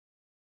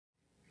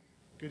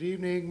Good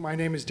evening. My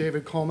name is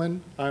David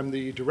Coleman. I'm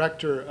the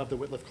director of the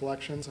Wittliff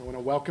Collections. I want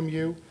to welcome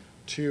you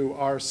to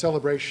our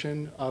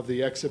celebration of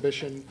the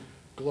exhibition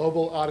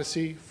Global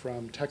Odyssey,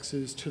 From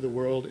Texas to the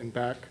World and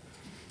Back.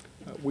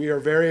 We are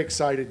very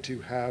excited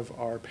to have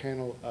our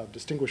panel of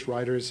distinguished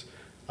writers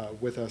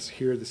with us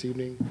here this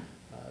evening.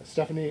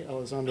 Stephanie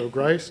Elizondo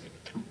Griest,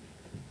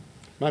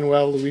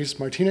 Manuel Luis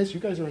Martinez, you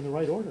guys are in the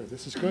right order,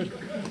 this is good.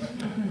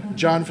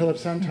 John Philip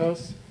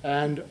Santos,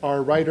 and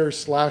our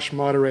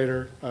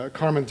writer/moderator,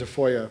 Carmen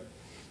Tafoya.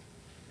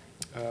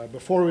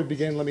 Before we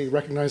begin, let me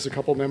recognize a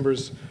couple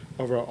members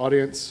of our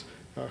audience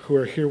who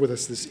are here with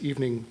us this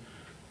evening.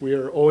 We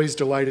are always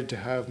delighted to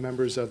have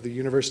members of the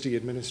university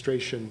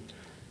administration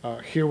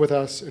here with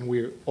us, and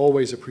we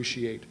always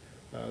appreciate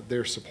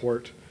their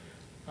support.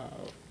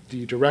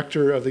 The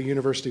director of the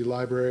university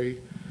library,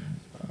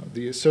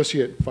 the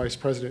Associate Vice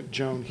President,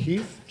 Joan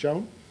Heath.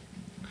 Joan?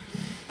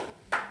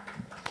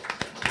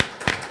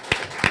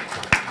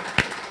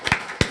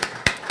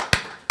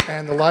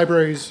 And the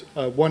library's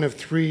one of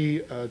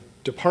three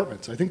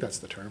departments, I think that's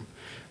the term,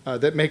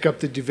 that make up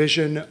the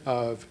Division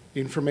of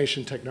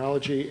Information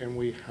Technology, and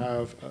we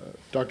have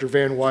Dr.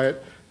 Van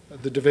Wyatt,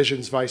 the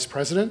division's Vice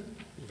President.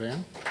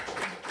 Van?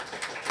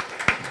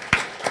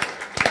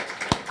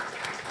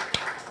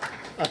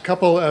 A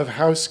couple of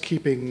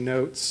housekeeping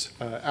notes.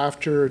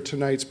 After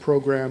tonight's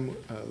program,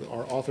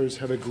 our authors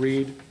have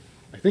agreed,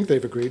 I think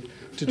they've agreed,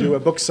 to do a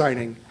book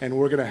signing, and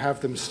we're going to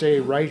have them stay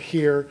right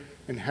here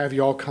and have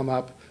you all come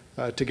up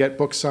to get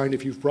books signed.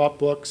 If you've brought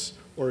books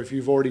or if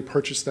you've already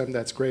purchased them,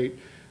 that's great.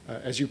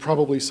 As you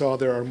probably saw,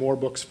 there are more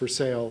books for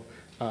sale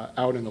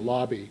out in the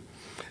lobby.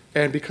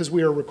 And because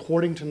we are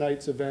recording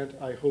tonight's event,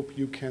 I hope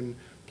you can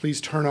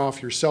please turn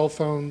off your cell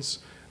phones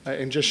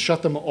and just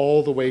shut them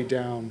all the way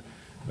down.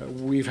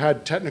 We've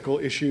had technical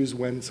issues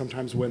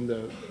sometimes when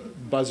the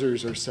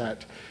buzzers are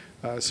set.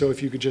 So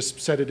if you could just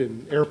set it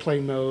in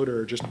airplane mode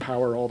or just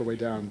power all the way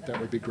down,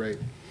 that would be great.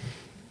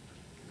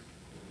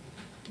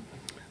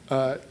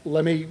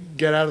 Let me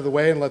get out of the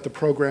way and let the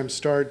program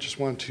start. Just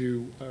want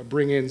to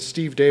bring in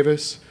Steve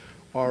Davis,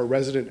 our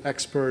resident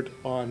expert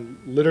on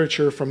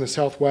literature from the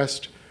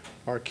Southwest,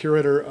 our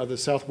curator of the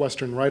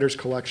Southwestern Writers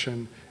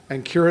Collection,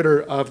 and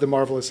curator of the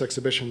Marvelous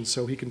Exhibition,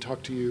 so he can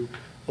talk to you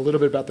a little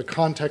bit about the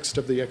context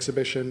of the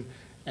exhibition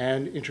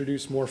and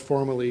introduce more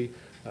formally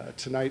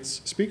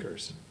tonight's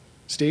speakers.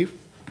 Steve?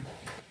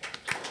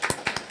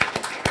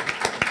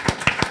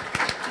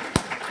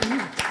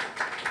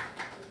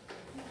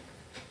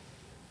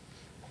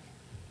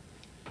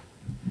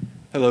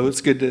 Hello,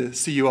 it's good to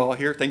see you all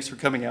here. Thanks for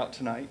coming out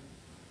tonight.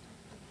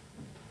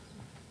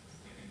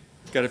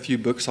 Got a few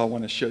books I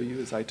want to show you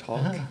as I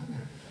talk.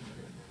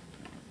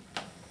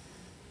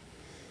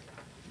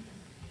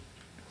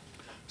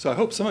 So I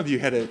hope some of you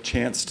had a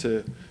chance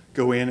to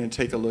go in and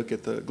take a look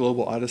at the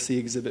Global Odyssey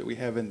exhibit we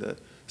have in the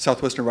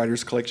Southwestern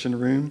Writers Collection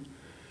room.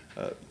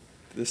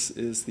 This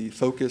is the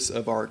focus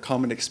of our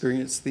Common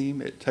Experience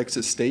theme at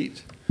Texas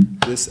State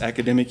this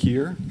academic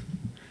year.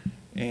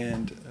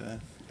 And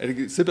an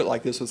exhibit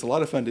like this was a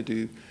lot of fun to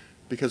do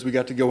because we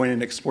got to go in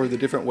and explore the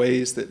different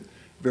ways that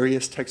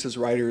various Texas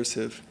writers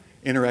have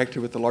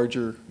interacted with the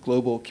larger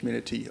global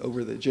community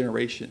over the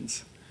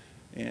generations.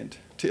 And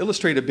to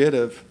illustrate a bit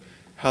of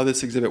how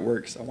this exhibit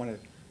works, I want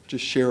to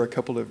just share a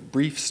couple of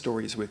brief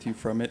stories with you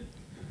from it.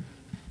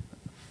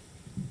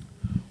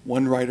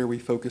 One writer we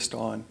focused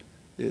on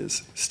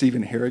is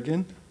Stephen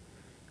Harrigan,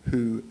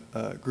 who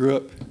grew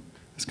up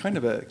as kind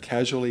of a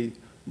casually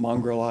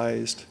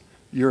mongrelized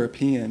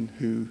European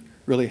who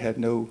really had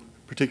no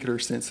particular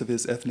sense of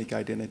his ethnic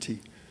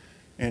identity.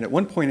 And at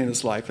one point in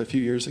his life, a few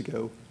years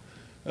ago,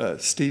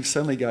 Steve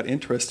suddenly got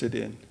interested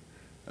in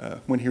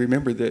when he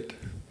remembered that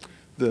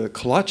the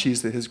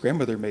kolaches that his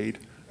grandmother made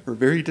were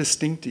very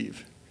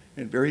distinctive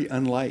and very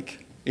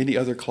unlike any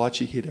other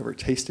kolache he had ever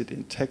tasted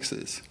in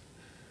Texas.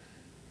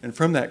 And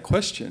from that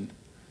question,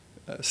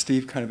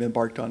 Steve kind of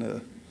embarked on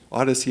an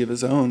odyssey of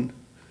his own,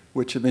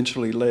 which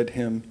eventually led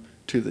him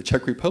to the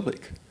Czech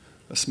Republic,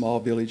 a small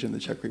village in the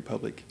Czech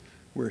Republic,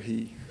 where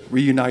he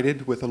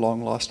reunited with a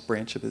long-lost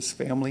branch of his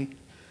family,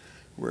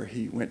 where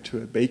he went to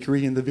a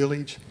bakery in the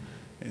village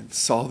and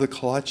saw the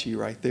kolache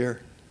right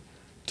there,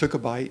 took a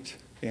bite,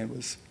 and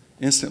was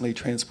instantly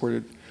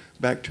transported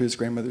back to his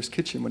grandmother's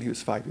kitchen when he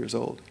was 5 years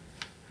old.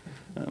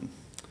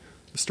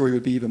 The story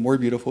would be even more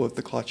beautiful if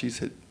the kolaches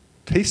had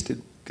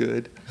tasted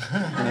good.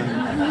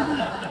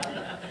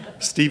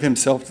 Steve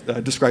himself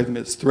described them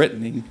as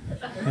threatening,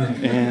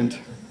 and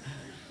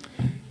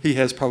he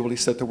has probably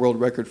set the world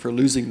record for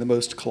losing the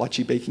most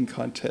kolache baking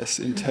contests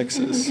in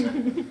Texas.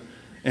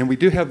 And we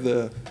do have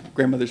the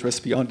grandmother's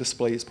recipe on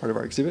display as part of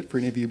our exhibit for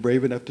any of you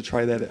brave enough to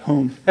try that at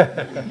home.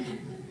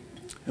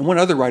 And one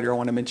other writer I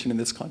want to mention in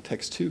this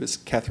context, too, is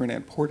Catherine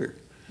Ann Porter.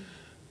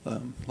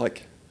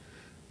 Like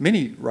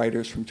many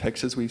writers from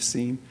Texas we've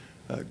seen,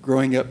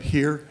 growing up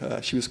here,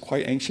 she was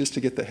quite anxious to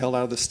get the hell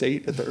out of the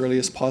state at the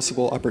earliest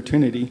possible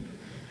opportunity.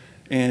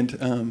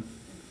 And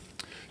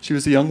she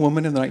was a young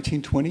woman in the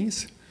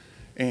 1920s,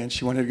 and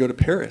she wanted to go to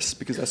Paris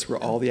because that's where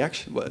all the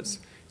action was.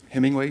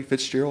 Hemingway,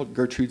 Fitzgerald,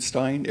 Gertrude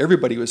Stein,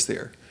 everybody was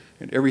there,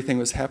 and everything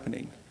was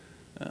happening.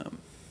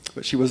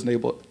 But she wasn't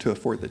able to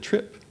afford the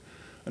trip.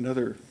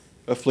 Another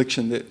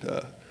affliction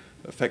that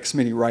affects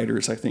many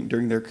writers, I think,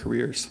 during their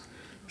careers.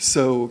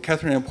 So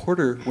Catherine Ann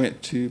Porter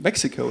went to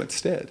Mexico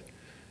instead,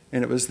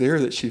 and it was there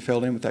that she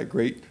fell in with that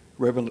great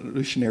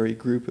revolutionary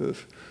group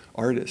of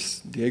artists,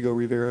 Diego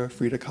Rivera,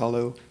 Frida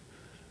Kahlo,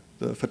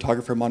 the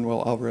photographer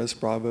Manuel Alvarez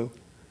Bravo.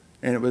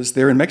 And it was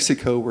there in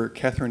Mexico where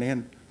Catherine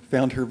Ann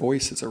found her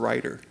voice as a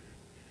writer.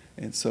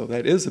 And so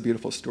that is a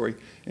beautiful story.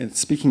 And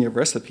speaking of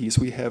recipes,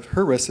 we have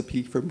her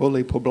recipe for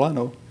mole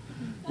poblano,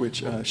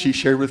 which she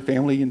shared with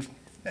family and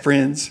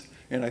friends,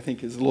 and I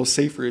think is a little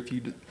safer if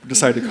you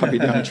decide to copy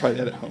down and try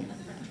that at home.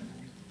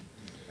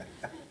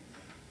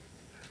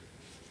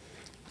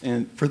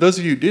 And for those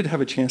of you who did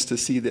have a chance to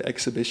see the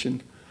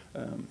exhibition,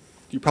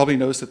 you probably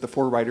noticed that the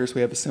 4 writers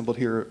we have assembled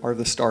here are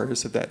the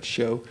stars of that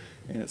show.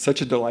 And it's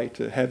such a delight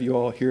to have you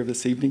all here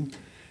this evening.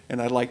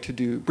 And I'd like to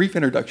do brief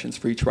introductions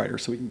for each writer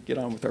so we can get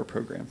on with our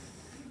program.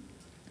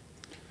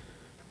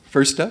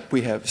 First up,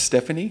 we have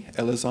Stephanie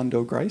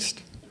Elizondo Griest,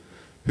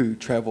 who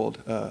traveled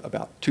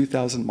about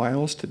 2,000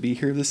 miles to be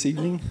here this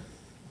evening.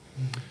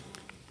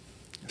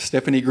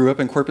 Stephanie grew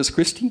up in Corpus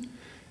Christi,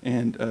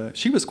 and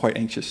she was quite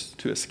anxious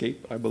to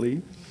escape, I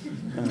believe.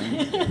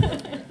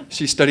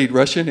 She studied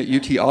Russian at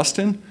UT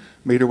Austin,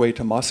 made her way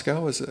to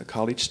Moscow as a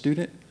college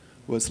student,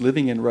 was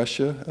living in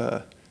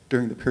Russia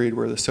during the period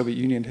where the Soviet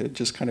Union had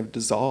just kind of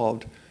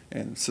dissolved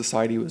and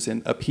society was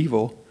in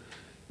upheaval.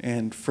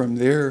 And from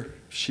there,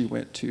 she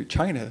went to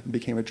China and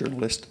became a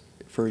journalist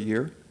for a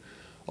year.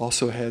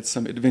 Also had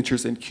some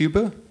adventures in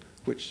Cuba,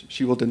 which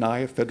she will deny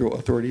if federal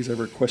authorities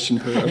ever question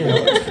her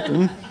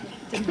about.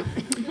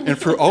 And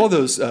for all of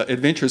those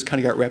adventures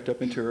kind of got wrapped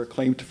up into her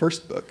acclaimed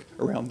first book,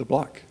 Around the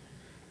Bloc.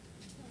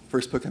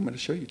 First book I'm going to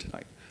show you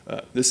tonight.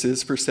 This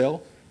is for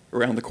sale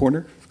around the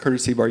corner,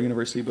 courtesy of our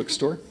university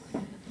bookstore.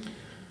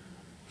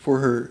 For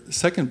her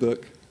second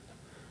book,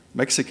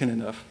 Mexican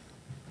Enough,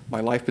 My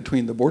Life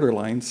Between the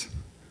Borderlines,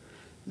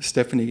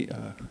 Stephanie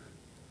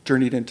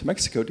journeyed into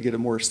Mexico to get a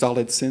more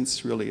solid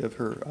sense, really, of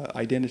her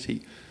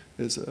identity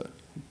as a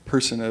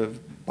person of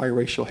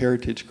biracial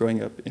heritage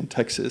growing up in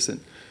Texas and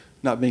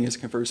not being as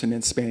conversant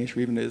in Spanish or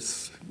even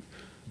as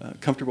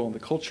comfortable in the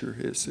culture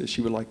as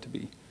she would like to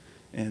be.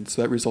 And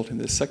so that resulted in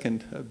this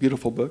second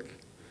beautiful book.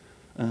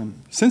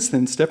 Since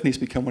then, Stephanie's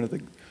become one of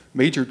the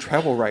major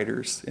travel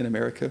writers in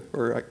America,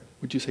 or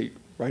would you say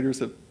writers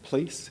of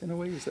place in a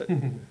way? Is that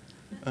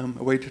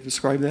a way to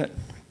describe that?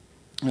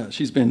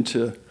 She's been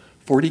to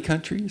 40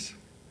 countries,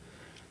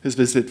 has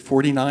visited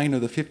 49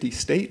 of the 50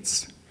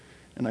 states,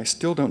 and I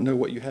still don't know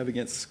what you have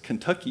against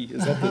Kentucky.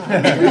 Is that the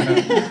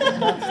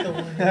That's the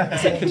one.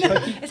 Is it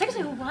Kentucky? It's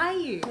actually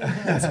Hawaii.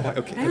 That's Hawaii.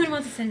 Okay. Everyone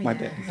wants to send me My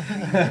there.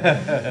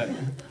 bad.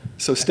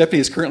 So Stephanie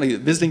is currently a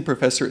visiting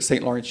professor at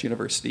St. Lawrence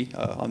University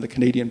on the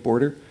Canadian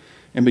border.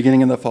 And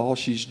beginning in the fall,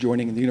 she's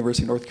joining the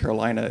University of North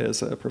Carolina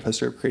as a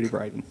professor of creative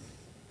writing.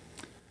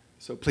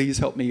 So please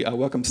help me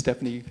welcome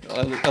Stephanie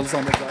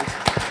Elizondo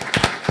Griest.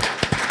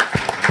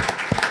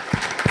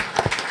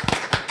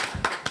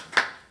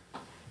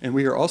 And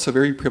we are also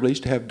very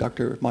privileged to have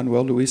Dr.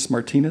 Manuel Luis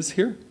Martinez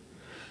here.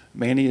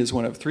 Manny is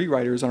one of 3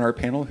 writers on our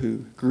panel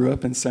who grew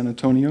up in San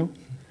Antonio.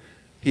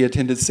 He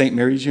attended St.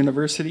 Mary's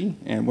University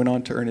and went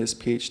on to earn his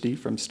PhD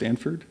from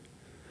Stanford.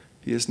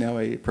 He is now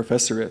a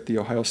professor at The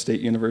Ohio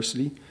State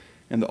University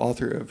and the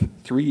author of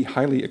 3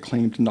 highly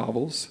acclaimed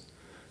novels,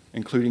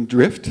 including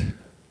Drift,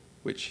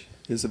 which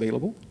is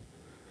available.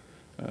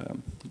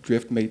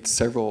 Drift made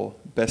several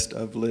best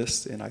of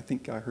lists, and I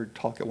think I heard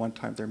talk at one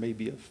time there may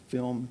be a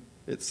film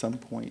at some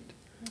point.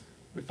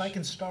 If I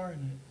can star in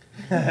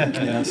it.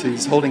 Yeah, so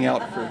he's holding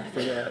out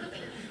for that.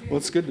 Well,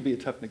 it's good to be a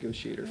tough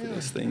negotiator for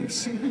those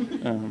things.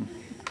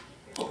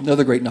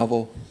 Another great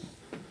novel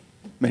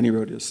Manny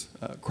wrote is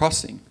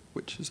Crossing,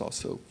 which is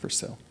also for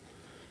sale.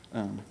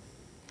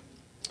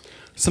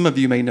 Some of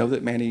you may know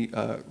that Manny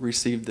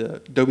received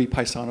the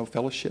Dobie-Paisano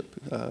Fellowship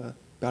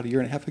about a year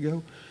and a half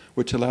ago,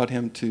 which allowed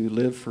him to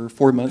live for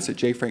 4 months at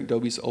J. Frank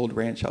Dobie's old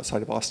ranch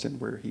outside of Austin,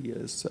 where he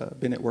has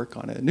been at work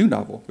on a new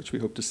novel, which we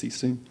hope to see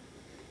soon.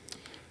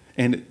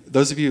 And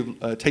those of you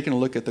taking a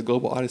look at the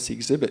Global Odyssey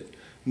exhibit,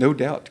 no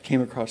doubt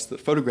came across the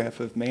photograph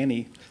of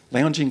Manny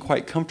lounging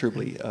quite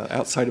comfortably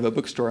outside of a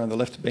bookstore on the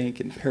left bank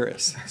in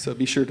Paris. So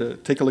be sure to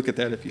take a look at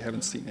that if you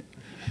haven't seen it.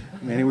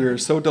 Manny, we are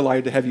so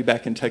delighted to have you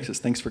back in Texas.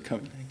 Thanks for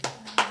coming.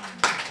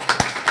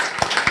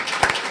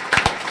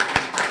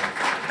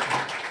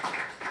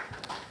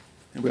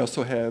 And we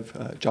also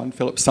have John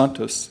Philip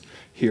Santos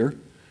here.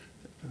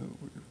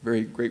 We're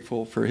very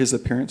grateful for his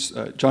appearance.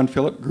 John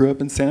Philip grew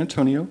up in San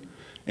Antonio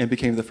and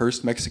became the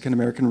first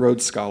Mexican-American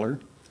Rhodes Scholar.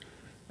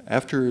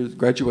 After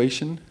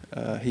graduation,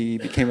 he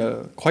became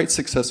a quite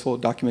successful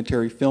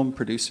documentary film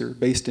producer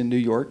based in New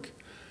York.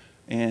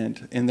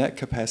 And in that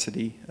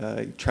capacity,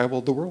 he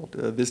traveled the world,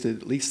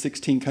 visited at least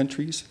 16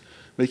 countries,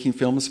 making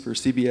films for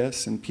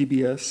CBS and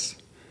PBS.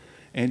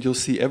 And you'll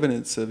see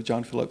evidence of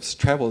John Philip's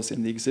travels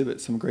in the exhibit,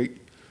 some great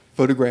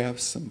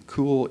photographs, some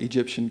cool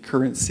Egyptian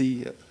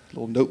currency, a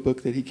little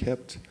notebook that he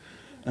kept,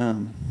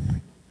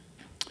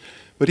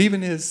 But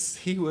even as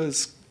he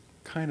was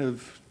kind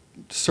of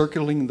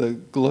circling the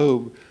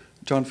globe,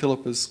 John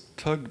Philip was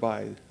tugged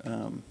by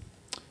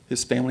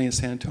his family in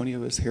San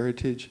Antonio, his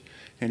heritage,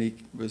 and he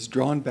was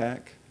drawn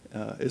back,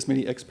 as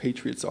many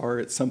expatriates are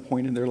at some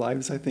point in their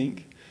lives, I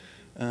think,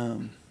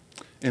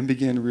 and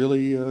began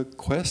really a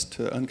quest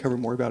to uncover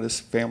more about his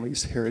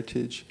family's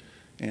heritage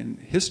and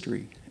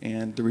history.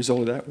 And the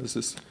result of that was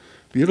this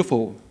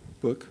beautiful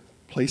book,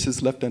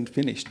 Places Left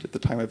Unfinished at the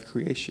Time of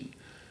Creation,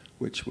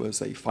 which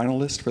was a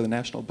finalist for the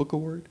National Book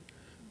Award.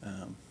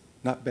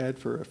 Not bad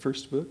for a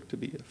first book to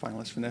be a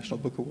finalist for the National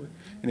Book Award.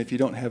 And if you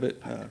don't have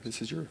it,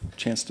 this is your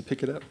chance to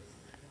pick it up.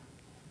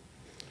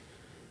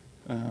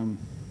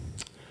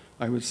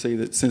 I would say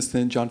that since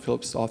then, John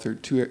Phillips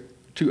authored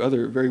two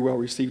other very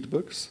well-received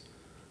books,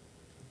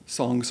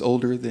 Songs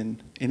Older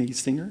Than Any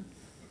Singer,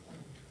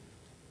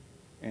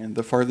 and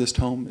The Farthest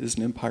Home is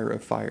an Empire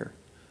of Fire.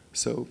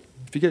 So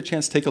if you get a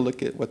chance, take a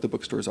look at what the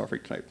bookstore is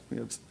offering tonight.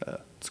 It's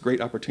a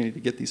great opportunity to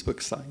get these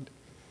books signed.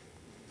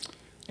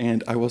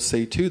 And I will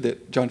say, too,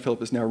 that John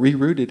Philip is now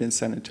re-rooted in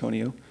San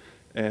Antonio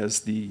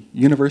as the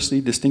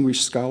University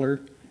Distinguished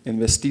Scholar in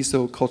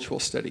Mestizo Cultural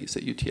Studies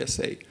at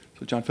UTSA.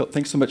 So John Philip,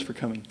 thanks so much for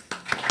coming.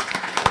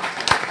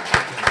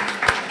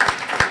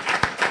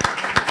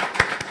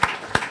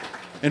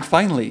 And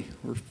finally,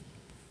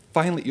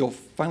 you'll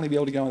finally be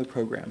able to get on the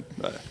program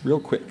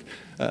real quick.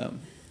 I'd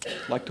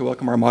like to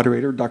welcome our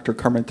moderator, Dr.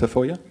 Carmen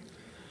Tafoya.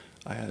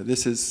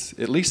 This is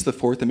at least the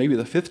fourth and maybe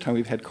the fifth time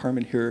we've had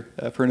Carmen here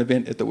for an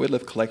event at the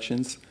Wittliff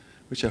Collections,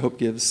 which I hope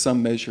gives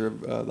some measure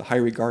of the high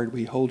regard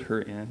we hold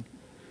her in.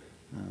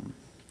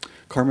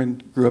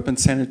 Carmen grew up in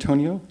San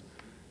Antonio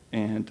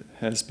and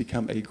has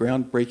become a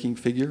groundbreaking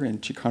figure in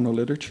Chicano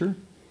literature.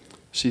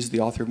 She's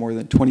the author of more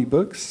than 20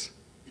 books.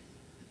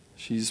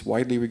 She's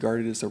widely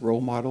regarded as a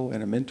role model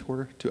and a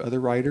mentor to other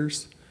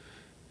writers.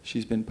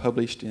 She's been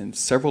published in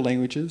several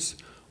languages,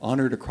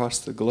 honored across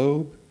the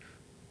globe.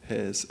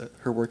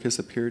 Her work has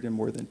appeared in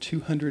more than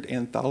 200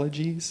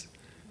 anthologies.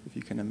 If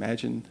you can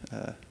imagine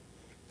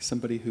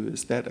somebody who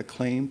is that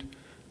acclaimed,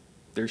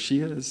 there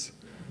she is.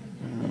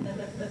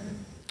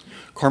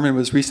 Carmen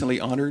was recently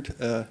honored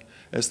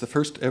as the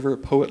first ever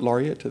poet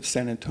laureate of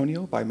San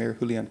Antonio by Mayor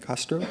Julian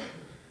Castro.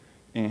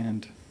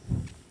 And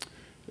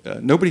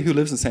nobody who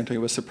lives in San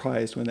Antonio was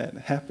surprised when that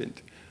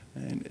happened.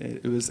 And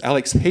it was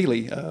Alex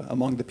Haley,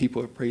 among the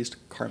people who praised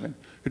Carmen,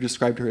 who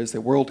described her as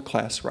a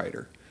world-class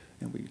writer.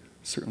 And we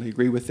certainly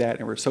agree with that,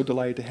 and we're so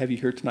delighted to have you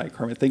here tonight,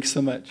 Carmen. Thanks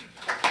so much.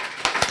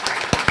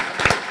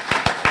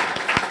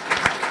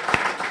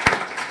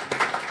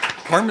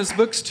 Carmen's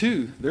books,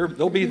 too.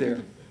 They'll be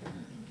there.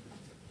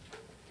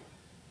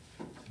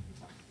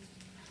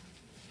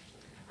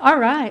 All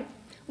right.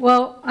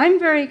 Well, I'm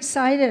very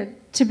excited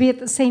to be at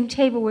the same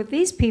table with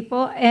these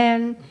people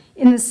and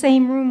in the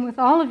same room with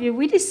all of you.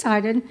 We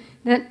decided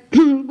that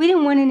we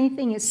didn't want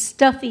anything as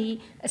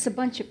stuffy as a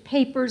bunch of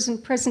papers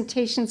and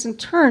presentations and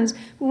turns.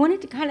 We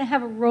wanted to kind of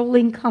have a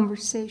rolling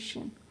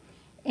conversation.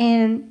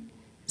 And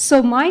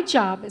so my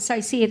job, as I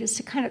see it, is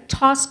to kind of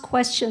toss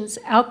questions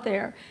out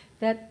there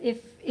that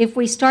if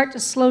we start to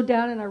slow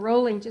down in our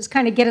rolling, just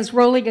kind of get us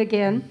rolling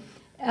again.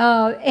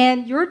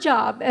 And your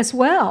job as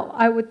well,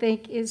 I would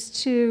think, is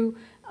to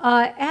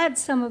add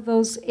some of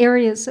those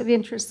areas of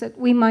interest that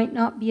we might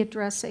not be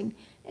addressing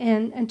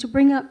and to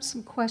bring up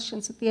some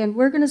questions at the end.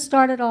 We're going to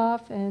start it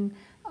off, and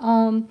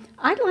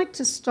I'd like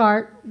to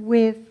start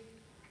with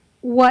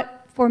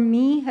what, for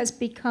me, has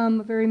become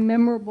a very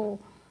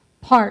memorable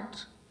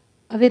part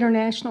of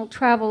international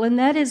travel, and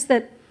that is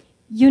that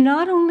you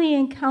not only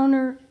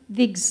encounter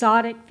the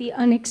exotic, the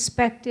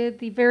unexpected,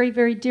 the very,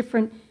 very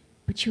different,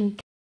 but you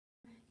encounter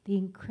the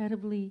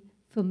incredibly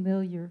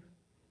familiar.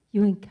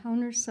 You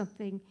encounter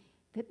something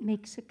that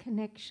makes a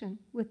connection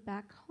with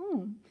back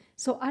home.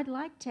 So I'd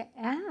like to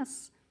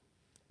ask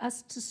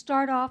us to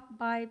start off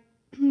by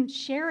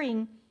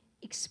sharing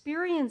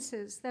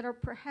experiences that are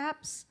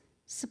perhaps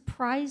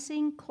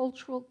surprising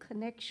cultural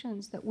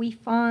connections that we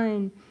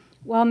find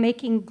while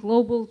making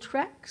global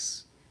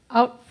treks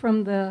out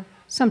from the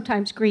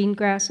sometimes green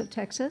grass of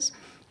Texas.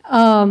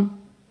 And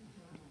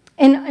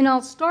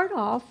I'll start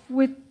off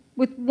with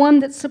one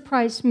that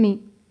surprised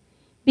me,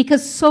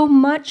 because so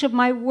much of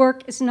my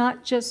work is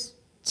not just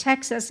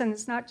Texas, and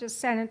it's not just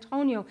San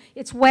Antonio.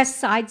 It's West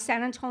Side,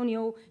 San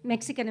Antonio,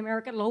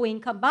 Mexican-American,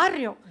 low-income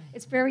barrio.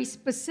 It's very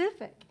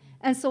specific.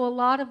 And so a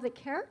lot of the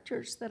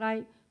characters that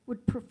I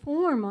would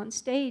perform on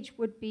stage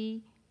would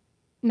be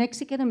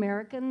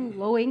Mexican-American,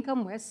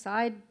 low-income, West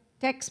Side,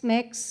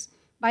 Tex-Mex,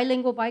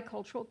 bilingual,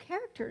 bicultural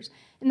characters.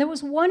 And there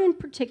was one in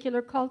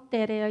particular called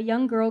Tere, a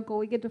young girl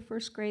going into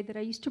first grade that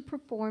I used to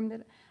perform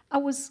that I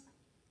was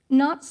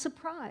not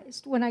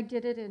surprised when I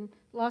did it in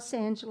Los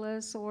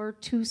Angeles or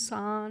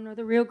Tucson or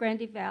the Rio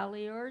Grande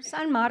Valley or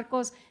San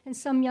Marcos, and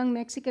some young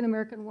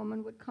Mexican-American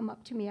woman would come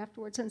up to me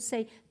afterwards and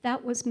say,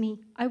 that was me,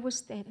 I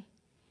was Tere.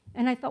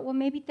 And I thought, well,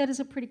 maybe that is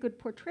a pretty good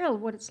portrayal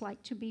of what it's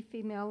like to be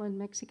female and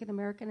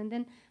Mexican-American. And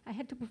then I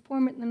had to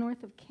perform it in the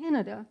north of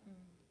Canada.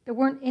 There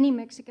weren't any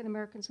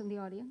Mexican-Americans in the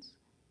audience.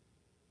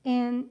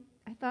 And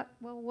I I thought,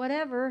 well,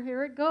 whatever,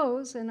 here it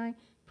goes, and I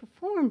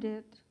performed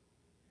it.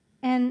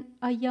 And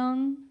a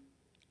young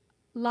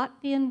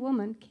Latvian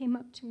woman came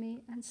up to me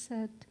and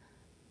said,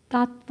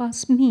 "Dat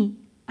was me,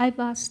 I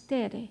was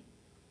tere."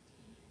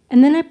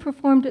 And then I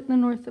performed it in the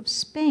north of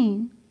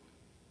Spain,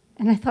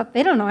 and I thought,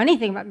 they don't know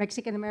anything about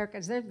Mexican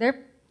Americans.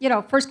 They're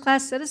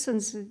first-class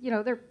citizens.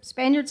 They're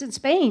Spaniards in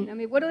Spain. I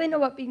mean, what do they know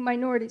about being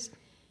minorities?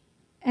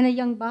 And a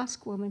young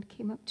Basque woman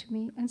came up to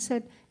me and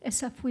said,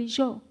 "Esa fui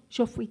yo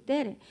fui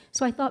tere."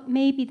 So I thought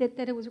maybe that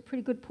it was a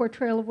pretty good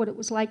portrayal of what it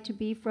was like to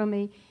be from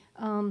a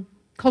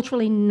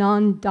culturally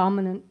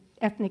non-dominant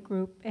ethnic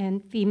group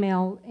and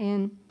female.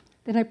 And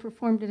then I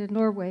performed it in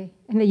Norway,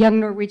 and a young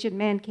Norwegian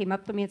man came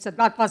up to me and said,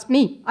 "That was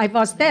me, I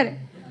was tere."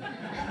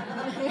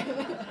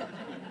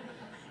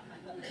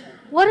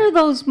 What are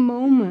those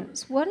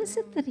moments? What is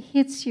it that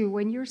hits you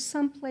when you're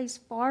someplace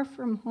far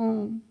from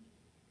home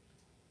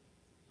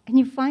and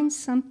you find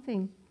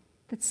something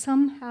that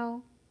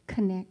somehow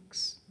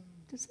connects?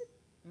 Does it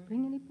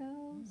ring any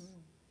bells?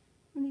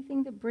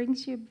 Anything that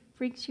brings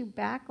you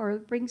back or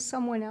brings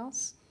someone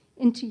else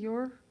into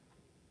your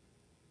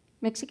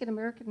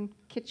Mexican-American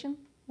kitchen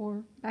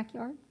or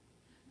backyard?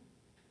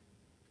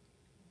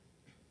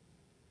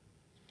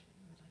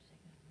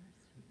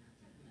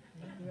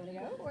 You want to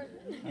go? Or?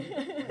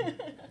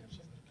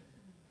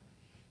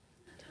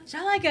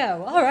 Shall I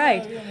go? All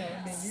right.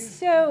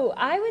 So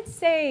I would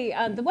say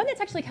the one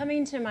that's actually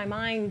coming to my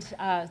mind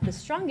the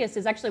strongest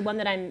is actually one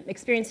that I'm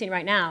experiencing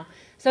right now.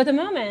 So at the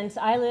moment,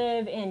 I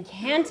live in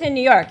Canton,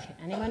 New York.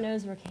 Anyone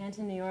knows where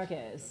Canton, New York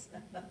is?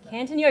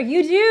 Canton, New York.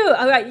 You do?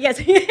 All right.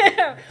 Yes.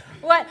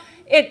 What?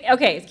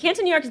 Okay.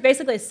 Canton, New York is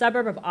basically a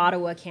suburb of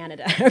Ottawa,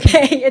 Canada.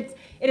 Okay.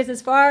 It is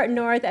as far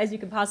north as you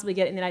can possibly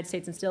get in the United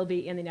States and still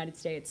be in the United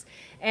States.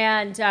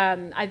 And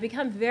I've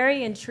become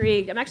very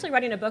intrigued. I'm actually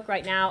writing a book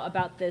right now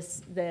about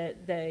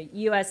the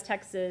U.S.,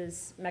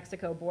 Texas,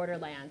 Mexico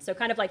borderland. So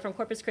kind of like from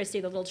Corpus Christi,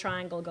 the little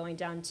triangle going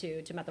down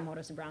to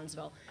Matamoros and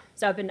Brownsville.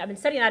 So I've been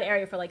studying that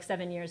area for like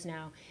 7 years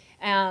now.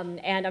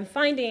 And I'm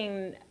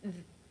finding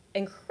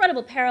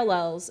incredible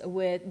parallels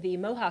with the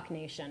Mohawk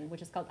Nation,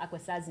 which is called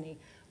Akwesasne,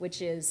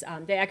 which is,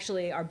 they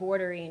actually are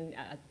bordering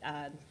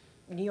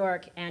New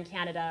York and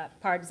Canada,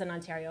 part is in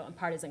Ontario and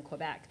part is in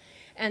Quebec.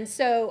 And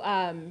so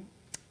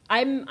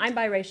I'm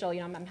biracial,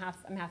 I'm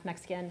half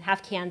Mexican,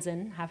 half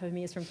Kansan, half of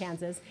me is from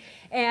Kansas.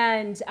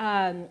 And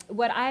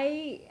what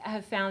I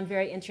have found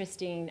very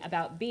interesting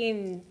about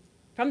being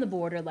from the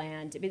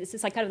borderland, this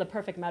is like kind of the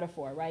perfect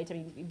metaphor, right? I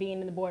mean, being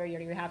in the border,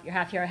 you're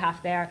half here,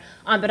 half there.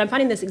 But I'm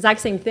finding this exact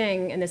same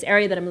thing in this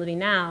area that I'm living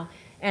now.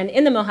 And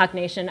in the Mohawk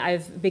Nation,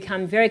 I've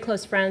become very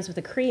close friends with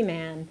a Cree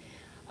man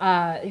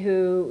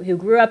who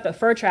grew up a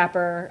fur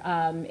trapper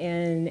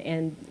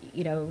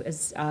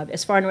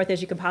as far north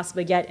as you could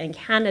possibly get in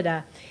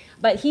Canada.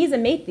 But he's a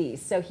Métis,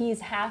 so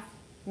he's half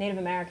Native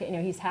American,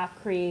 he's half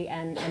Cree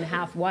and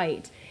half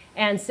white.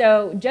 And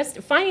so just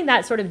finding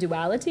that sort of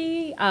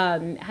duality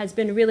has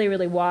been really,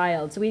 really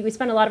wild. So we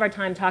spend a lot of our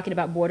time talking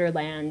about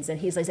borderlands, and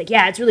he's like,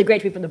 yeah, it's really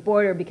great to be from the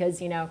border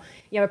because, you have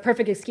a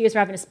perfect excuse for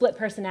having a split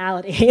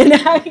personality.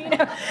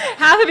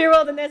 Half of your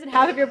world in this and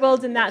half of your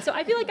world in that. So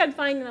I feel like I'm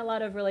finding a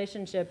lot of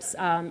relationships,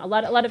 a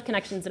lot of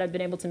connections that I've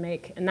been able to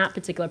make in that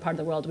particular part of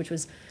the world, which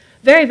was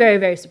very, very,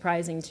 very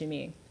surprising to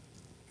me.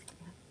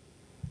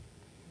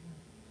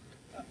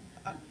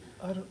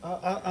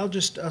 I'll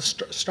just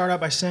start out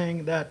by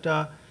saying that,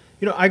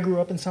 I grew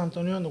up in San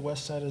Antonio on the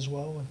west side as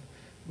well.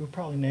 We were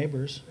probably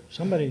neighbors.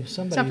 Somebody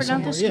San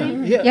Fernando somewhere.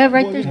 Street? Yeah,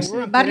 right well,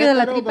 there. Barrio de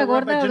la Tripa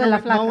Gorda o de la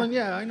Flaca.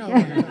 Yeah, I know.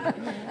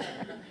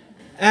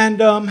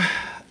 And,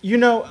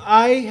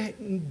 I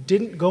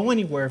didn't go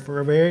anywhere for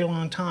a very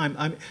long time.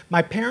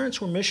 My parents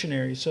were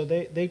missionaries, so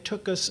they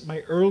took us, my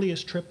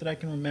earliest trip that I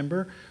can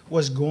remember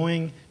was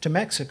going to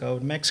Mexico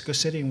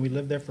City, and we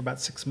lived there for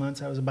about 6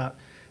 months. I was about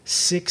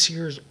 6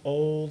 years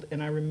old,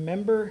 and I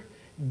remember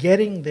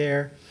getting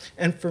there,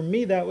 and for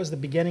me that was the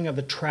beginning of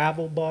the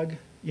travel bug,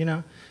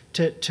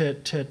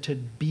 to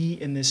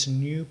be in this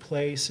new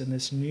place, in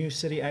this new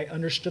city. I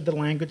understood the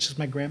language because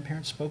my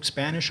grandparents spoke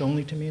Spanish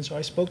only to me, and so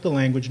I spoke the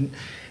language.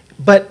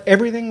 But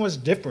everything was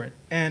different,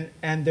 and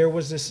there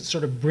was this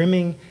sort of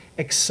brimming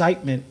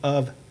excitement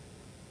of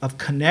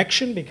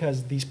connection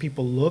because these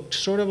people looked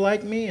sort of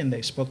like me and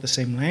they spoke the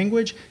same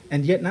language,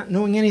 and yet not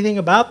knowing anything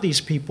about these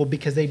people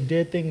because they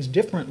did things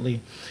differently.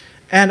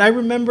 And I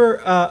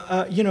remember,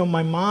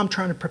 my mom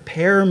trying to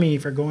prepare me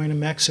for going to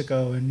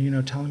Mexico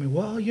and, telling me,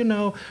 well,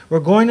 we're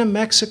going to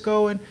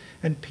Mexico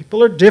and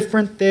people are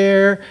different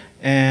there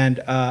and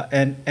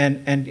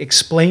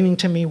explaining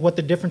to me what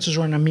the differences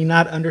were and me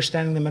not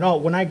understanding them at all.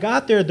 When I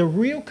got there, the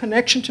real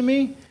connection to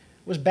me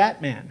was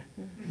Batman.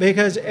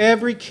 Because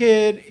every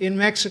kid in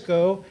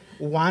Mexico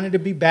wanted to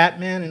be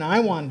Batman, and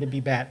I wanted to be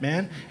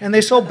Batman, and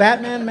they sold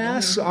Batman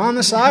masks on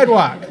the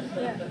sidewalk.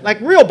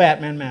 Like real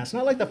Batman masks,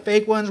 not like the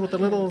fake ones with the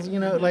little,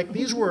 like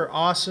these were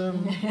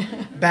awesome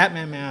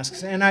Batman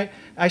masks. And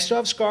I still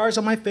have scars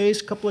on my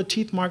face, a couple of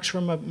teeth marks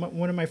from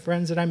one of my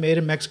friends that I made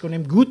in Mexico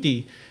named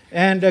Guti.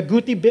 And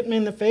Guti bit me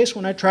in the face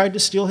when I tried to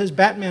steal his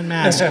Batman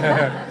mask.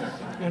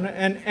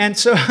 And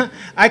so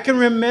I can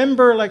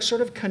remember like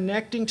sort of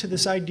connecting to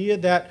this idea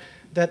that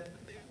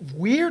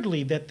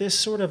weirdly that this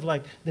sort of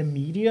like the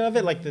media of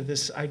it, like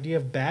this idea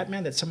of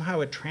Batman, that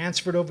somehow it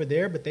transferred over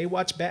there, but they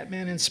watched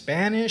Batman in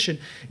Spanish, and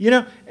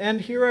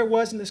and here I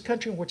was in this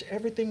country in which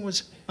everything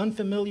was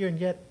unfamiliar, and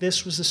yet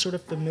this was the sort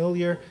of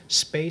familiar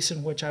space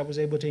in which I was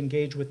able to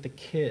engage with the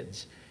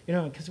kids.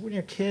 Because when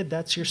you're a kid,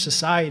 that's your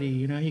society.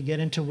 You get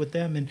into with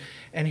them,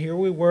 and here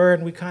we were,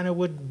 and we kind of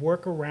would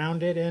work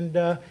around it, and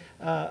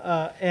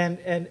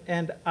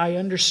I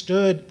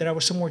understood that I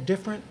was somewhere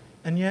different,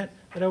 and yet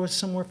that I was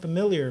somewhere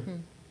familiar.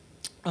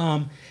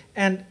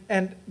 And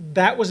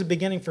that was a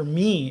beginning for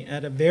me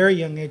at a very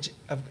young age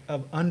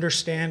of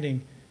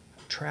understanding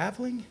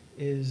traveling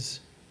is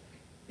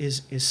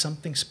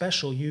something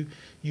special.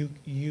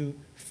 You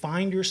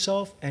find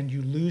yourself and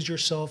you lose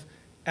yourself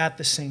at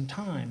the same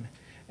time.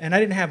 And I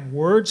didn't have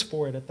words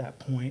for it at that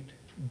point,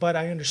 but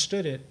I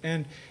understood it.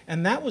 And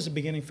that was the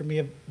beginning for me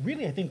of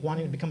really, I think,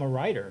 wanting to become a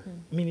writer.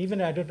 I mean, even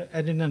I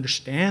didn't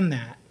understand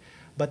that,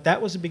 but that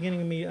was the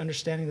beginning of me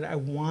understanding that I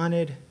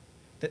wanted,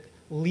 that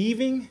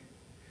leaving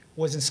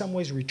was in some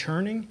ways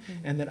returning,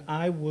 and that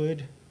I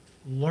would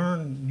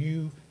learn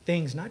new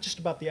things, not just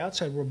about the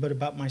outside world, but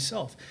about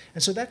myself.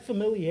 And so that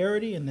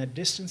familiarity and that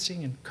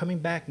distancing and coming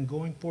back and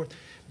going forth,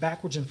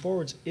 backwards and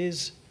forwards,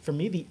 is, for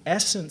me, the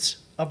essence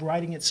of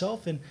writing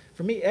itself. And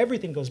for me,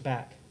 everything goes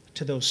back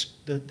to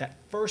that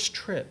first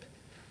trip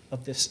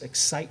of this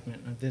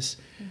excitement, of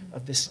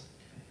this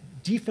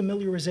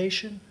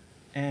defamiliarization,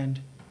 and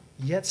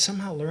yet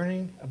somehow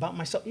learning about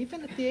myself,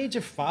 even at the age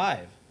of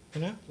 5.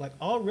 Like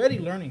already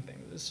learning things.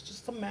 It's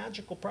just a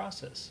magical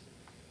process.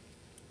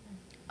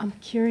 I'm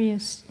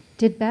curious,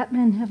 did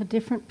Batman have a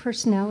different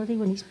personality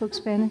when he spoke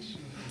Spanish?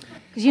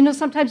 Because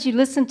sometimes you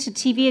listen to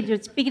TV and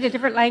you're speaking a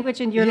different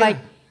language and you're like,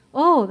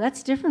 oh,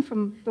 that's different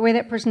from the way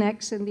that person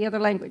acts in the other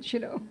language,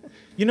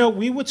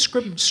 We would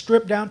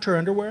strip down to our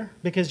underwear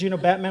because,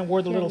 Batman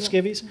wore the little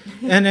skivvies.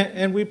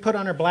 And we put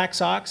on our black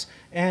socks.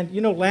 And,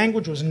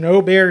 language was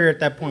no barrier at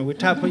that point. We'd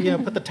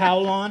put the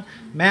towel on,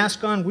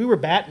 mask on. We were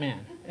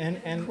Batman.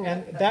 And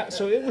that,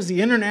 so it was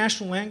the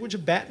international language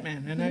of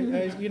Batman. And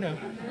I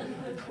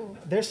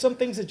there's some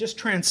things that just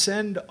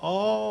transcend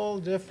all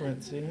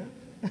difference,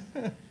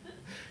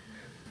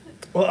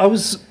 Well,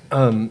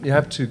 you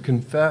have to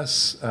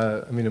confess,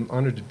 I'm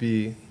honored to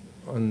be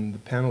on the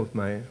panel with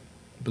my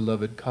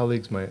beloved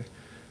colleagues, my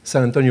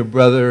San Antonio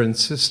brother and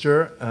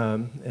sister,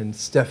 and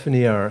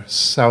Stephanie, our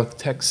South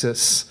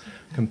Texas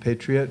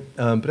compatriot.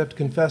 But I have to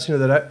confess,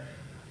 that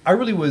I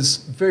really was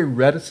very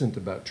reticent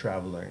about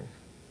traveling.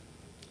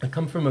 I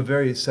come from a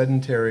very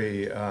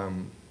sedentary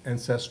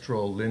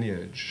ancestral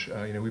lineage.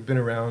 We've been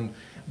around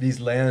these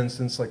lands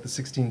since like the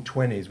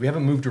 1620s. We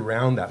haven't moved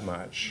around that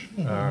much.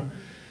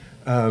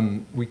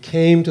 We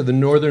came to the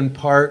northern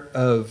part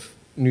of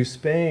New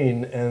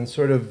Spain and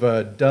sort of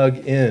dug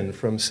in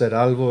from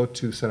Cerralvo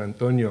to San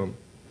Antonio,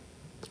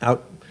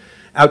 out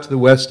to the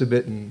west a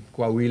bit in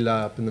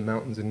Coahuila, up in the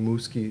mountains in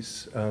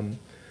Musquis.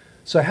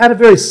 So I had a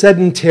very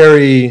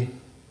sedentary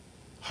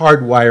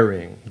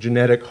hardwiring,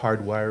 genetic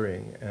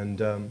hardwiring, and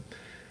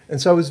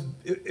so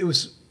it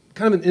was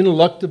kind of an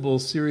ineluctable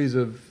series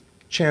of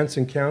chance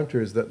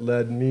encounters that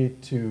led me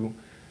to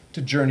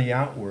journey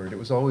outward. It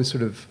was always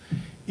sort of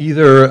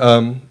either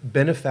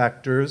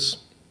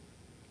benefactors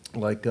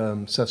like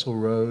Cecil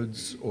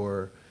Rhodes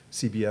or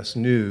CBS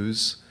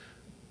News,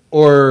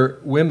 or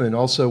women.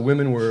 Also,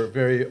 women were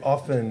very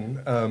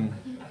often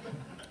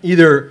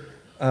either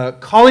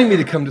calling me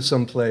to come to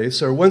some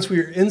place, or once we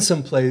were in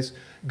some place,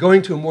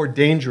 going to a more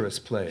dangerous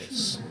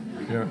place.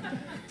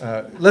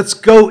 Let's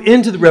go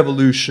into the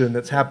revolution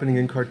that's happening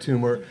in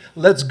Khartoum, or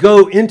let's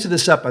go into the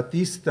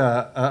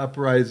Zapatista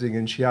uprising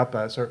in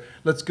Chiapas, or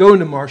let's go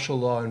into martial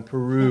law in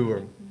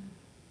Peru.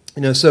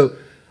 Or, so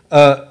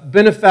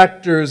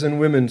benefactors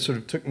and women sort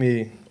of took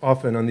me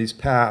often on these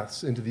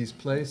paths into these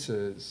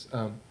places.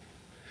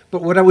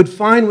 But what I would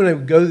find when I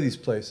would go to these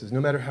places, no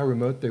matter how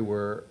remote they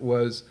were,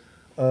 was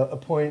a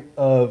point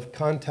of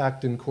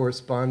contact and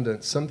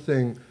correspondence,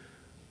 something.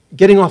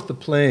 Getting off the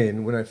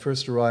plane when I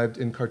first arrived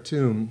in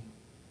Khartoum,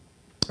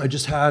 I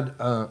just had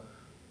an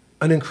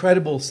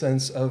incredible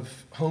sense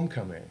of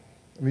homecoming.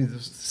 I mean, the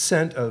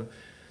scent of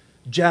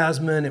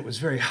jasmine, it was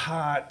very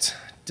hot,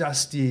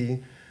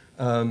 dusty,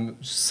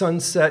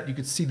 sunset, you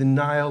could see the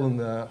Nile on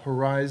the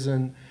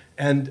horizon,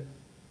 and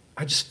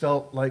I just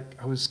felt like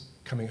I was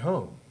coming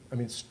home. I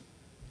mean,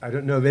 I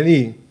don't know of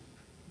any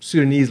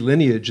Sudanese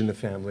lineage in the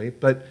family,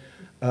 but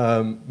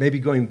maybe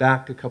going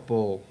back a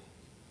couple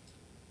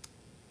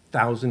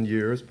 1,000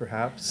 years,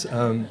 perhaps.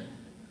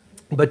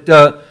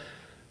 But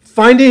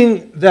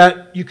finding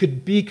that you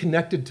could be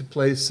connected to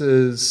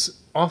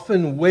places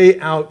often way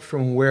out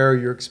from where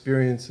your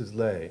experiences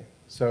lay.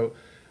 So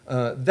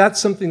that's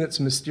something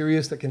that's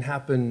mysterious that can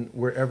happen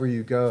wherever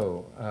you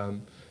go.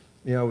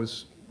 I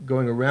was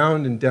going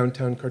around in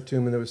downtown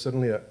Khartoum, and there was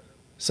suddenly a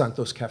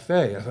Santos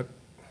Cafe. I thought,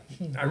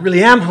 I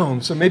really am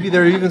home. So maybe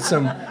there are even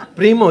some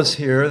primos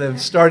here that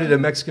have started a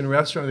Mexican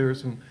restaurant.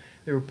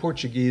 There were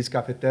Portuguese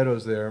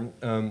cafeteros there.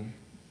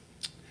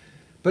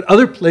 but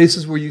other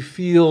places where you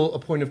feel a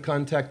point of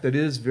contact that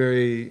is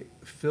very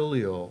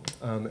filial.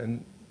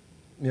 And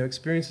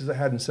experiences I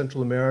had in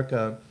Central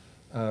America,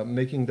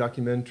 making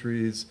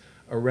documentaries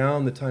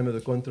around the time of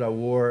the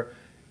Contra-War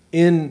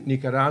in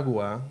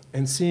Nicaragua,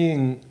 and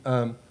seeing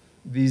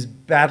these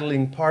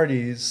battling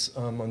parties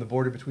on the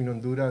border between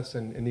Honduras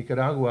and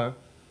Nicaragua,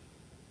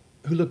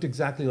 who looked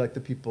exactly like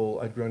the people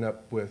I'd grown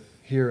up with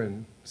here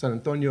in San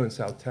Antonio and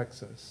South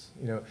Texas.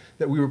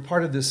 That we were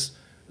part of this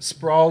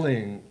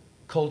sprawling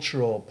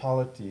cultural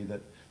polity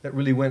that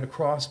really went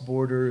across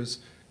borders,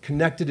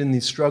 connected in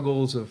these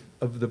struggles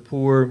of the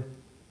poor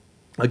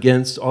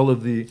against all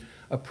of the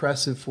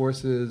oppressive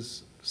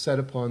forces set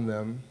upon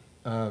them.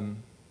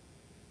 And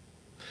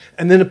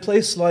then a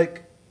place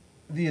like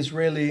the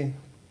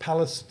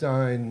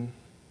Israeli-Palestine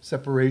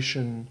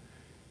separation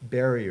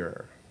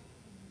barrier,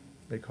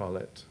 they call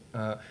it,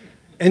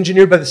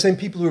 engineered by the same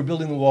people who were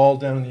building the wall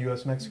down on the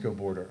US-Mexico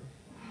border.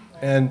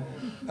 And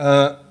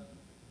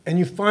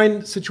you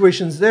find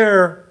situations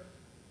there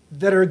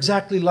that are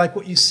exactly like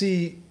what you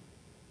see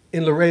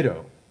in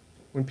Laredo,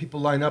 when people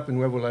line up in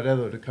Nuevo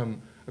Laredo to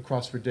come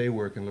across for day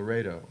work in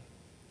Laredo.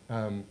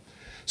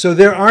 So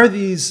there are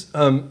these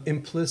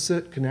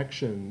implicit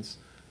connections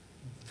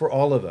for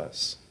all of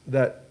us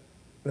that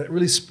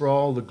really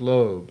sprawl the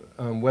globe,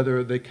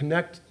 whether they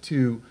connect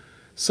to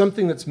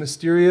something that's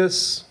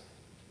mysterious,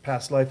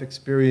 past life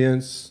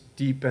experience,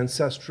 deep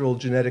ancestral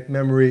genetic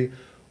memory,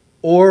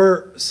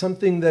 or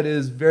something that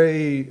is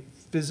very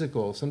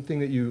physical, something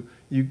that you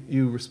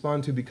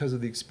respond to because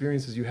of the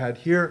experiences you had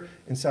here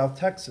in South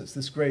Texas,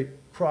 this great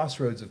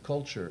crossroads of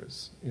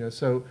cultures.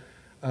 So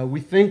we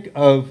think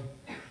of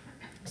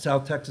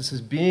South Texas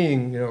as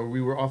being,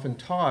 we were often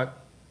taught,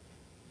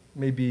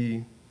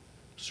 maybe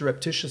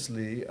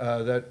surreptitiously,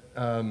 that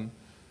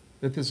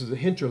this is a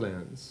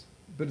hinterlands,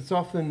 but it's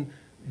often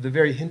the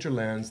very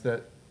hinterlands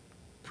that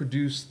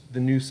produce the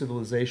new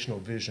civilizational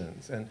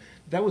visions. And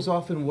that was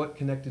often what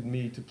connected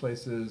me to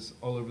places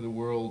all over the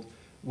world,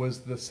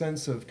 was the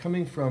sense of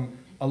coming from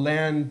a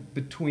land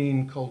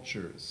between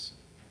cultures,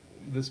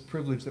 this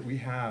privilege that we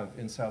have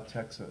in South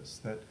Texas,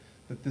 that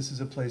this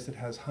is a place that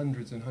has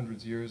hundreds and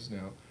hundreds of years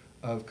now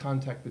of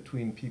contact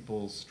between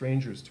people,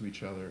 strangers to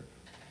each other.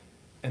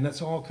 And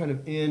that's all kind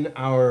of in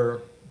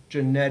our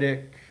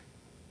genetic,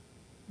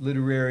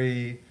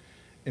 literary,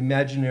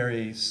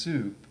 imaginary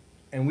soup.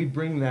 And we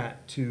bring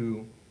that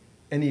to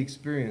any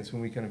experience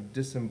when we kind of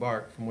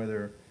disembark from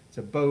whether it's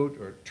a boat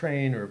or a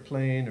train or a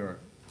plane or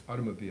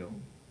automobile.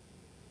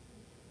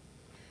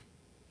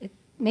 It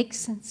makes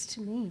sense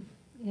to me.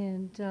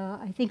 And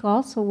I think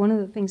also one of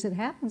the things that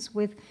happens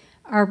with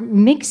our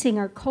mixing,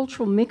 our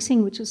cultural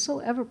mixing, which is so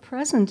ever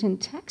present in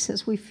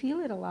Texas, we feel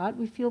it a lot.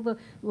 We feel the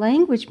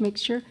language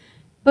mixture.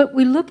 But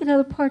we look at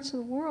other parts of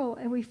the world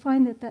and we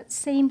find that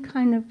same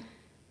kind of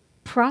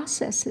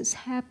process is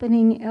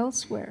happening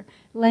elsewhere.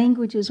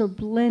 Languages are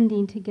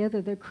blending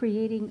together. They're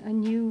creating a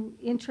new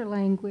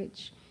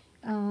interlanguage.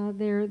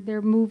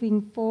 They're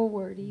moving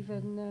forward.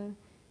 Even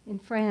in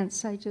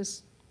France, I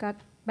just got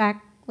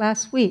back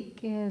last week,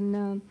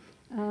 and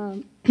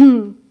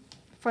in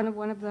front of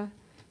one of the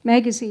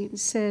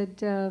magazines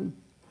said,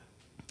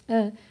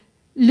 "Le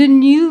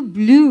new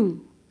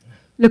bleu,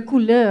 la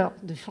couleur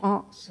de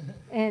France."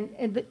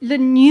 And the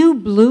new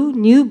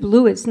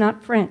blue, it's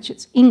not French,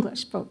 it's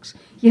English, folks,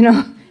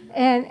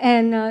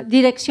 and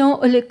direction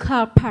le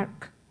car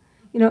park,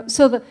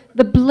 so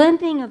the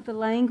blending of the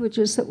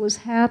languages that was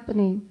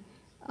happening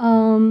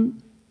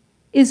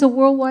is a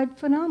worldwide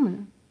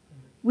phenomenon.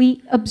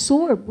 We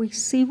absorb, we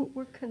see what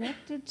we're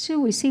connected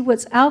to, we see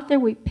what's out there,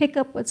 we pick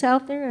up what's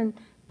out there, and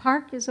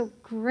park is a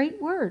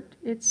great word.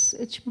 It's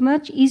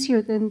much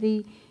easier than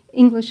the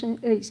English,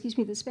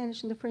 the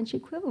Spanish and the French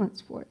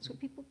equivalents for it. So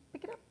people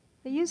pick it up,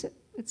 they use it,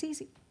 it's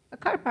easy. A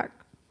car park,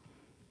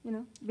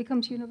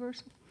 becomes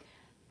universal.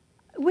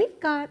 We've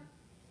got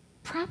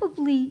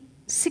probably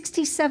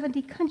 60,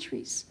 70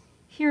 countries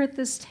here at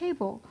this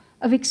table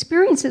of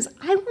experiences.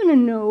 I want to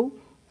know,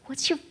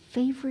 what's your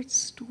favorite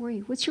story?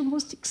 What's your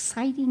most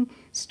exciting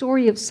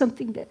story of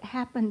something that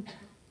happened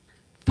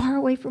far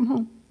away from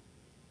home?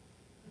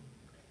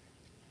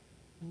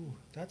 Ooh,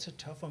 that's a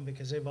tough one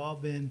because they've all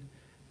been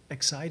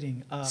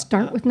exciting.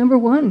 Start with number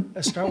one.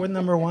 Start with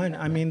number one.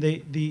 I mean,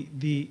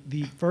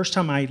 the first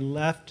time I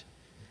left,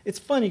 it's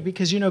funny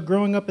because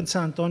growing up in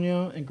San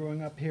Antonio and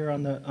growing up here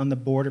on the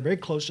border, very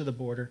close to the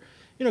border,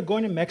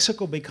 going to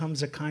Mexico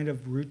becomes a kind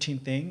of routine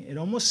thing. It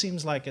almost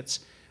seems like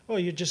it's,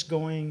 you're just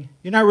going,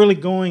 you're not really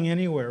going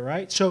anywhere,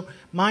 right? So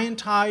my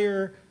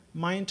entire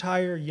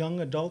young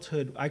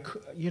adulthood,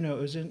 it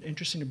was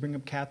interesting to bring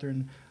up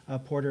Catherine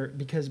Porter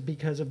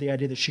because of the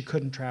idea that she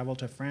couldn't travel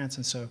to France,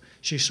 and so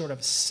she sort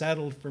of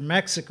settled for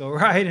Mexico,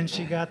 right? And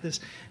she got this,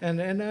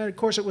 and of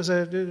course it was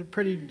a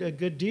pretty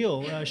good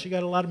deal. She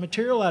got a lot of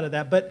material out of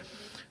that, but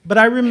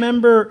I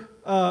remember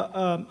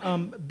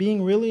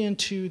being really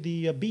into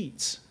the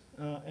beats.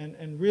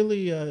 And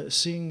really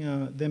seeing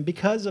them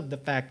because of the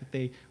fact that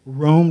they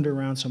roamed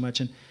around so much.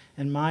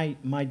 And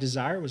my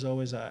desire was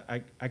always,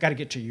 I got to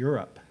get to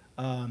Europe.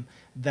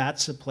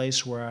 that's the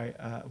place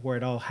where where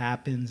it all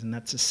happens, and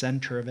that's the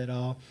center of it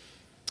all.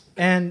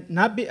 And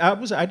I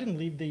didn't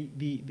leave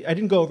I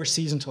didn't go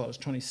overseas until I was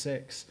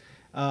 26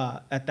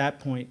 at that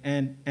point,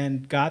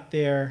 and got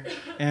there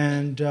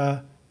and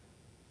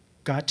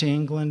got to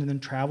England, and then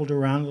traveled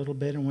around a little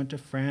bit and went to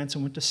France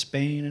and went to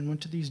Spain and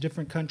went to these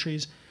different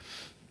countries,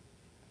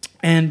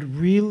 and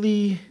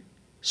really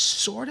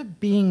sort of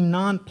being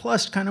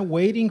nonplussed, kind of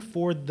waiting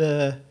for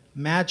the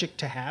magic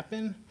to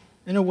happen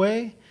in a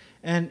way,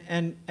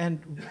 and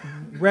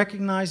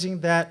recognizing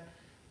that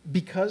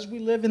because we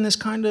live in this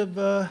kind of,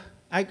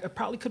 I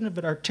probably couldn't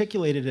have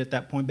articulated it at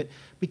that point, but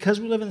because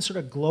we live in this sort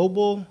of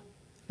global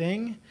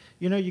thing,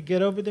 you know, you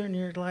get over there and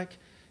you're like,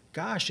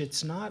 gosh,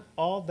 it's not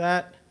all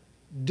that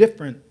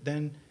different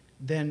than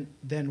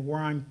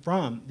where I'm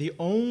from. The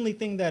only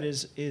thing that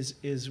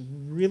is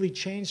really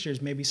changed here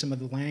is maybe some of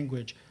the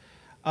language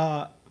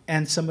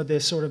and some of the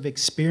sort of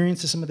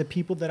experiences, some of the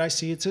people that I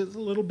see. It's a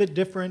little bit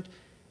different,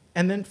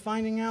 and then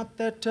finding out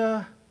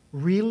that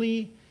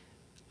really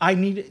I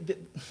needed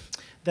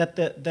that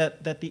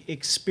the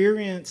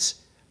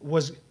experience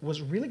was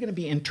really going to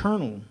be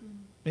internal.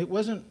 It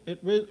wasn't. It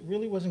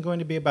really wasn't going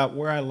to be about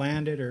where I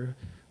landed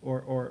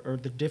or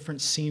the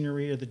different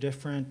scenery or the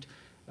different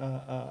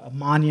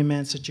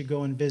monuments that you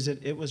go and visit.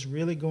 It was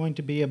really going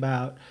to be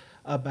about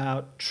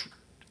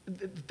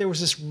there was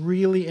this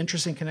really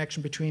interesting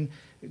connection between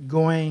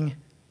going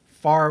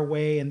far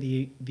away and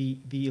the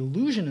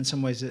illusion in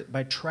some ways that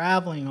by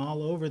traveling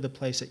all over the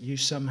place that you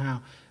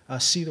somehow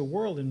see the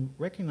world, and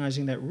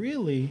recognizing that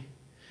really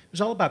it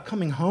was all about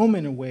coming home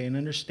in a way and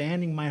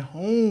understanding my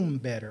home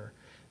better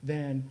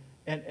than,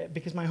 and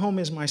because my home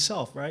is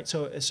myself, right?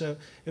 So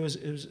it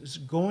was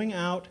going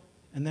out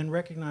and then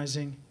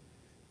recognizing,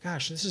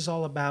 gosh, this is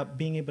all about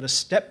being able to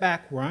step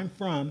back where I'm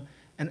from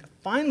and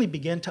finally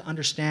begin to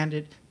understand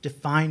it,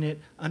 define it,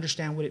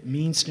 understand what it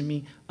means to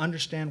me,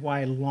 understand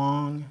why I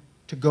long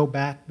to go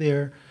back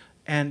there.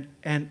 And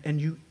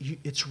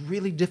it's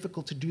really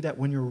difficult to do that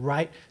when you're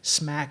right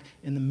smack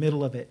in the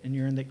middle of it and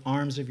you're in the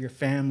arms of your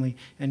family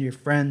and your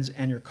friends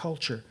and your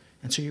culture.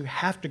 And so you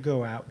have to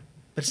go out.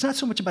 But it's not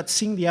so much about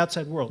seeing the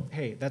outside world.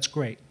 Hey, that's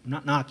great. I'm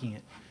not knocking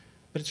it.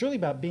 But it's really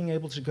about being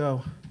able to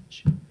go,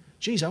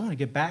 geez, I want to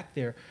get back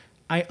there.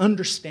 I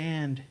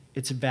understand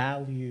its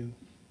value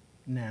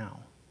now.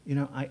 You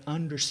know, I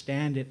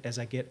understand it as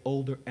I get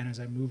older and as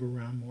I move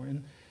around more.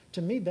 And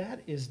to me,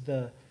 that is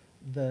the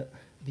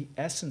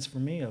essence for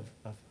me of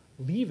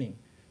leaving,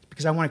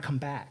 because I want to come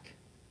back.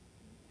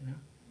 You know?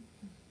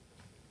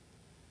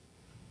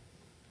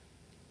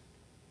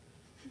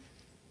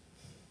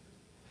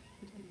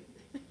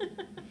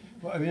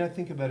 Well, I mean, I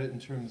think about it in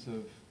terms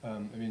of,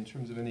 in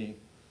terms of any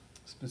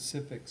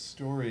specific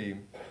story,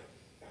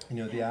 you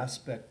know, the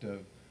aspect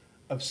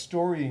of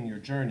storying your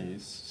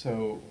journeys.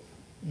 So,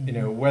 you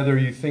know, whether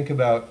you think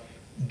about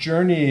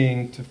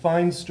journeying to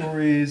find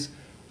stories,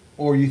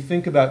 or you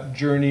think about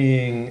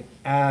journeying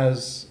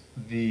as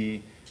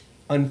the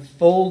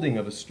unfolding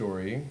of a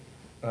story,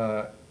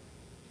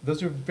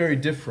 those are very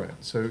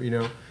different. So, you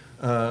know,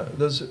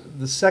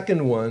 the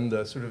second one,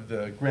 the sort of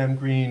the Graham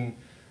Greene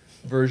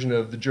version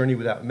of the journey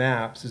without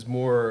maps, is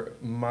more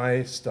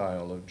my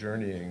style of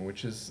journeying,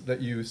 which is that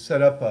you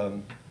set up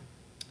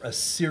a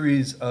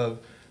series of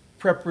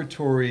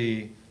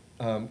preparatory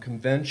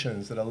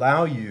conventions that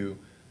allow you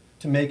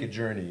to make a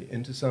journey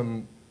into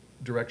some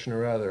direction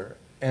or other.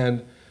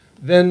 And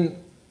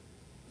then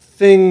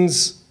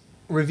things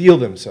reveal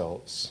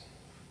themselves.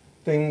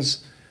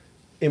 Things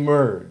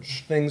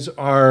emerge. Things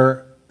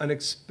are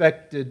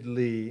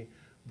unexpectedly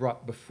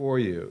brought before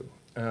you.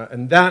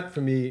 And that,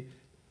 for me,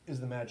 is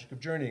the magic of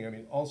journeying. I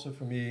mean, also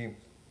for me,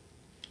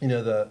 you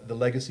know, the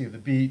legacy of the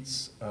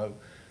beats,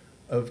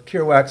 of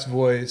Kerouac's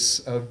voice,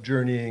 of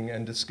journeying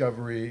and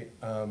discovery,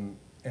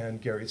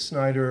 and Gary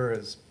Snyder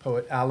as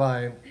poet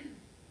ally,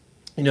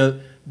 you know,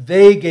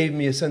 they gave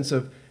me a sense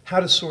of how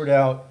to sort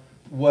out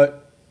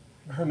what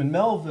Herman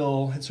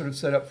Melville had sort of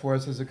set up for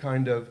us as a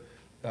kind of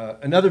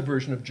another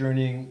version of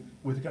journeying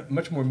with a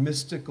much more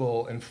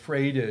mystical and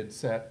freighted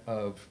set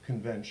of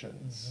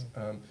conventions.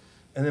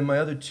 And then my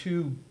other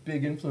two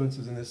big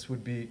influences in this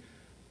would be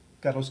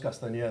Carlos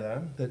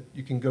Castañeda, that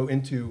you can go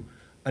into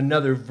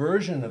another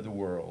version of the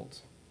world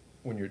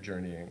when you're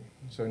journeying.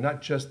 So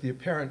not just the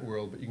apparent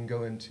world, but you can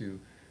go into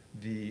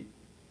the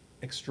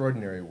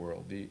extraordinary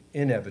world, the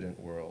inevident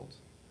world.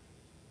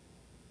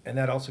 And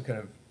that also kind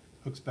of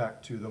hooks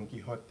back to Don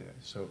Quixote.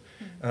 So,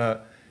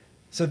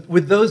 so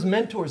with those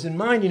mentors in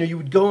mind, you know, you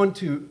would go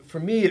into, for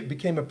me, it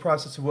became a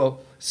process of,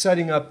 well,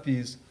 setting up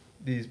these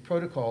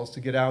protocols to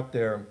get out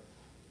there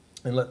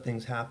and let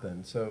things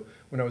happen. So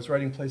when I was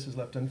writing Places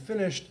Left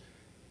Unfinished,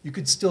 you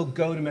could still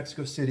go to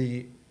Mexico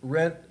City,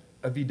 rent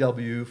a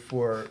VW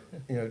for,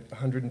 you know,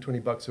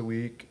 $120 a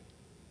week,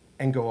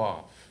 and go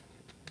off,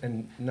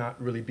 and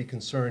not really be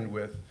concerned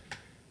with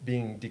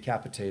being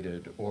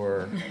decapitated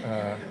or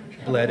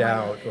bled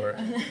out, or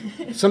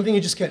something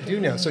you just can't do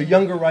now. So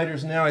younger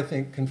writers now, I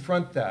think,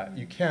 confront that.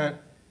 You can't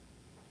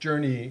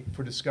journey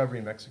for discovery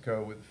in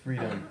Mexico with the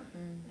freedom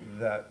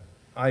that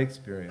I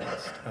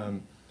experienced.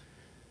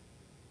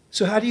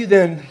 So how do you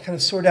then kind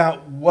of sort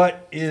out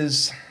what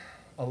is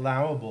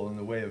allowable in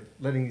the way of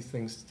letting these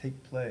things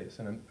take place?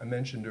 And I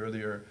mentioned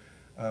earlier,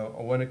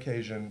 on one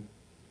occasion,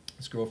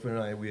 this girlfriend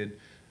and I, we had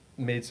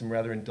made some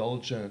rather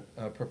indulgent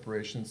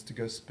preparations to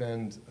go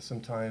spend some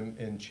time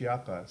in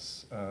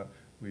Chiapas.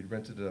 We'd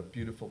rented a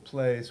beautiful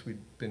place. We'd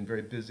been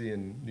very busy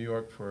in New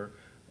York for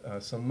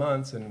some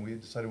months, and we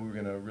decided we were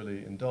going to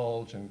really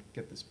indulge and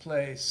get this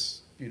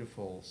place,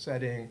 beautiful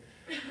setting.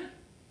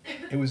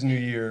 It was New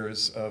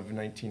Year's of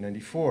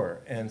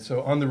 1994, and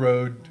so on the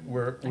road,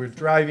 we're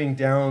driving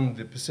down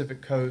the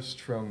Pacific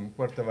coast from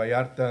Puerto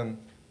Vallarta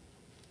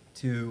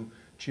to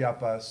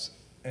Chiapas,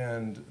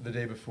 and the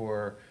day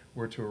before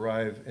we're to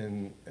arrive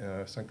in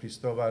San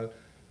Cristobal.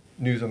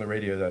 News on the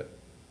radio that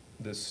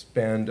this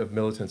band of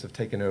militants have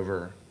taken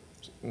over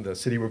the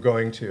city we're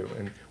going to,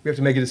 and we have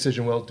to make a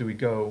decision. Well, do we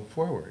go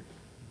forward?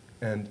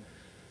 And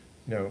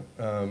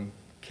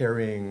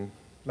carrying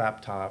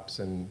laptops,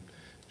 and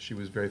she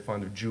was very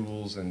fond of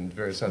jewels and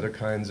various other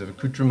kinds of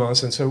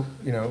accoutrements, and so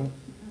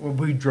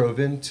we drove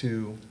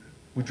into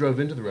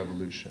the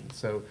revolution.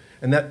 So,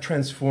 and that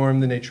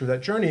transformed the nature of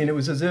that journey, and it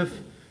was as if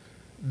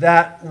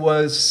that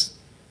was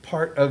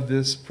part of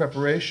this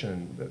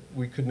preparation that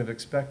we couldn't have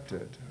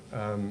expected.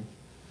 And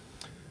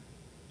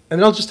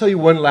then I'll just tell you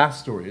one last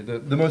story, the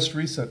most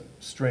recent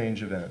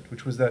strange event,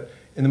 which was that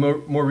in the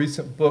more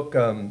recent book,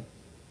 The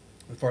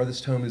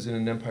Farthest Home is in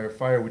an Empire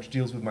Fire, which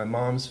deals with my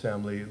mom's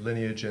family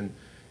lineage in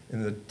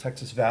the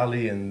Texas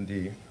Valley and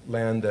the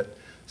land that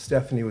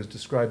Stephanie was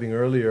describing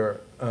earlier,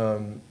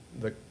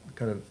 the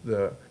kind of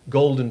the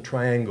golden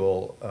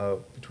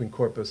triangle between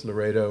Corpus,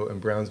 Laredo,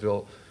 and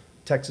Brownsville,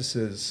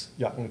 Texas's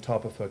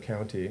Yocnotapapa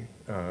County.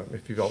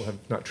 If you all have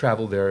not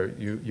traveled there,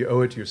 you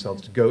owe it to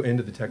yourselves to go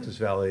into the Texas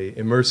Valley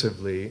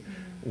immersively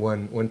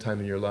one time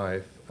in your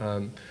life.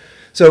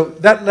 So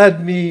that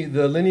led me,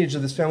 the lineage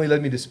of this family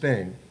led me to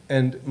Spain.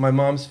 And my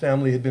mom's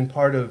family had been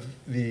part of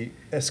the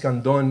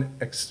Escandon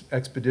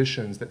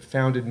expeditions that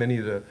founded many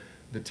of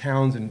the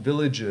towns and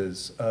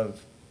villages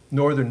of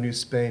northern New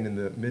Spain in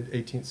the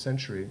mid-18th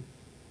century.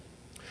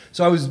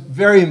 So I was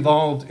very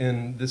involved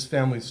in this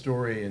family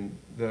story in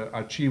the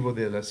Archivo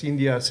de las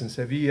Indias in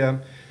Sevilla.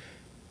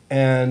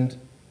 And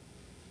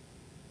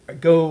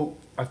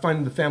I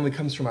find the family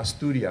comes from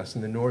Asturias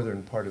in the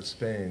northern part of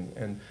Spain.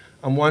 And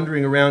I'm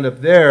wandering around up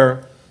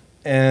there,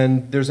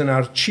 and there's an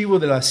Archivo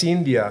de las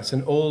Indias,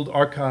 an old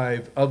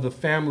archive of the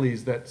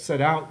families that set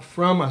out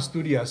from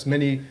Asturias,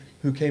 many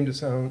who came to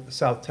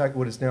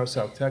what is now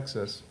South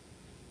Texas.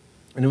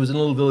 And it was in a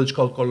little village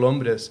called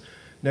Colombres,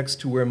 next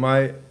to where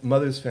my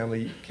mother's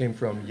family came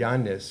from,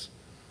 Llanes.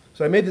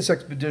 So I made this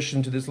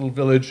expedition to this little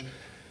village,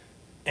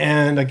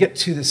 and I get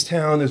to this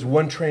town. There's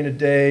one train a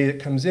day that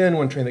comes in,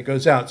 one train that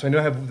goes out. So I know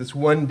I have this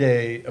one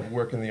day of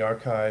work in the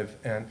archive,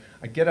 and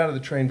I get out of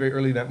the train very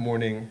early that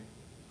morning,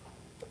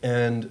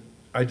 and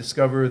I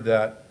discover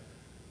that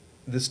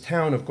this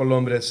town of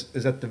Colombres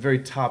is at the very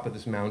top of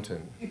this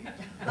mountain.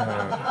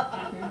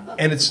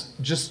 And it's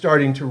just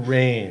starting to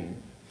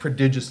rain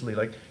prodigiously,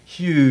 like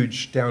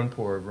huge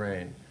downpour of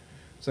rain.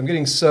 So I'm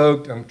getting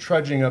soaked, I'm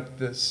trudging up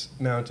this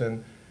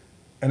mountain,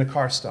 and a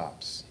car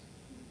stops.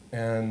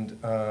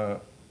 And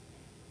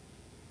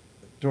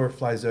door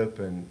flies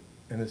open,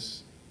 and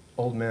this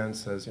old man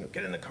says,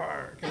 get in the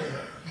car, get in the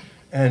car.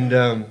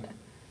 And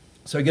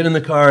so I get in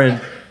the car, and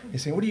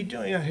he's saying, what are you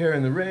doing out here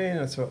in the rain?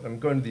 And so I'm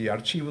going to the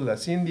Archivo de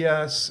las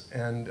Indias,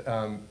 and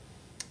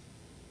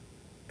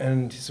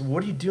he said,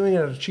 what are you doing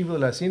at Archivo de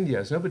las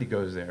Indias? Nobody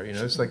goes there,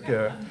 it's like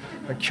a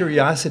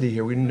curiosity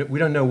here. We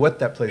don't know what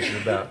that place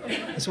is about.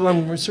 I said, well,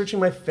 I'm researching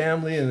my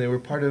family, and they were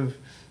part of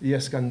the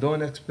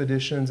Escandon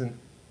expeditions, and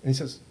he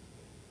says,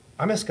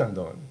 I'm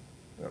Escandon.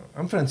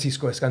 I'm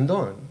Francisco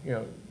Escandon.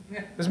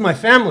 This is my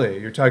family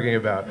you're talking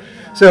about.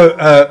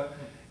 So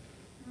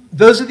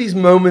those are these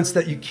moments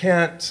that you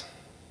can't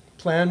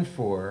plan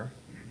for.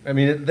 I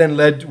mean, it then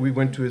led to, we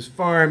went to his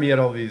farm. He had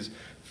all these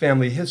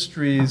family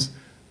histories.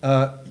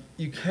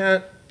 You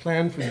can't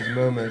plan for these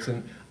moments,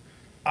 and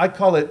I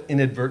call it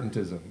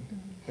inadvertentism.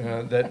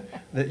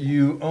 That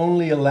you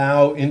only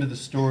allow into the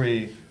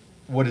story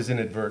what is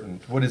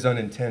inadvertent, what is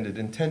unintended.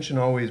 Intention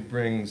always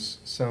brings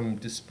some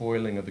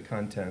despoiling of the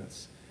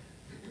contents.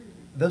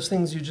 Those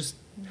things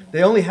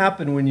they only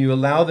happen when you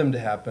allow them to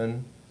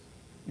happen.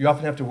 You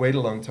often have to wait a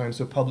long time,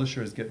 so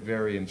publishers get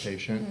very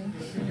impatient.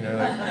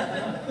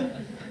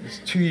 It's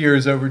 2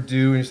 years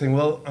overdue, and you're saying,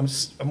 well,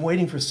 I'm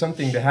waiting for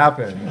something to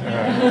happen.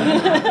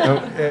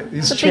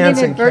 These Something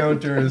chance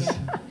inadvertent. encounters.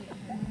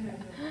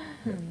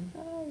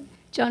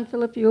 John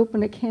Philip, you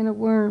opened a can of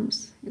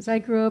worms, because I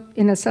grew up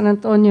in a San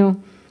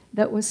Antonio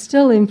that was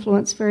still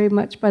influenced very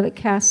much by the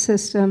caste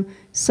system,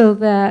 so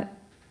that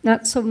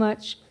not so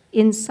much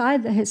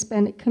inside the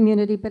Hispanic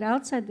community, but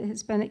outside the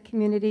Hispanic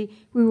community,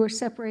 we were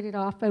separated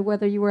off by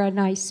whether you were a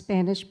nice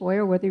Spanish boy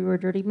or whether you were a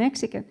dirty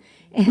Mexican.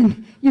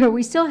 And,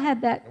 we still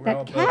had that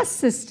caste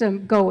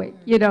system going,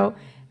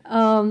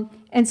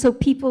 And so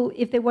people,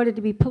 if they wanted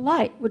to be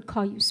polite, would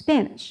call you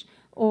Spanish,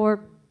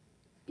 or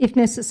if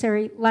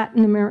necessary,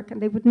 Latin American.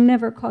 They would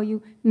never call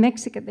you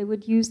Mexican. They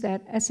would use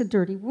that as a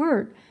dirty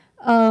word.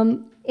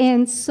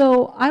 And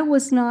so I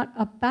was not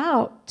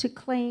about to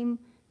claim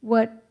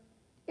what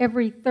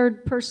every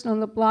third person on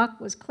the block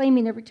was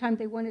claiming. Every time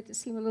they wanted to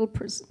seem a little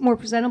more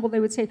presentable, they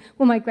would say,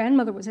 well, my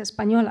grandmother was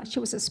Española, she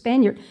was a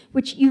Spaniard,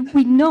 which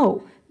we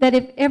know that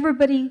if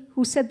everybody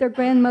who said their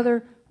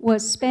grandmother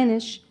was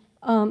Spanish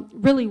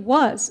really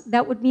was,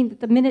 that would mean that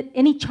the minute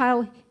any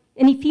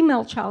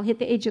female child hit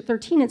the age of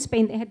 13 in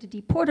Spain, they had to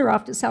deport her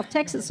off to South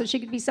Texas so she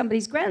could be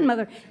somebody's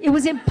grandmother. It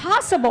was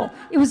impossible.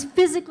 It was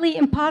physically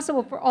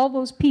impossible for all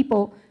those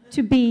people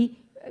to be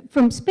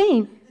from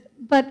Spain.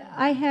 But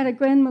I had a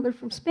grandmother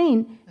from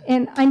Spain,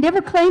 and I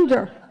never claimed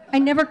her. I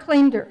never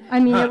claimed her. I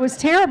mean, it was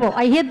terrible.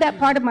 I hid that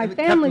part of my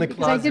family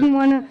because I didn't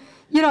want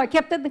to, I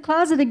kept it in the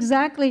closet,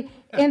 exactly.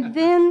 And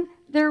then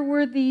there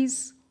were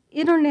these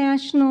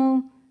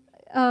international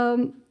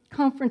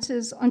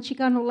conferences on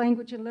Chicano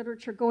language and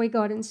literature going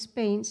on in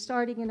Spain,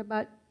 starting in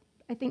about,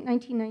 I think,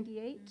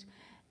 1998.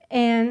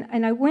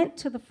 And I went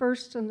to the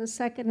first and the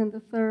second and the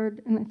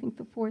third and I think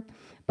the fourth.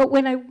 But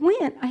when I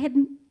went,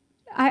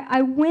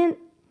 I went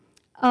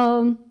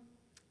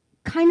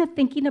kind of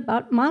thinking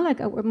about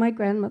Malaga, where my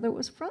grandmother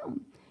was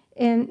from,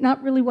 and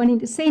not really wanting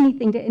to say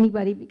anything to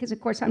anybody because,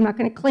 of course, I'm not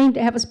going to claim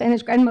to have a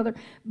Spanish grandmother.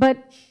 But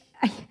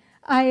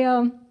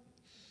I'm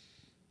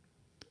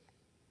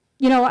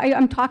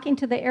talking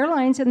to the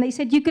airlines, and they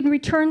said, you can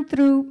return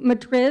through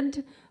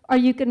Madrid or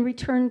you can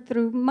return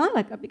through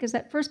Malaga, because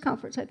that first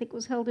conference, I think,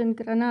 was held in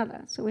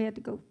Granada, so we had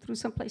to go through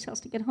someplace else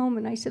to get home.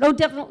 And I said, oh,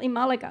 definitely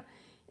Malaga.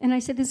 And I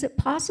said, is it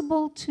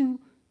possible to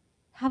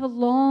have a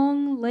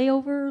long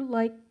layover,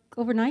 like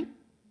overnight?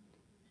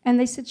 And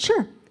they said,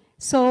 sure.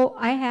 So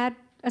I had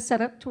a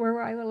setup to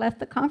where I left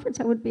the conference,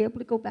 I would be able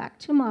to go back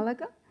to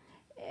Malaga,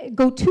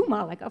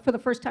 for the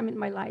first time in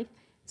my life,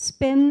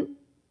 spend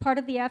part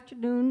of the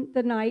afternoon,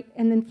 the night,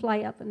 and then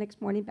fly out the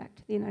next morning back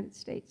to the United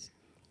States.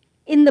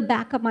 In the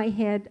back of my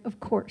head, of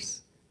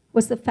course,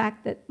 was the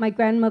fact that my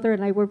grandmother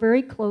and I were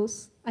very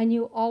close. I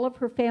knew all of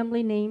her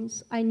family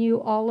names. I knew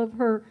all of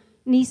her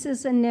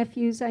nieces and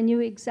nephews. I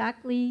knew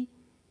exactly,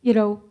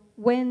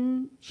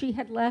 when she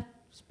had left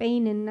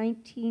Spain in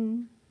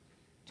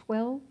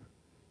 1912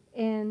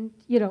 and,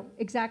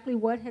 exactly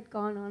what had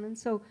gone on. And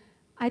so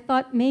I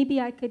thought maybe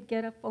I could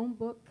get a phone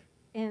book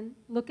and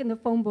look in the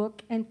phone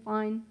book and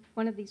find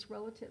one of these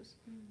relatives.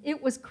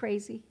 It was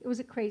crazy. It was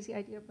a crazy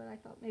idea, but I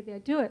thought maybe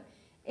I'd do it.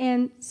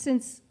 And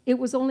since it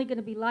was only going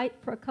to be light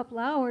for a couple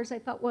hours, I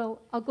thought,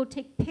 well, I'll go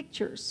take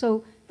pictures.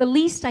 So the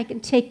least I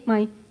can take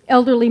my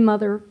elderly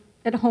mother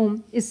at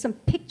home is some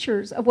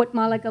pictures of what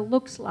Malaga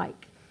looks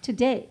like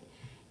today.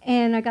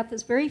 And I got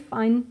this very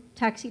fine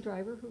taxi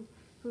driver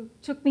who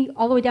took me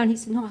all the way down. He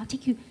said, no, I'll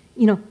take you,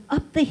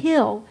 up the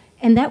hill,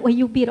 and that way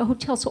you'll be at a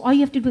hotel. So all you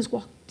have to do is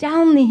walk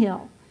down the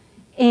hill,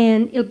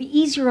 and it'll be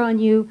easier on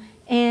you.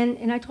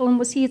 And I told him,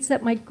 well, see, it's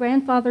that my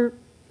grandfather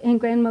and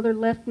grandmother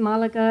left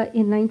Malaga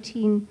in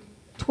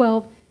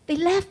 1912. They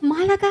left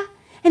Malaga,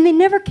 and they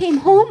never came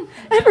home.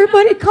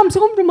 Everybody comes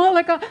home to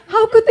Malaga.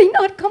 How could they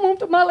not come home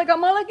to Malaga?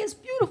 Malaga is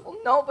beautiful.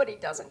 Nobody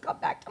doesn't come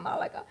back to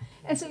Malaga.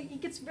 And so he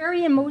gets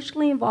very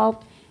emotionally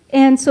involved.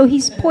 And so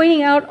he's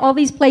pointing out all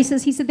these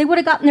places. He said they would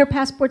have gotten their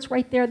passports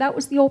right there. That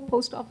was the old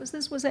post office.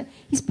 This was it.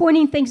 He's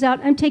pointing things out.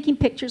 I'm taking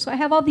pictures. So I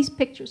have all these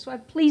pictures. So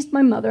I've pleased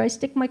my mother. I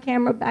stick my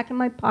camera back in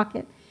my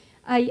pocket.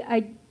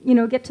 I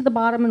get to the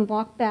bottom and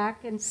walk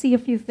back and see a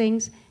few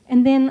things.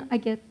 And then I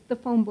get the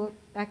phone book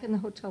back in the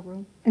hotel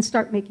room and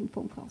start making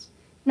phone calls,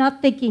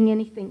 not thinking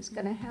anything's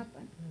going to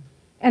happen.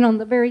 And on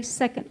the very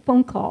second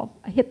phone call,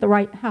 I hit the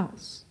right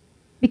house.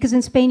 Because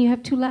in Spain, you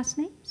have two last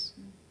names.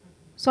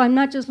 So I'm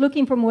not just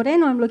looking for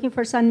Moreno, I'm looking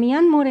for San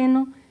Millán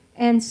Moreno.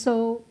 And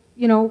so,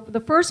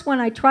 the first one,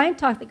 I try and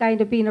talk the guy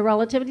into being a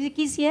relative. He said,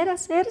 quisiera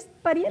ser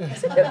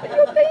pariente.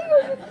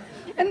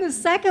 And the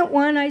second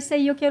one, I say,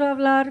 yo quiero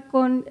hablar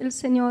con el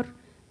señor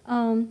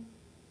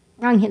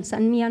Ángel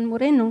San Millán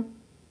Moreno.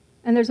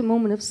 And there's a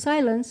moment of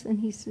silence, and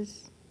he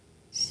says,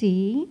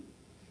 sí.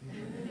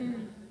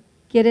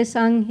 ¿Quieres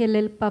Ángel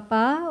el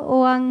papá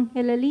o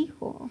Ángel el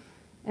hijo?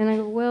 And I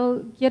go,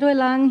 well, quiero el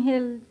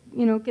ángel,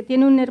 que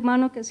tiene un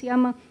hermano que se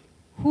llama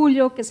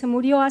Julio, que se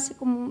murió hace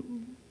como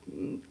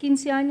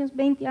 15 años,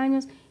 20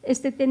 años.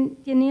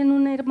 Tenían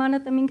una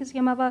hermana también que se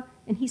llamaba,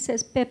 and he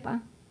says,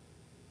 Pepa.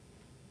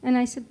 And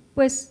I said,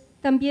 pues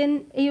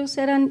también ellos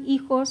eran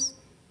hijos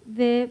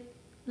de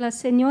la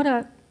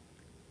señora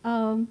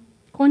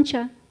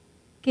Concha,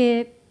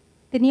 que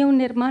tenía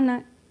una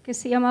hermana que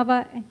se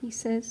llamaba, and he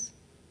says,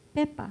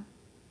 Pepa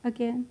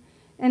again.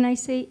 And I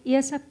say, y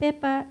esa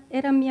Pepa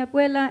era mi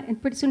abuela,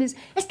 and pretty soon he's,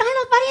 están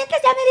los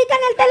parientes de América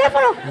en el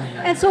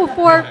teléfono. And so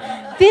for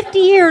 50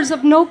 years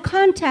of no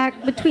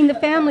contact between the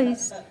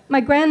families,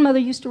 my grandmother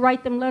used to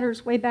write them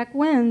letters way back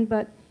when,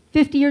 but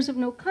 50 years of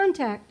no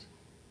contact.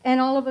 And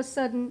all of a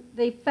sudden,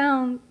 they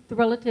found the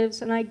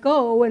relatives, and I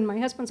go, and my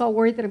husband's all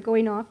worried that I'm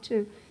going off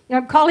to,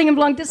 I'm calling him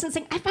long distance,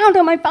 saying, I found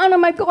him,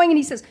 I'm going. And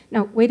he says,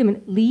 now, wait a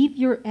minute, leave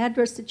your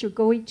address that you're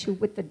going to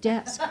with the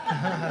desk,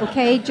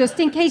 okay? Just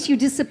in case you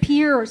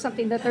disappear or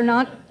something, that they're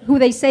not who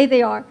they say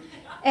they are.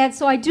 And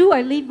so I do,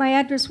 I leave my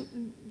address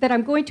that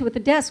I'm going to at the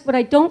desk. What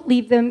I don't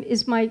leave them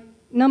is my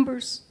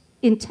numbers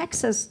in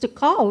Texas to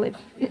call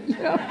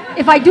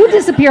if I do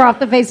disappear off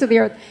the face of the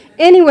earth.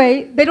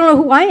 Anyway, they don't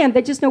know who I am.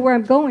 They just know where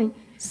I'm going.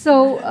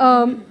 So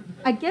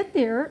I get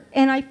there,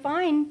 and I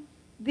find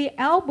the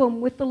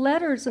album with the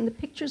letters and the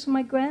pictures of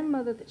my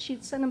grandmother that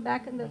she'd sent them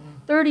back in the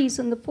 30s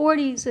and the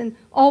 40s and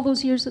all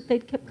those years that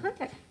they'd kept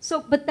contact.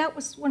 So, but that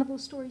was one of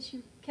those stories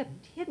you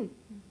kept hidden.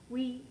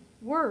 We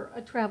were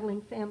a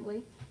traveling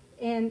family,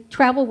 and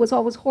travel was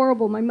always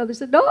horrible. My mother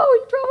said, no,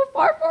 you travel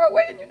far, far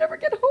away and you never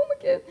get home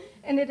again.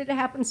 And it had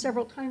happened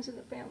several times in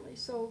the family.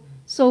 So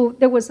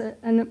there was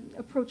an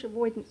approach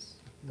avoidance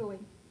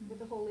going with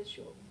the whole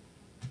issue of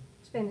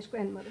Spanish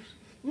grandmothers.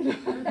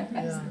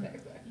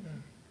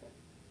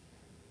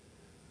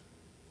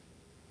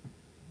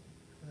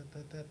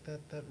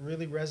 That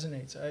really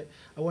resonates. I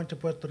went to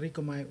Puerto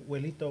Rico. My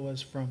abuelito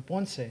was from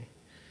Ponce,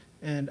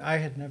 and I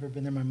had never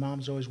been there. My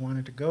mom's always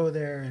wanted to go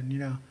there, and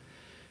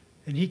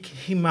and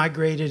he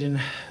migrated in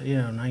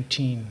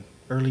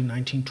early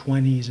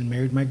 1920s and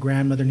married my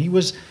grandmother. And he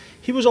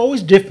was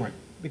always different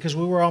because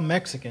we were all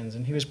Mexicans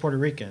and he was Puerto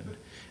Rican.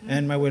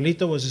 And my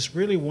abuelito was this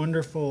really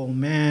wonderful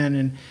man,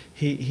 and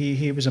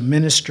he was a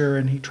minister,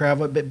 and he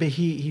traveled, but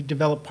he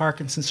developed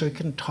Parkinson's, so he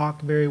couldn't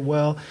talk very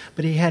well.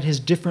 But he had his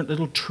different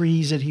little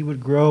trees that he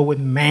would grow with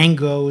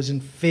mangoes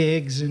and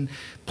figs and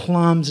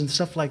plums and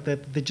stuff like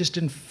that that just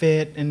didn't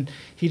fit, and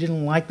he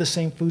didn't like the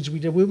same foods we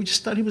did. We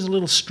just thought he was a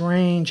little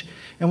strange.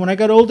 And when I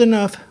got old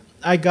enough,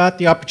 I got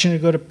the opportunity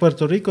to go to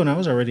Puerto Rico, and I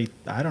was already,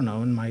 I don't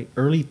know, in my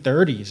early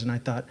 30s, and I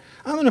thought,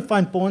 I'm going to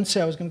find Ponce.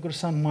 I was going to go to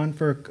San Juan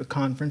for a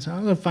conference.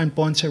 I'm going to find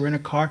Ponce, rent a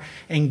car,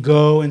 and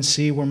go and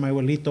see where my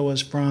abuelito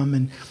was from,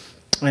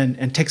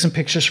 and take some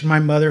pictures for my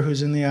mother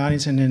who's in the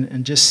audience,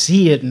 and just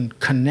see it and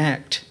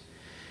connect.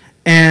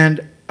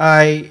 And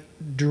I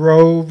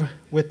drove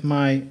with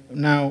my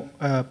now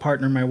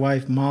partner, my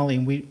wife, Molly,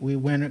 and we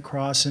went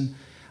across, and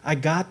I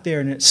got there,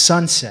 and it's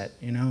sunset,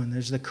 and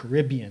there's the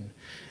Caribbean.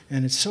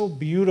 And it's so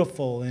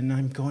beautiful, and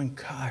I'm going,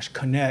 gosh,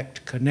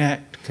 connect,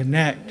 connect,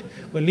 connect.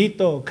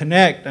 Abuelito,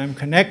 connect, I'm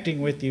connecting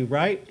with you,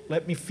 right?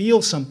 Let me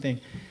feel something.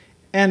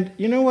 And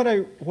you know what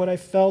I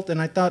felt,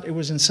 and I thought it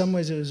was in some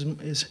ways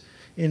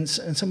in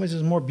some ways it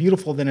was more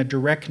beautiful than a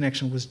direct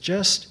connection, was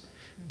just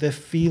the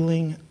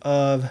feeling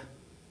of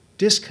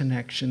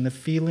disconnection, the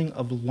feeling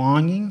of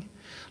longing.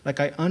 Like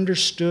I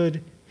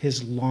understood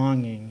his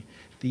longing,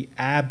 the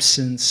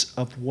absence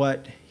of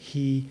what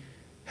he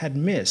had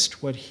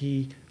missed, what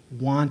he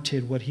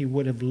wanted, what he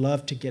would have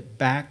loved to get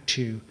back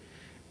to.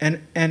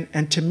 And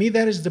to me,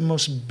 that is the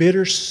most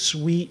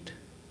bittersweet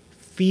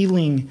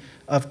feeling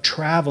of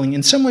traveling.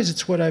 In some ways,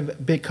 it's what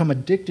I've become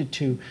addicted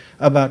to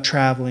about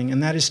traveling,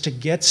 and that is to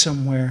get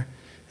somewhere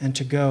and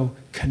to go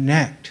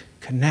connect.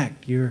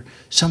 You're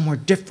somewhere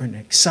different,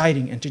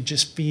 exciting, and to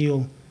just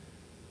feel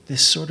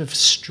this sort of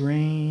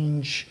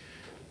strange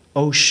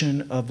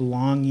ocean of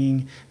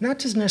longing, not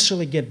to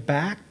necessarily get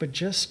back, but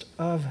just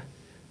of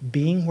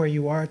being where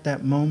you are at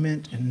that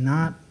moment and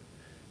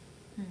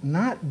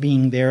not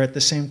being there at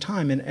the same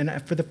time.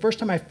 And for the first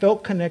time, I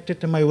felt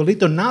connected to my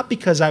abuelito, not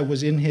because I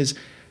was in his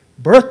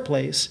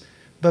birthplace,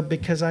 but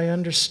because I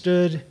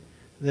understood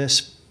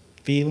this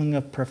feeling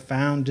of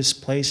profound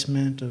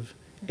displacement, of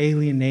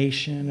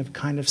alienation, of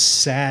kind of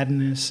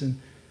sadness. And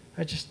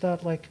I just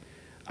thought, like,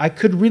 I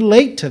could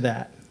relate to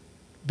that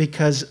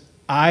because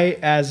I,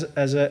 as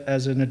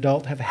an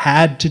adult, have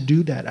had to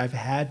do that. I've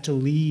had to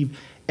leave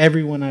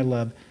everyone I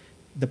love,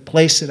 the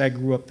place that I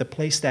grew up, the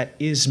place that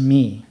is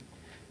me.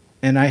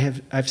 And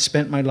I've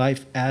spent my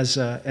life as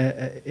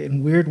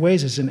in weird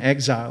ways as an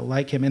exile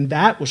like him, and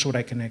that was what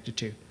I connected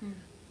to.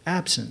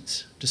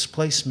 Absence,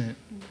 displacement,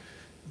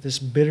 this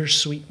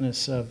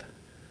bittersweetness of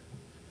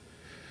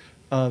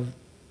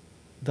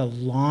the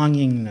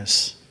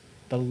longingness,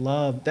 the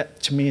love,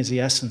 that to me is the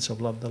essence of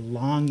love, the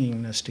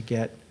longingness to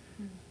get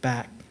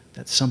back.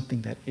 That's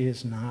something that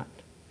isn't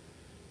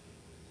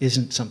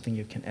something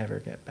you can ever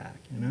get back,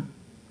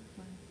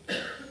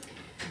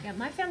 Yeah,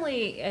 my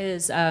family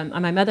is, on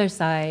my mother's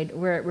side,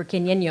 we're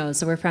Queñeños,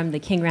 so we're from the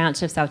King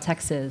Ranch of South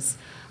Texas,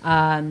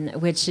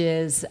 which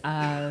is,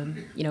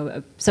 an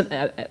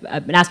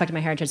aspect of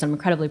my heritage that I'm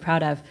incredibly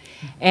proud of.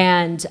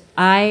 And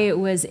I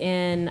was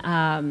in,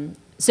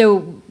 so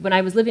when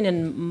I was living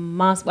in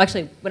Moscow,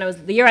 actually,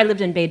 the year I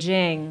lived in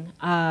Beijing,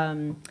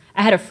 I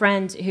had a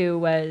friend who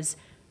was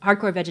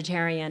hardcore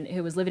vegetarian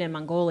who was living in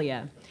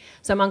Mongolia.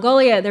 So in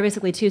Mongolia, there are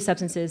basically two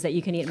substances that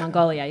you can eat in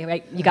Mongolia.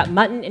 You got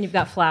mutton and you've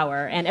got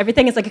flour, and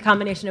everything is like a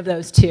combination of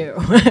those two.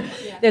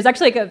 There's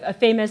actually like a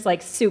famous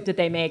like soup that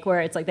they make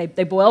where it's like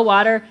they boil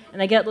water and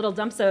they get little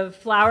dumps of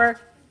flour,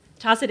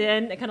 toss it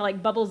in, it kind of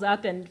like bubbles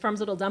up and forms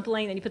a little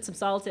dumpling, then you put some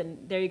salt, and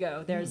there you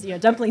go. There's,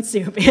 dumpling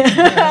soup.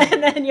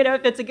 And then,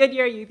 if it's a good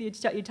year, you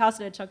toss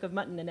in a chunk of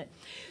mutton in it.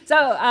 So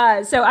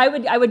I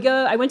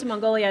went to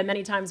Mongolia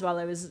many times while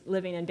I was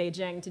living in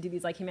Beijing to do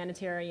these like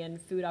humanitarian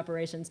food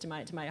operations to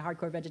my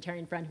hardcore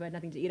vegetarian friend who had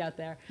nothing to eat out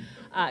there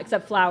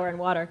except flour and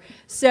water.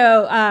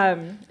 So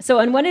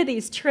on one of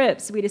these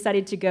trips, we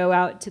decided to go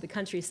out to the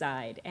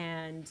countryside,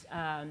 and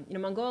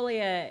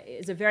Mongolia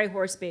is a very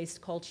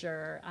horse-based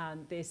culture.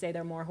 They say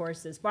there are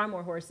far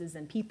more horses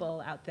than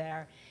people out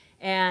there.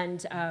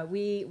 And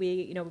we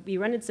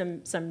rented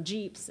some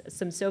Jeeps,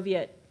 some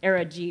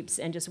Soviet-era Jeeps,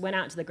 and just went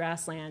out to the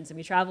grasslands. And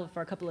we traveled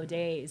for a couple of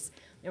days.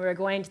 And we were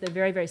going to the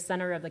very, very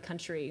center of the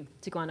country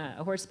to go on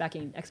a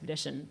horsebacking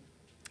expedition.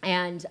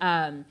 And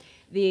my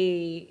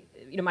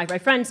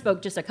friend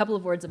spoke just a couple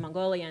of words of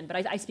Mongolian, but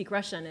I speak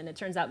Russian, and it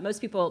turns out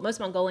most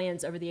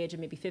Mongolians over the age of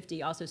maybe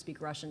 50 also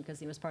speak Russian because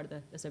he was part of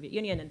the Soviet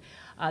Union,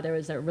 and there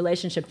was a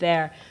relationship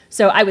there.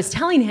 So I was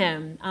telling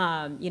him,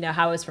 how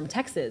I was from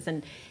Texas,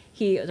 and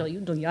he's like,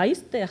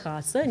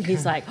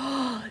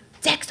 oh,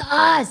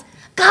 Texas,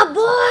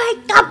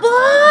 cowboy,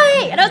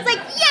 cowboy, and I was like,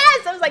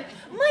 yes, I was like,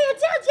 my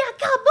dad,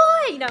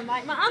 cowboy,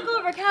 my uncle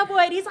over cowboy,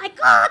 and he's like,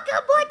 oh,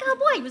 cowboy,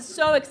 cowboy. He was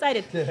so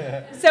excited.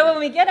 So when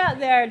we get out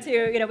there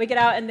we get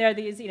out and there are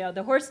these,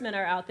 the horsemen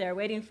are out there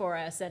waiting for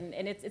us, and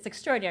it's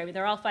extraordinary. I mean,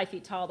 they're all 5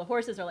 feet tall. The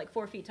horses are like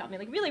 4 feet tall. I mean,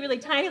 like really, really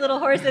tiny little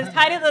horses,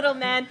 tiny little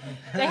men.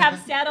 They have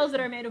saddles that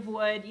are made of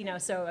wood,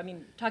 so I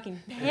mean, talking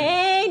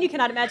pain, you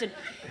cannot imagine.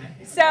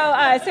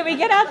 So we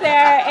get out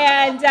there,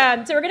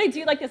 and so we're gonna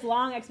do like this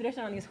long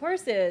expedition on these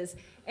horses.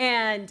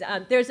 And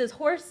there's this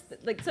horse,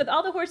 so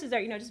all the horses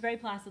are, just very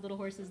placid little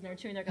horses, and they're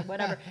chewing their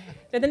whatever.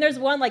 But then there's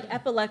one like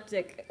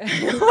epileptic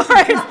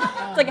horse.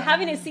 It's like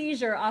having a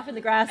seizure off in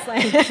the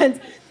grasslands.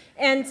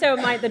 And so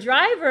the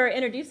driver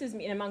introduces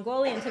me in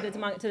Mongolian to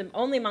the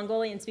only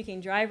Mongolian-speaking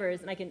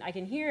drivers, and I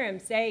can hear him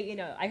say,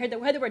 I heard the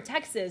word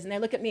Texas, and they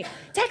look at me,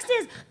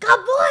 Texas,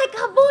 cowboy,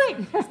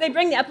 cowboy. So they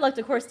bring the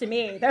epileptic horse to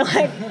me. They're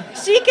like,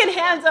 she can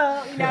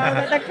handle,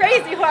 the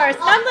crazy horse.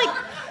 And I'm like,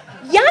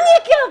 Yanni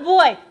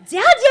cowboy,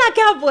 Dad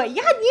cowboy,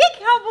 Yanni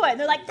cowboy. And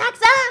they're like,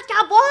 Texas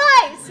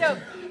cowboy. So,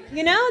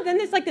 then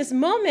there's like this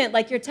moment,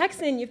 like you're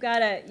Texan, you've got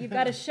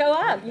to show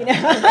up, you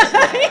have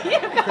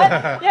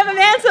a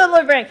man to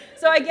delivering.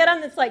 So I get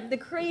on this like the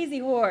crazy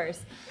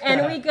horse,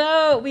 and we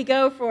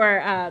go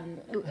for,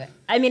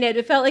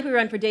 it felt like we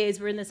ran for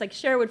days. We're in this like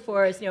Sherwood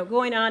forest,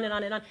 going on and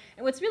on and on.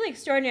 And what's really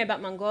extraordinary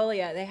about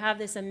Mongolia, they have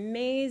this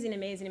amazing,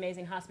 amazing,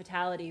 amazing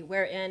hospitality,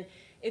 wherein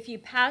if you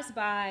pass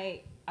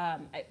by,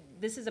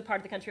 this is a part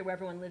of the country where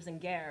everyone lives in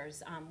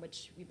gers,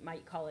 which you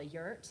might call a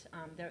yurt.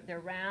 They're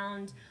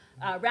round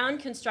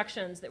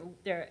constructions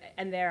they're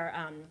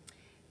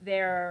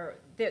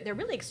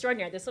really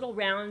extraordinary. This little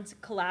round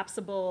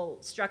collapsible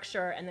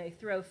structure, and they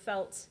throw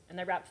felt and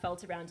they wrap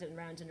felt around it and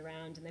around and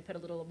around, and they put a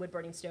little wood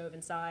burning stove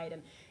inside,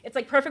 and it's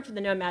like perfect for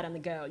the nomad on the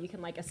go. You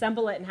can like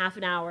assemble it in half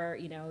an hour,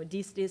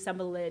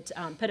 disassemble it,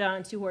 put it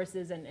on 2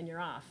 horses, and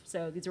you're off.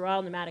 So these are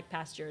all nomadic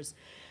pastures,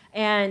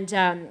 and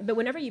but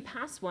whenever you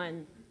pass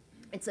one,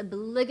 it's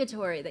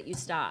obligatory that you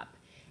stop,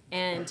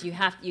 and you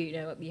have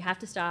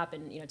to stop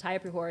and tie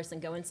up your horse and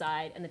go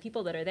inside, and the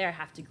people that are there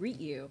have to greet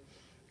you,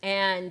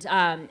 and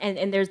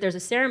there's a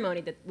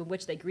ceremony in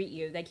which they greet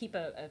you. They keep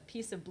a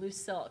piece of blue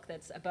silk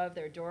that's above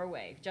their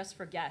doorway just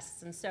for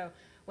guests, and so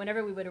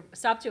whenever we would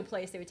stop to a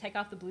place, they would take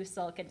off the blue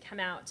silk and come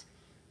out,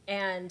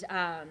 and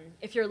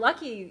if you're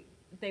lucky,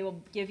 they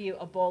will give you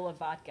a bowl of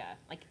vodka.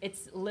 Like,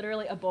 it's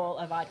literally a bowl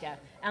of vodka.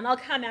 And they'll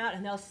come out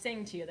and they'll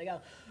sing to you. They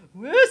go,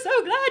 we're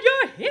so glad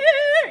you're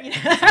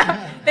here.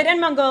 But in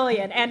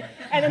Mongolian. And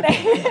then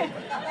they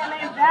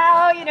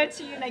bow,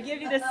 to you, and they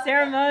give you this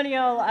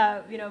ceremonial,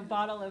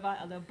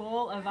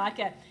 bowl of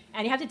vodka.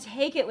 And you have to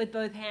take it with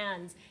both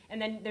hands. And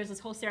then there's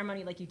this whole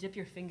ceremony, like you dip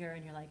your finger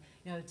and you're like,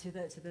 it's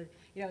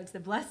the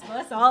bless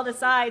all the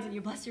sides, and you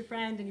bless your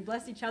friend and you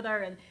bless each other.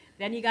 And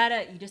then you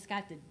just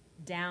got to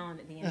down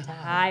the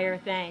entire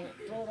thing.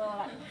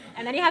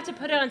 And then you have to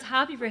put it on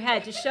top of your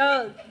head to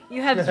show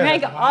you have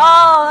drank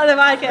all of the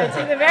vodka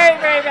to the very,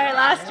 very, very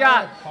last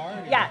drop.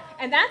 Yeah,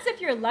 and that's if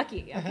you're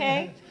lucky,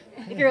 okay?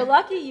 If you're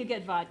lucky, you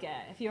get vodka.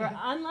 If you're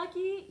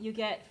unlucky, you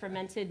get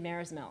fermented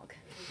mare's milk.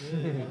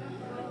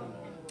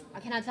 I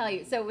cannot tell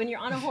you. So when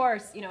you're on a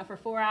horse, for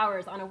 4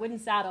 hours on a wooden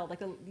saddle,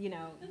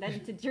 then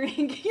to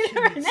drink,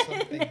 mare's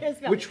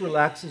milk. Which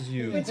relaxes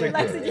you. Which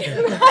relaxes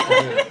you.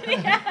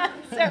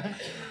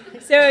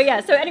 Yeah.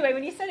 So anyway,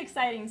 when you said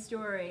exciting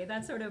story,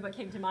 that's sort of what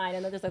came to mind.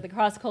 And there's like the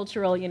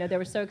cross-cultural, they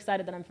were so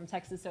excited that I'm from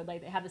Texas, so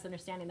like they have this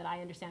understanding that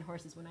I understand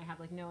horses when I have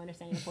like no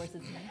understanding of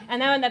horses.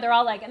 And then they're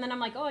all like, and then I'm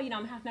like, oh,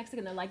 I'm half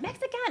Mexican. They're like,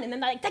 Mexican. And then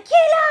they're like,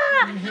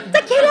 tequila!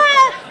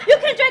 Tequila! You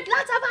can drink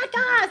lots of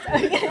vodka!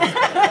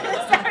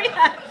 Sorry.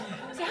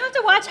 So you have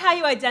to watch how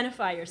you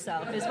identify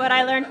yourself, is what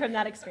I learned from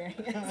that experience.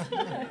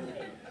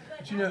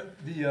 But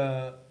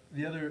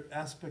the other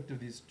aspect of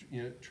these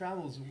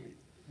travels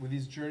with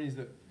these journeys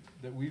that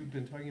we've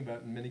been talking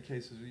about, in many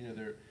cases,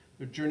 they're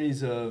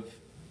journeys of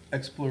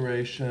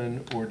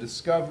exploration or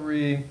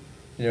discovery,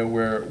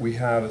 where we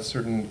have a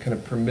certain kind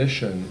of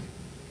permission,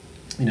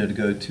 to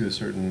go to a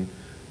certain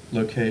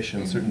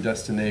location, a certain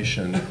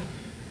destination.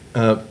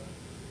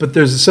 But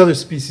there's this other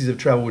species of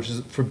travel, which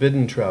is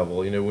forbidden travel,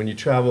 when you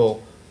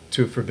travel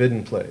to a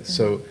forbidden place.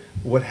 So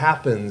what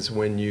happens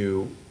when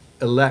you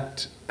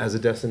elect as a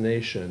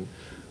destination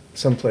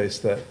someplace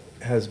that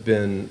has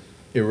been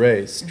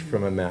erased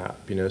from a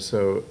map,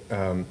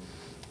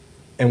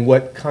 and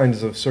what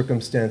kinds of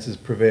circumstances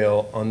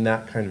prevail on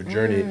that kind of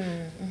journey.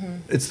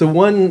 It's the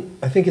one,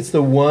 I think it's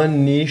the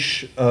one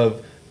niche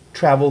of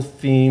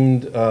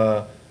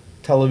travel-themed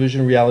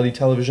television, reality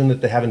television,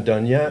 that they haven't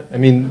done yet. I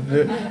mean,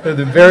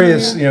 the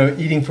various,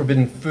 eating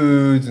forbidden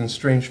foods and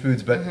strange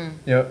foods, but,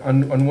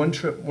 on one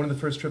trip, one of the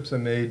first trips I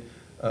made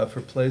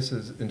for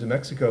places into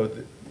Mexico,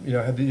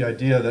 I had the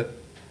idea that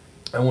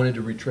I wanted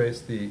to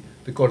retrace the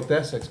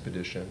Cortés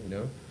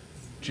expedition,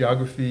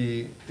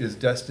 Geography is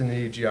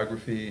destiny,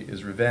 geography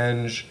is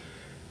revenge,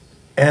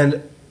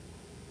 and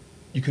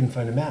you couldn't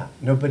find a map.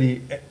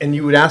 Nobody, and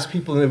you would ask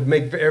people, and it would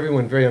make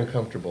everyone very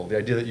uncomfortable, the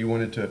idea that you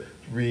wanted to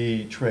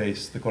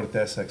retrace the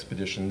Cortés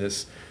expedition,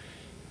 this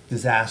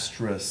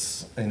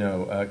disastrous,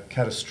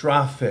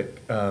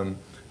 catastrophic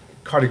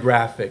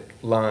cartographic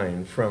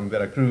line from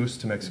Veracruz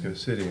to Mexico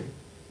City.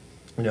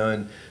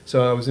 And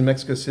so I was in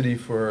Mexico City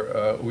for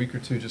a week or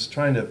two just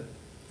trying to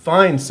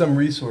find some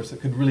resource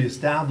that could really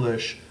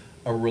establish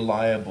a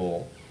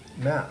reliable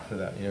map for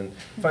that. It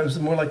was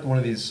more like one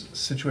of these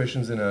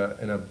situations in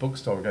a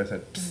bookstore where guys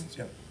said,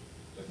 "Psst,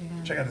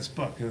 check out this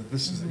book.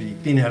 This is the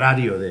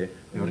Itinerario de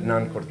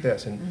Hernán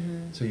Cortés."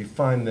 And so you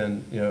find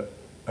then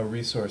a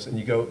resource, and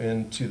you go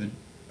into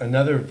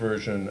another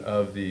version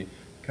of the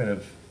kind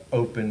of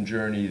open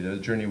journey, the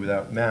journey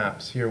without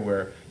maps, here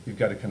where you've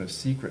got a kind of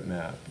secret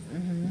map.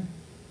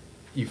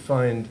 You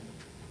find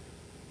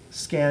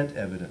scant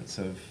evidence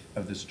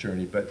of this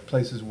journey, but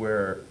places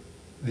where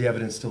the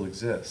evidence still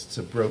exists,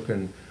 a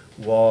broken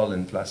wall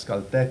in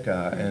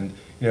Tlaxcalteca, and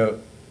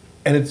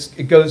and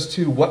it goes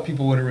to what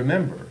people want to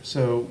remember.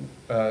 So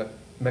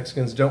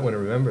Mexicans don't want to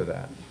remember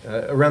that.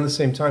 Around the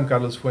same time,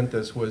 Carlos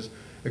Fuentes was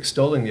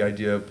extolling the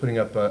idea of putting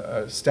up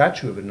a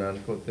statue of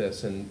Hernán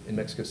Cortés in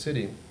Mexico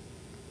City,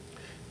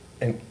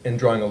 and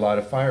drawing a lot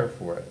of fire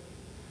for it.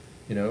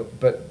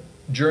 But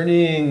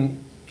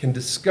journeying can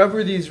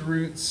discover these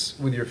routes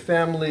with your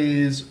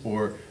families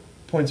or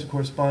points of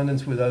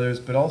correspondence with others,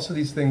 but also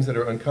these things that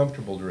are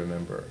uncomfortable to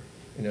remember.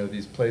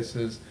 These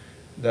places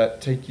that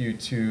take you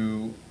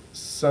to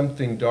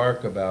something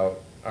dark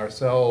about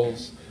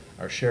ourselves,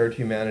 our shared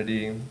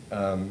humanity.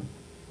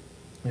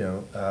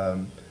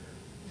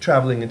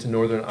 Traveling into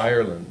Northern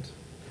Ireland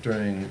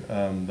during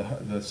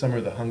the summer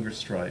of the hunger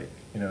strike.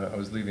 I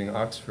was leaving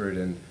Oxford,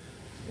 and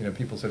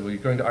people said, "Well,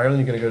 you're going to Ireland.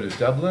 You're going to go to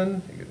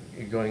Dublin.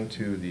 You're going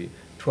to the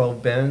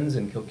 12 Bends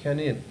in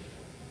Kilkenny." And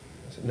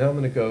I said, "No, I'm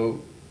going to go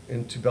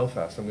into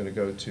Belfast. I'm going to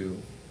go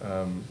to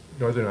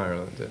Northern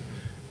Ireland." And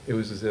it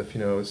was as if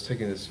I was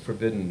taking this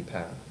forbidden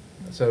path.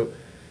 So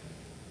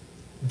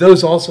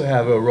those also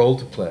have a role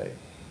to play.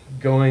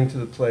 Going to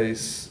the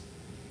place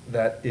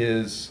that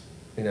is,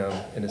 in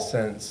a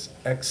sense,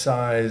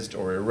 excised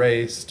or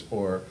erased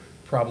or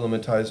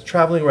problematized.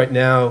 Traveling right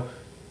now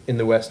in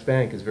the West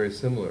Bank is very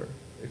similar.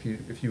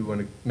 If you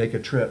want to make a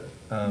trip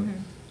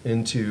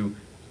into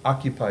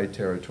occupied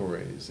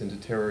territories, into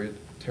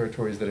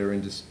territories that are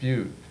in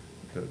dispute,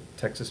 the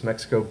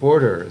Texas-Mexico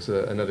border is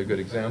another good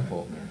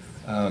example.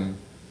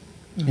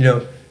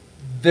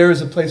 There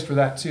is a place for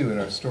that too in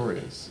our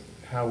stories,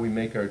 how we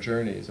make our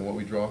journeys and what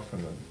we draw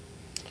from them.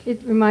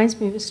 It reminds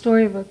me of a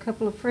story of a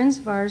couple of friends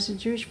of ours,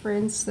 Jewish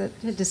friends, that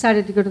had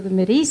decided to go to the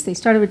Mideast. They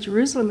started with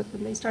Jerusalem, but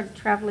then they started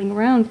traveling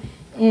around.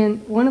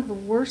 And one of the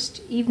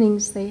worst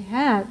evenings they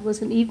had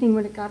was an evening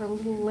when it got a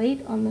little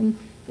late on them.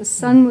 The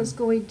sun was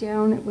going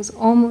down. It was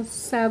almost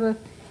Sabbath.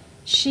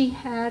 She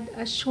had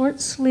a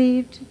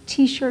short-sleeved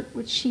T-shirt,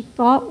 which she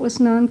thought was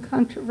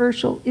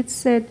non-controversial. It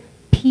said,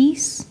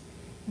 "Peace."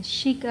 And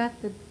she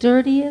got the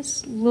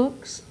dirtiest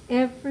looks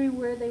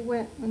everywhere they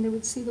went when they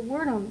would see the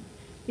word on it,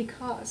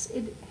 because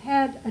it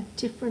had a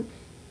different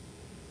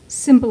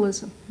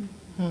symbolism.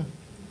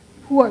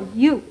 Who are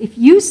you? If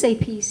you say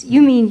peace,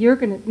 you mean you're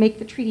going to make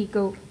the treaty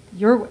go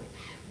your way.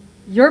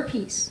 Your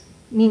peace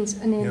means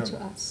an end to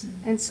us.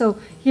 And so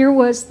here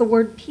was the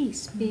word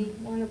peace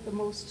being one of the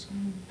most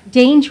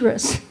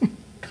dangerous,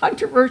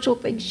 controversial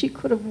things she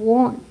could have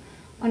worn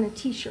on a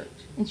T-shirt,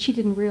 and she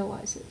didn't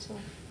realize it. So.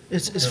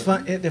 It's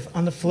fun.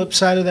 On the flip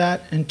side of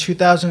that, in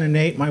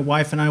 2008, my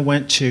wife and I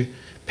went to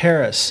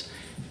Paris,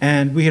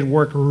 and we had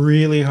worked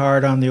really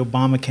hard on the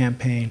Obama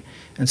campaign.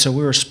 And so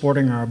we were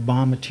sporting our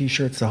Obama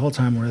T-shirts the whole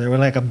time. There were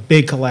like a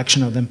big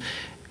collection of them.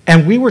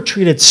 And we were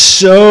treated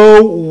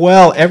so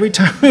well every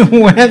time we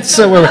went.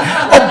 So we were,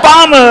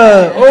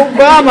 Obama,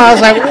 Obama. I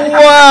was like,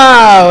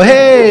 wow,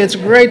 hey, it's a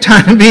great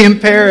time to be in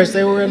Paris.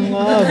 They were in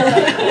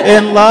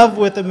love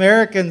with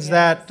Americans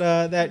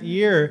that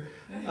year.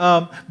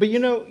 But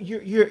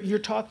you're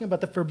talking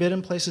about the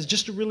forbidden places.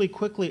 Just to really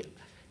quickly,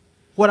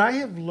 what I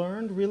have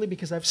learned really,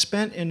 because I've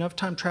spent enough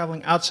time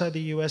traveling outside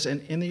the U.S.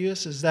 and in the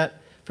U.S., is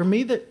that for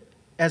me that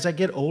as I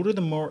get older,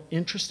 the more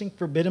interesting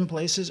forbidden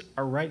places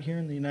are right here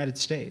in the United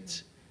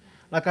States.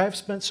 Like, I've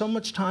spent so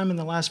much time in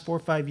the last 4 or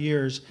 5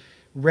 years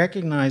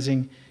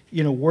recognizing,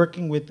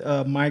 working with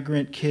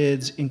migrant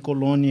kids in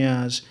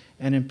colonias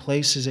and in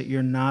places that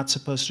you're not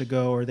supposed to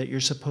go, or that you're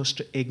supposed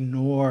to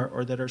ignore,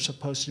 or that are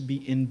supposed to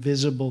be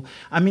invisible.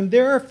 I mean,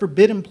 there are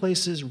forbidden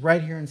places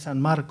right here in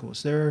San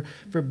Marcos. There are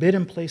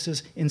forbidden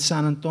places in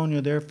San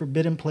Antonio. There are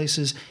forbidden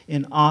places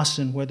in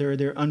Austin, whether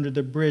they're under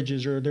the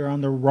bridges or they're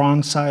on the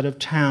wrong side of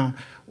town,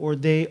 or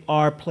they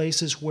are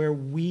places where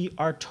we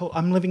are told.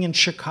 I'm living in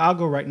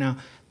Chicago right now.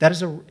 That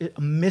is a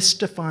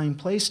mystifying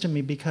place to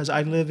me, because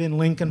I live in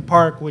Lincoln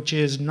Park, which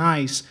is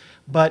nice,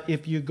 but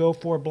if you go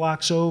 4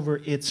 blocks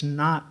over, it's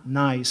not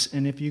nice.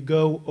 And if you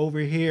go over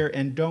here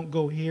and don't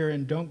go here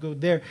and don't go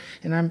there,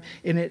 and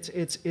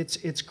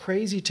it's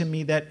crazy to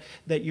me that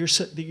you're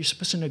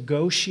supposed to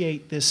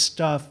negotiate this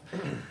stuff,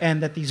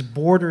 and that these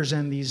borders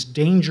and these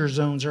danger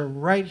zones are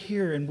right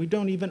here, and we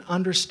don't even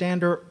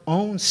understand our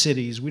own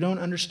cities. We don't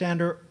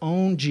understand our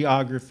own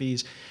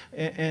geographies,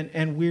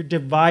 and we're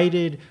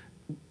divided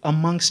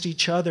amongst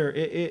each other.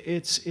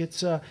 It's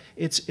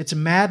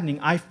maddening.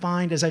 I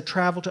find, as I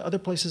travel to other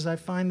places, I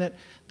find that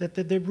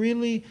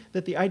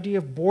the idea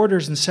of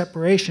borders and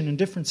separation and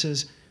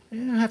differences, they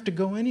don't have to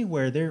go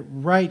anywhere. They're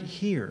right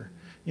here.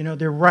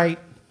 They're right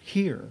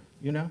here.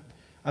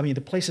 I mean,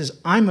 the places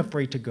I'm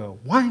afraid to go.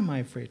 Why am I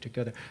afraid to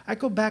go there? I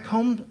go back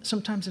home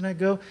sometimes, and I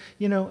go.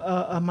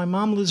 My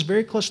mom lives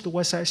very close to the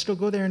west side. I still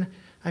go there, and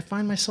I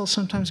find myself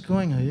sometimes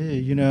going,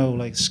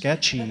 like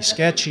sketchy,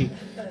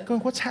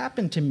 going, what's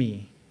happened to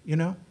me,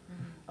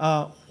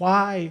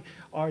 Why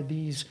are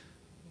these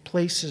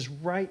places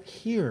right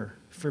here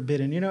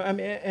forbidden?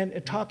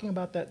 And talking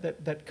about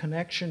that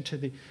connection to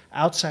the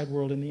outside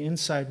world and the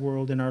inside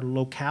world and our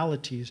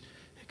localities,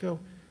 I go,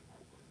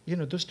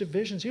 those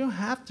divisions, you don't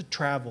have to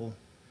travel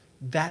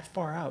that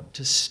far out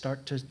to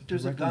start to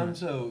There's a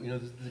recognize.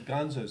 gonzo, the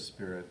gonzo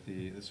spirit,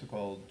 the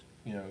so-called,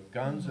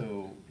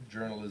 gonzo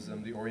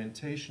journalism, the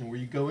orientation where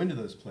you go into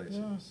those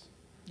places.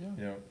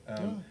 Yeah.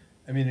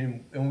 I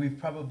mean, and we've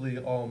probably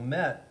all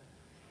met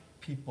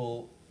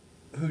people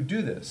who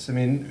do this. I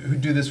mean, who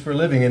do this for a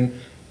living. And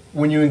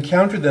when you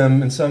encounter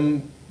them in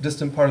some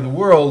distant part of the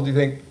world, you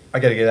think, I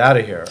got to get out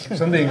of here.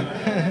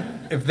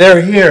 If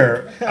they're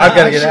here, I've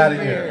got to get out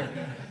of here.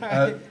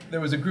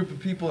 There was a group of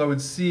people I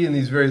would see in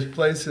these various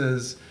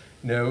places,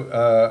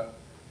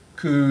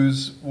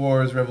 coups,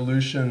 wars,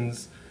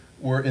 revolutions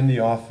were in the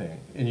offing.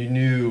 And you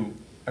knew,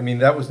 I mean,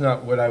 that was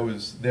not what I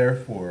was there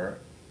for.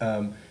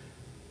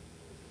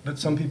 But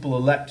some people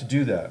elect to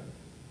do that.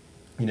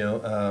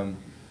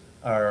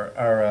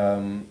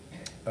 Our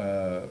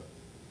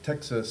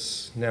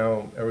Texas,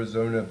 now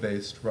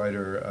Arizona-based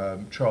writer,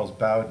 Charles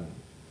Bowden.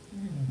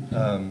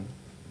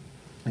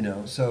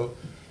 So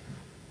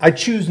I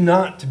choose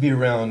not to be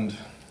around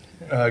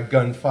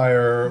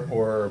gunfire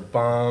or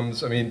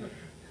bombs. I mean,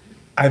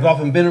 I've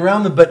often been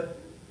around them, but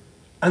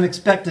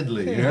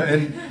unexpectedly,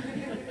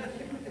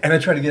 and I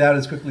try to get out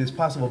as quickly as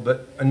possible.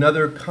 But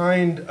another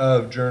kind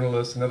of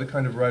journalist, another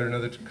kind of writer,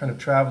 another kind of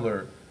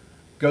traveler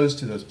goes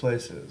to those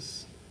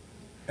places,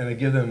 and I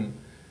give them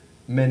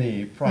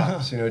many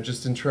props,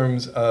 just in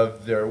terms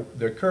of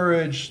their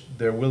courage,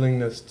 their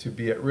willingness to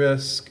be at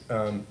risk.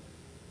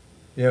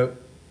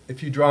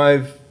 If you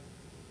drive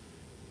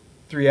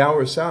 3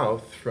 hours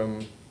south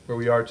from where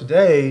we are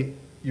today,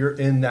 you're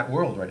in that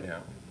world right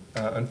now.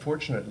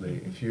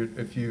 Unfortunately, if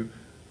you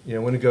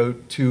want to go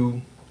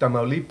to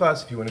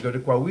Tamaulipas, if you want to go to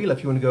Coahuila,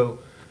 if you want to go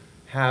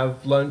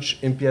have lunch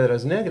in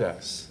Piedras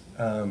Negras,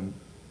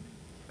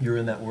 you're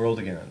in that world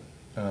again.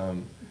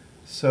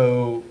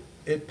 So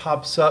it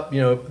pops up.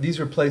 These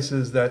are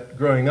places that,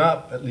 growing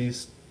up, at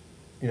least,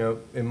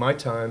 in my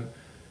time,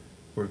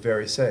 were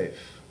very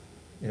safe.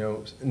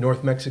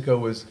 North Mexico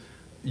was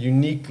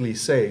uniquely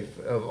safe.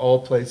 Of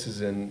all places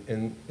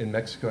in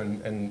Mexico,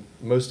 and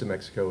most of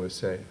Mexico was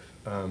safe.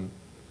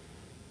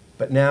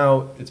 But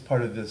now it's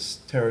part of this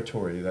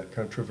territory that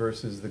kind of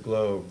traverses the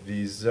globe,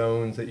 these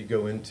zones that you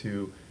go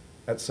into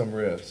at some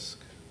risk.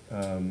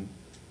 And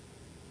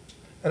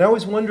I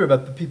always wonder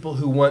about the people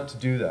who want to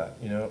do that.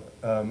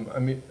 I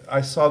mean,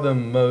 I saw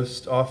them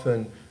most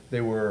often.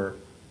 They were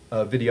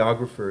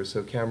videographers,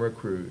 so camera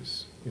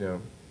crews.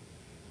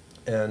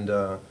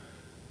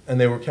 And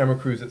they were camera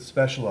crews that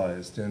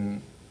specialized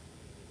in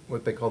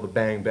what they call the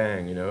bang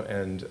bang.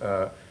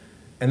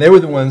 And they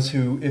were the ones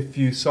who, if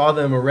you saw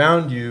them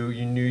around you,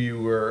 you knew you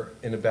were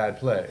in a bad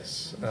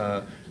place.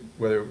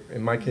 Whether,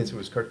 in my case, it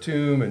was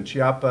Khartoum and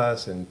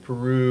Chiapas and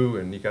Peru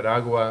and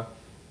Nicaragua.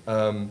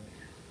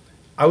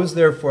 I was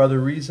there for other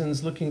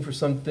reasons, looking for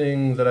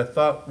something that I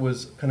thought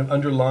was kind of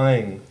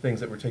underlying things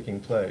that were taking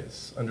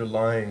place,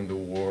 underlying the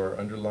war,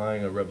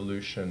 underlying a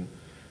revolution.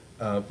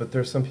 But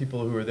there are some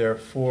people who are there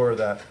for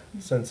that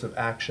sense of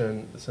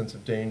action, the sense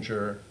of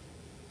danger.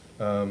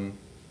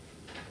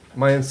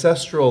 My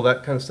ancestral,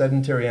 that kind of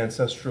sedentary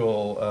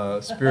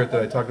ancestral spirit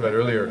that I talked about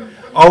earlier,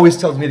 always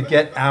tells me to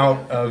get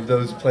out of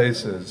those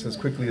places as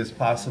quickly as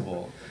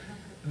possible.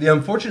 The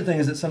unfortunate thing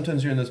is that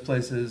sometimes you're in those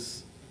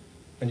places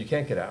and you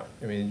can't get out.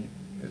 I mean,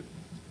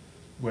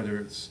 whether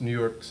it's New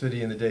York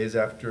City in the days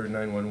after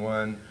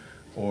 9/11,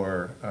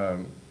 or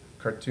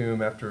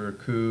Khartoum after a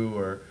coup,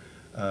 or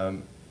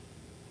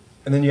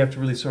and then you have to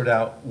really sort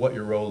out what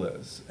your role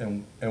is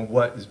and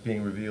what is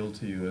being revealed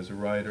to you as a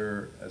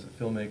writer, as a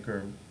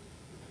filmmaker.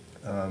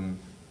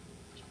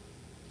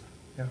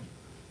 Yeah.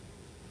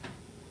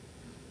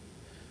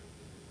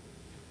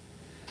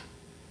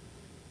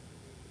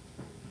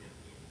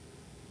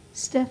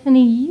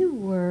 Stephanie, you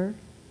were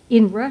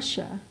in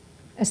Russia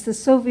as the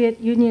Soviet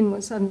Union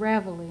was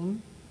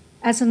unraveling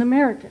as an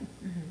American.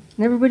 Mm-hmm.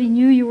 And everybody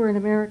knew you were an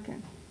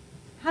American.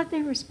 How did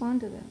they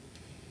respond to that?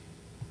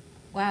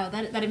 Wow,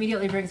 that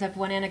immediately brings up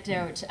one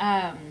anecdote.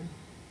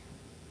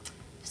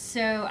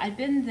 So I'd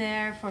been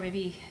there for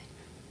maybe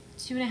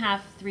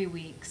 2.5, 3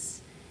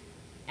 weeks.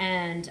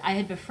 And I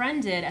had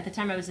befriended, at the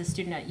time I was a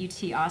student at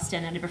UT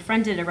Austin, and I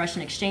befriended a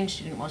Russian exchange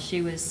student while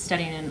she was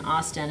studying in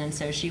Austin, and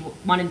so she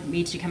wanted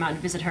me to come out and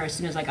visit her as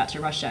soon as I got to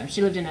Russia.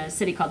 She lived in a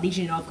city called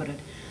Nizhny Novgorod,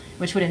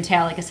 which would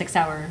entail like a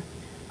 6-hour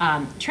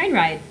train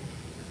ride.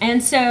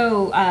 And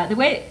so the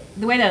way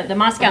the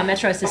Moscow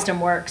metro system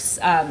works,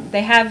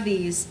 they have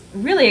these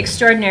really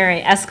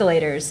extraordinary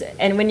escalators,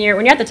 and when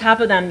you're at the top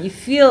of them, you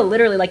feel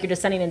literally like you're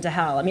descending into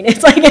hell. I mean,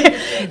 it's like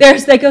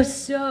they go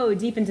so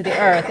deep into the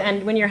earth,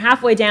 and when you're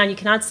halfway down, you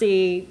cannot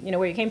see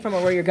where you came from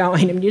or where you're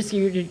going. I mean,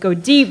 you go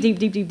deep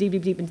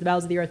into the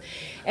bowels of the earth,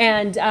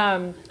 and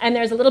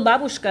there's a little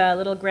babushka, a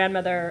little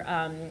grandmother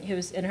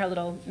who's in her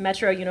little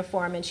metro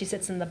uniform, and she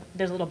sits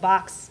there's a little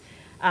box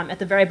at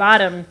the very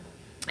bottom.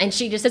 And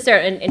she just sits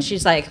there and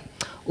she's like,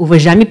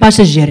 "Уважаемые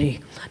пассажиры,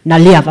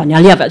 налево,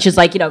 налево." She's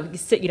like,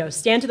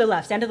 stand to the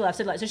left, stand to the left, stand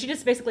to the left. So she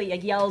just basically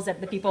yells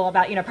at the people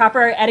about,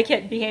 proper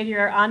etiquette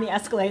behavior on the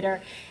escalator.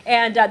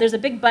 And there's a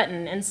big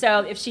button. And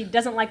so if she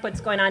doesn't like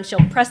what's going on,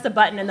 she'll press the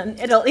button and then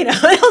it'll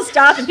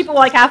stop and people will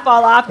like half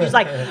fall off. And she's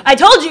like, "I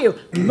told you,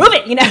 move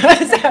it,"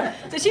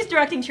 So she's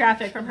directing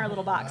traffic from her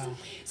little box.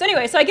 So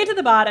anyway, so I get to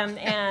the bottom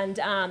and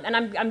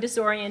I'm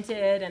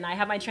disoriented and I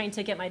have my train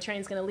ticket. My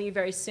train's going to leave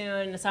very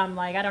soon. So I'm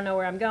like, I don't know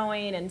where I'm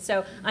going. And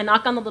so I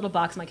knock on the little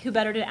box. I'm like, who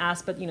better to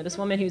ask but, this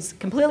woman who's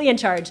completely in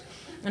charge.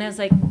 And I was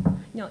like,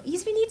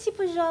 "Извините,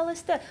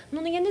 пожалуйста,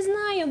 но я не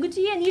знаю,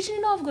 где Нижний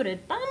Новгород,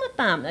 там и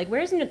там. Like,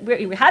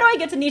 how do I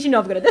get to Nizhny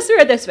Novgorod? This way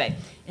or this way?"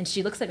 And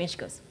she looks at me and she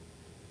goes,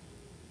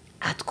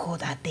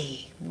 "Откуда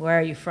ты? Where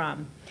are you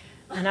from?"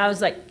 And I was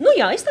like,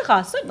 я из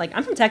Техаса. Like,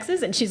 I'm from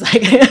Texas. And she's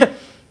like,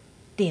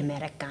 "Ты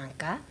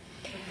американка?"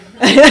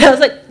 And I was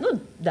like,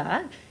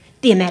 да.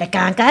 "Ты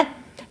американка?"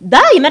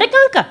 "Да,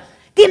 американка.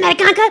 Ты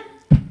американка?"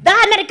 "Да,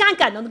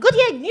 американка. No, good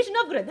here, Nizhny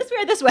Novgorod, this way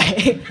or this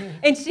way."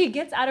 And she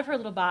gets out of her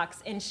little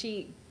box and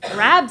she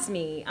grabs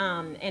me.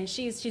 And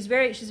she's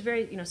very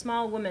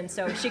small woman,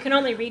 so she can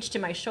only reach to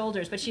my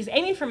shoulders, but she's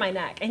aiming for my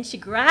neck. And she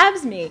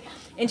grabs me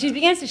and she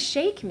begins to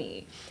shake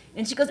me.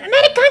 And she goes,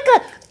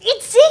 "Americanka,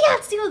 it's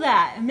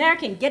that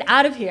American, get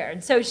out of here."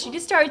 And so she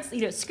just starts,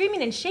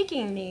 screaming and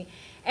shaking me.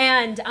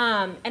 And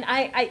all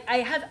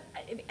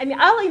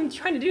I'm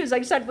trying to do is I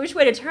decide which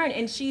way to turn.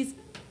 And she's,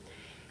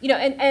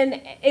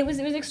 and it was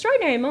an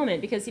extraordinary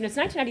moment because, it's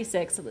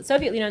 1996, so the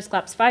Soviet Union has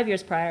collapsed 5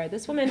 years prior.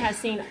 This woman has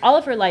seen all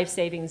of her life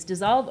savings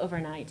dissolve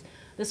overnight.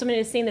 This woman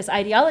has seen this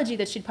ideology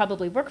that she'd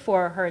probably worked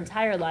for her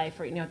entire life,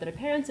 or, that her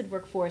parents had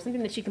worked for,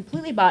 something that she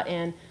completely bought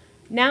in,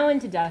 now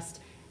into dust.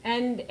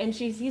 And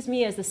she sees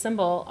me as the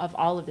symbol of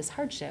all of this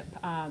hardship.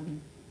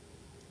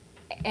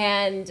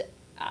 And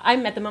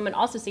I'm at the moment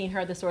also seeing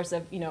her the source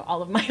of,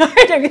 all of my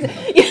art.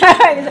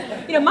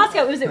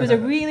 Moscow, it was a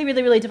really,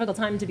 really, really difficult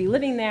time to be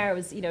living there. It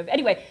was,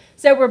 anyway.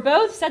 So we're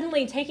both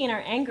suddenly taking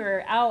our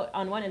anger out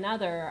on one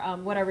another,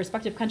 what our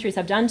respective countries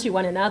have done to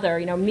one another.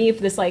 Me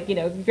for this,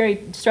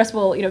 very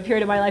stressful,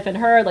 period of my life, and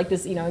her,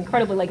 this,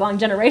 incredibly, long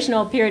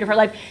generational period of her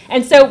life.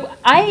 And so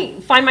I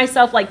find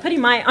myself, putting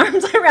my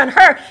arms around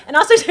her, and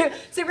also,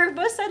 so we're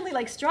both suddenly,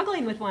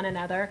 struggling with one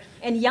another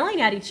and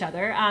yelling at each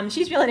other.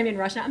 She's yelling at me in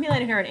Russian, I'm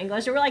yelling at her in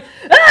English, and we're like,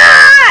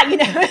 "Ah!"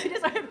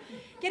 Just sort of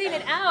getting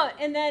it out,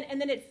 and then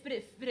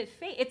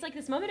it's like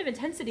this moment of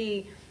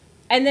intensity,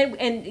 and then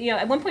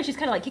at one point she's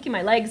kind of kicking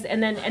my legs,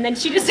 and then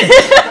she just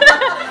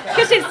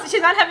because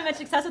she's not having much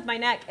success with my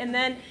neck, and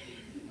then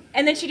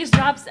she just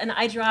drops, and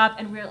I drop,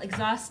 and we're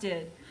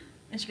exhausted,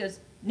 and she goes,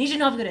 "Nizhny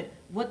Novgorod,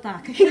 what the?"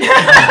 It's over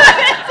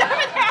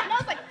there, and I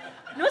was like,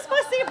 "No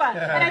spasiba,"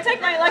 and I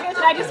take my luggage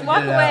and I just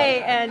walk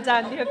away, and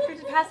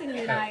passing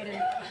the night.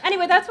 And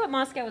anyway, that's what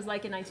Moscow was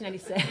like in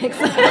 1996.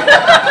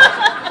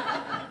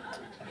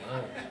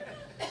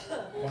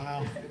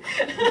 Wow.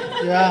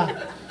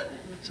 Yeah.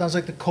 Sounds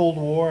like the Cold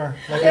War,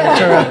 like a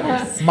sort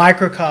of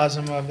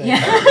microcosm of it.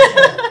 Yeah.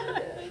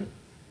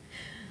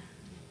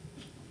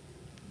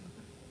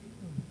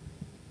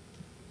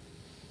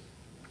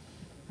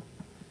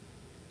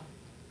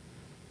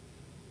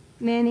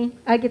 Manny,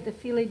 I get the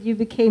feeling you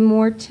became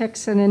more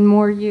Texan and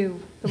more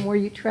you the more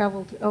you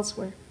traveled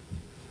elsewhere.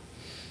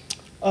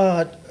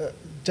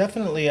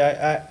 Definitely.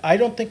 I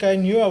don't think I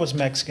knew I was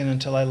Mexican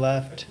until I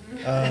left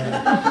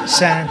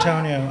San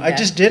Antonio. I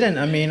just didn't.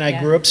 I mean, I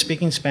grew up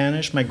speaking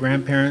Spanish. My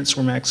grandparents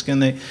were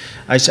Mexican.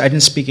 I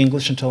didn't speak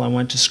English until I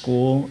went to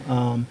school.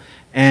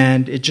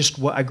 And it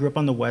just, I grew up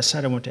on the west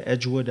side. I went to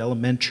Edgewood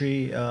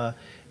Elementary.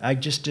 I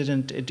just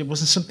didn't, it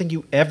wasn't something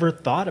you ever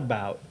thought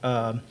about.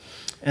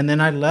 And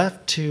then I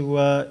left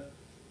to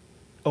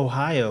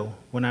Ohio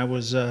when I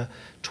was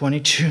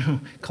 22,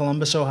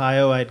 Columbus,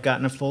 Ohio. I had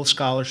gotten a full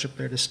scholarship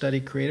there to study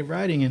creative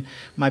writing. And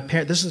my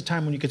parents, this is the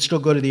time when you could still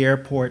go to the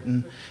airport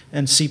and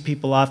see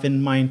people off.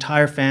 And my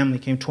entire family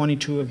came,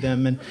 22 of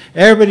them. And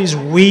everybody's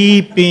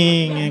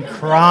weeping and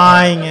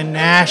crying and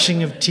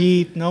gnashing of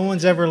teeth. No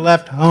one's ever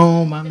left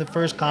home. I'm the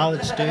first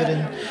college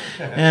student.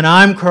 And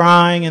I'm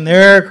crying and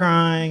they're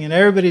crying and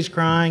everybody's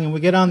crying. And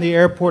we get on the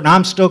airport and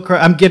I'm still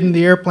crying. I'm getting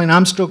the airplane.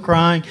 I'm still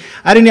crying.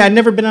 I'd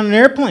never been on an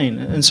airplane.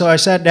 And so I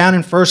sat down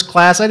in first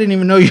class. I didn't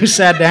even know you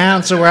sat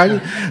down, so I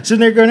was sitting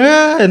there going,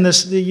 and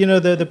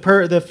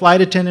the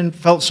flight attendant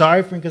felt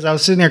sorry for me because I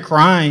was sitting there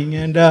crying,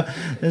 and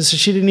so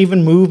she didn't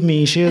even move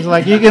me. She was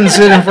like, "You can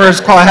sit in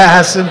first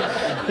class," and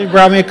they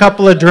brought me a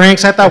couple of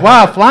drinks. I thought,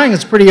 wow, flying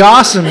is pretty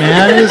awesome,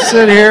 man. You just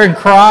sit here and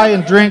cry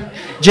and drink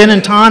gin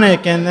and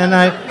tonic, and then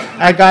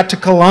I got to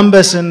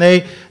Columbus, and I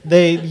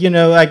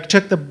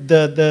took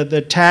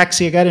the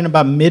taxi. I got in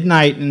about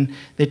midnight, and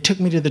they took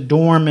me to the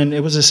dorm, and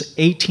it was this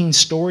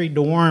 18-story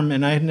dorm,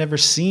 and I had never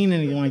seen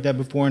anything like that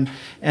before.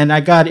 And I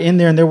got in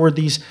there, and there were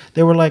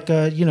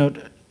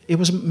it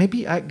was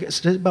maybe I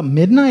guess about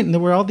midnight, and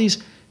there were all these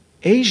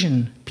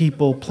Asian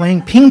people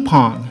playing ping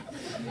pong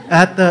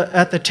at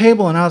the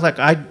table, and I was like,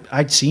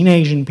 I'd seen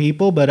Asian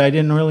people, but I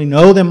didn't really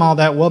know them all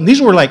that well. And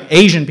these were like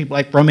Asian people,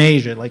 like from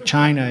Asia, like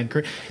China and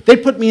Korea. They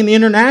put me in the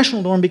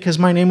international dorm because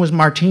my name was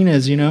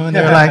Martinez, and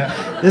they're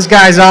like, this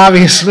guy's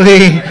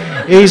obviously,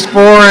 he's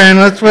foreign,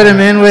 let's put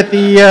him in with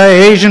the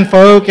Asian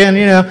folk. And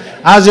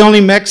I was the only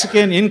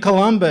Mexican in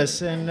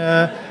Columbus, and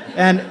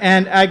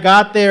I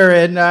got there,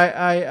 and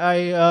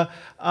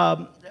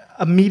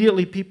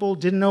immediately people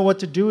didn't know what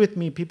to do with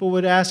me. People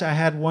would ask. I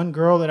had one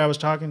girl that I was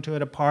talking to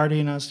at a party,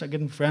 and I was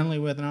getting friendly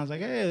with, and I was like,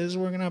 hey, this is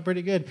working out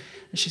pretty good.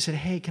 And she said,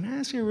 hey, can I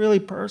ask you a really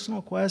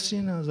personal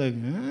question? I was like,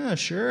 yeah,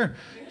 sure.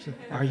 She said,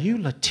 are you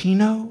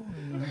Latino?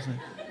 And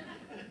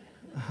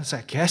I was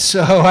like, guess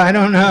so. I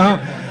don't know.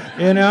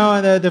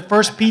 The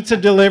first pizza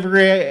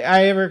delivery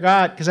I ever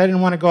got, because I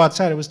didn't want to go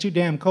outside. It was too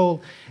damn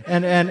cold.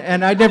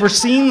 And I'd never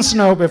seen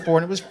snow before,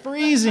 and it was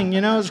freezing.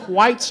 It was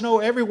white snow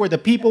everywhere. The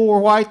people were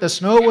white. The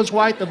snow was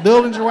white. The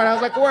buildings were white. I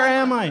was like, where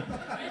am I?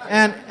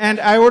 And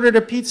I ordered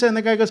a pizza, and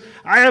the guy goes,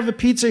 I have a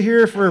pizza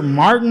here for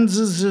Martin's.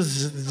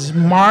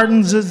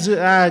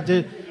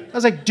 I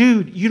was like,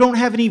 dude, you don't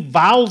have any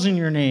vowels in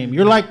your name.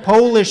 You're like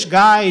Polish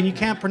guy, and you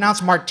can't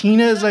pronounce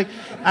Martinez. Like,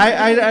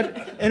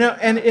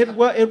 and it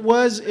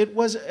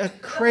was a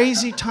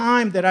crazy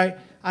time that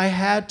I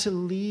had to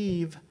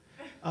leave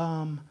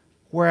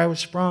where I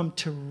was from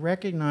to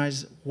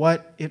recognize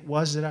what it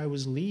was that I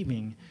was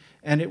leaving.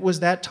 And it was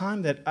that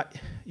time that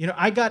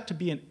I got to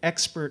be an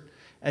expert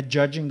at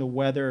judging the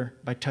weather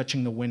by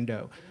touching the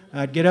window.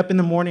 I'd get up in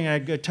the morning,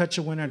 I'd go touch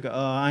the window, I'd go, oh,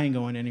 I ain't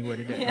going anywhere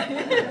today.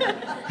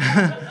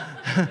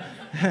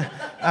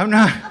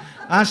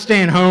 I'm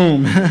staying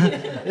home.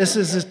 This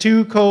is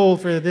too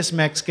cold for this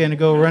Mexican to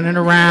go running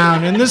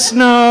around in the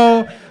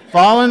snow,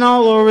 falling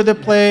all over the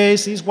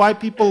place. These white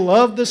people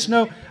love the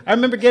snow. I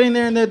remember getting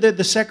there, and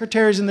the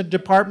secretaries in the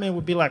department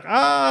would be like,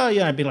 oh,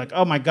 yeah. I'd be like,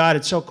 oh, my God,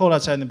 it's so cold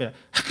outside. And they'd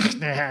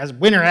be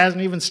like, winter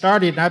hasn't even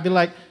started. And I'd be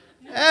like,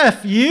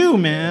 F you,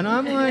 man.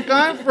 I'm like,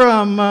 I'm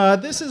from,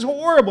 this is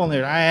horrible. And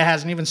it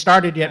hasn't even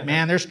started yet,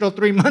 man. There's still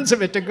 3 months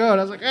of it to go. And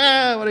I was like,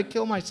 I want to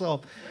kill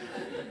myself.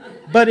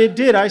 But it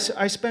did. I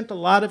spent a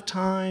lot of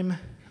time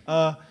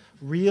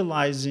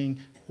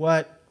realizing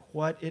what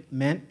it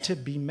meant to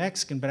be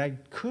Mexican, but I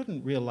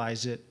couldn't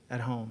realize it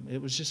at home.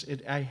 It was just,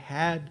 I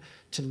had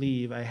to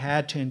leave. I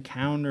had to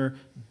encounter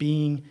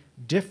being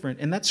different.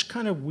 And that's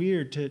kind of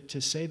weird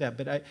to say that,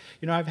 but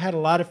I've had a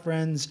lot of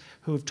friends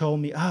who have told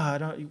me,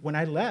 when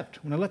I left,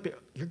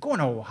 you're going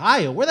to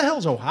Ohio. Where the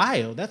hell's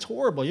Ohio? That's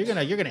horrible. You're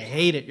gonna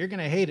hate it. You're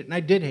gonna hate it. And I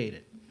did hate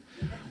it.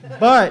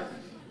 But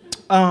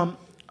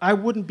I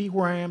wouldn't be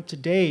where I am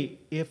today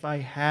if I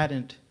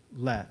hadn't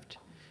left.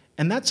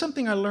 And that's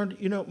something I learned.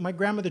 My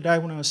grandmother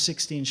died when I was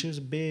 16. She was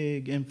a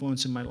big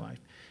influence in my life.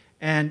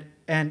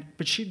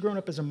 But she'd grown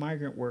up as a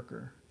migrant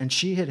worker, and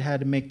she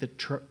had to make the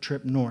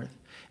trip north.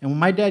 And when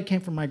my dad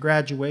came for my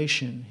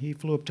graduation, he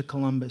flew up to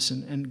Columbus,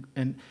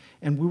 and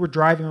we were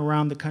driving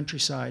around the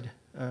countryside,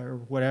 or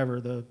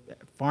whatever, the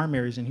farm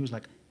areas, and he was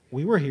like,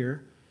 we were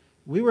here.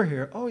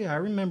 Oh, yeah, I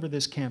remember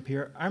this camp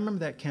here. I remember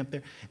that camp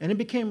there. And it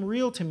became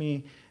real to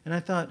me, and I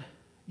thought,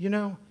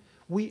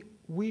 we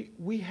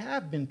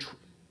have been,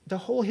 the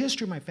whole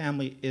history of my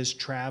family is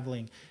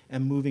traveling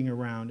and moving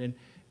around.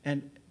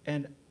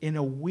 And in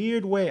a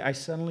weird way, I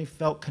suddenly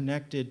felt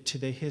connected to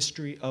the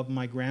history of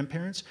my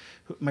grandparents.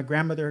 My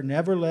grandmother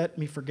never let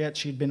me forget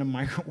she'd been a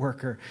migrant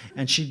worker,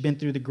 and she'd been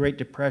through the Great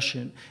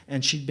Depression,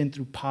 and she'd been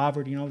through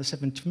poverty and all this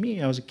stuff. And to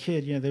me, I was a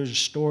kid, there was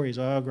stories,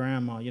 oh,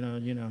 grandma,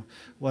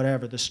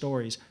 whatever, the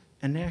stories.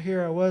 And now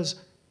here I was,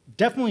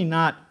 definitely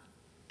not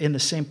in the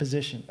same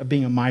position of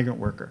being a migrant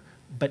worker,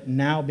 but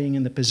now being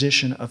in the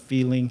position of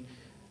feeling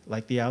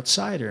like the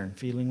outsider and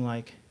feeling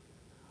like,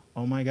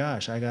 oh my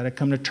gosh, I got to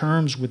come to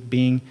terms with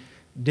being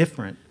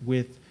different,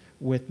 with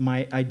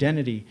my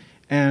identity.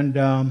 And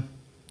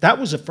that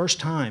was the first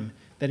time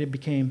that it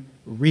became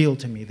real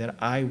to me,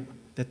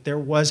 that there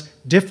was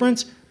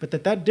difference, but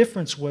that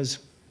difference was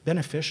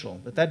beneficial,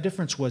 that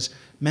difference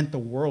meant the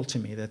world to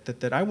me,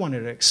 that I wanted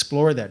to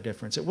explore that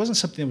difference. It wasn't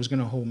something that was going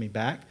to hold me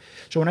back.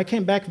 So when I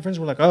came back and friends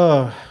were like,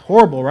 oh,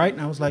 horrible, right?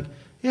 And I was like,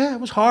 yeah, it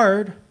was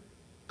hard,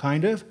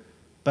 kind of,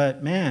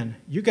 but man,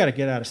 you got to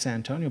get out of San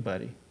Antonio,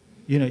 buddy.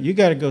 You know, you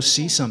got to go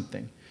see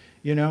something,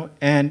 you know?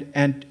 And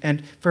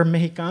for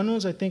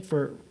Mexicanos, I think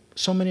for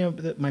so many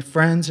of my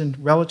friends and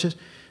relatives,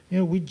 you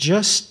know, we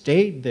just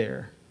stayed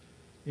there,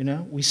 you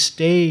know? We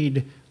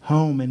stayed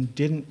home and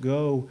didn't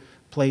go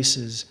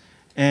places.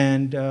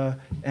 And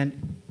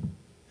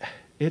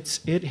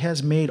it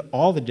has made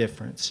all the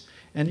difference.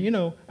 And you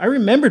know, I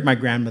remembered my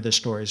grandmother's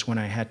stories when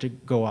I had to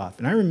go off,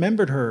 and I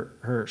remembered her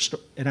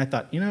and I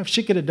thought, you know, if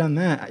she could have done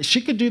that, she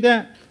could do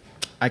that,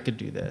 I could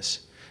do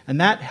this. And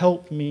that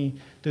helped me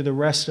through the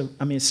rest of,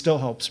 I mean, it still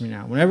helps me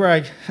now. Whenever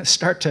I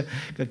start to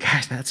go,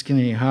 gosh, that's getting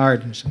me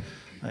hard, and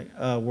like,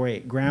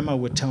 wait, Grandma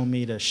would tell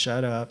me to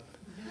shut up,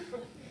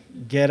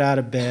 get out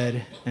of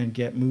bed, and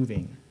get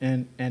moving.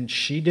 And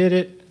she did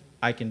it,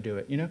 I can do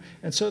it, you know?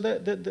 And so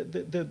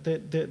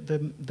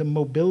the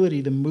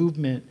mobility, the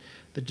movement,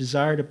 the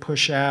desire to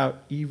push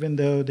out, even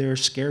though there are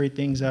scary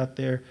things out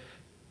there,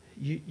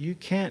 you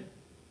can't,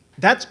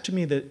 that's to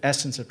me the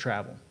essence of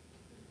travel.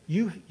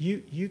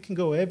 You can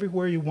go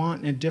everywhere you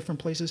want in different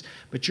places,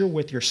 but you're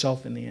with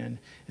yourself in the end.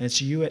 And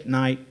it's you at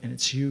night, and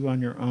it's you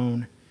on your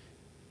own,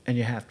 and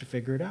you have to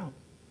figure it out.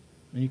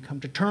 And you come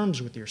to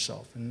terms with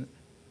yourself. And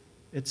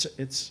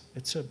there's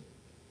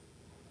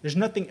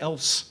nothing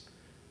else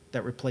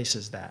that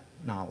replaces that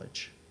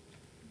knowledge.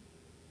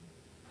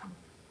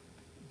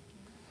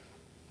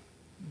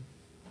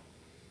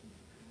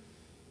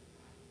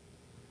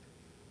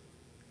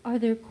 Are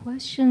there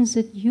questions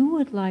that you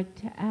would like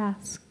to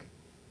ask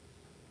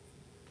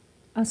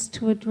us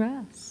to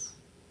address?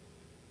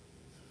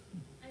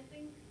 I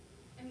mean,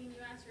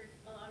 you answered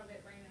a lot of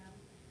it right now.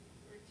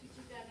 We're two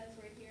Chicanas,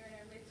 we're here in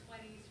our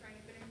mid-20s trying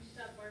to finish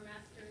up our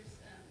master's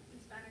in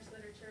Spanish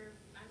literature.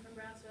 I'm from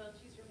Brownsville,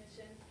 she's from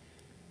Mission.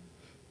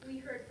 We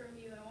heard from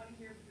you, I want to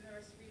hear from the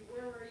rest of you.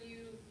 Where were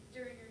you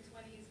during your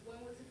 20s? When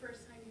was the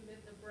first time you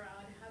lived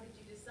abroad? How did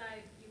you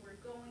decide you were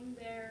going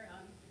there?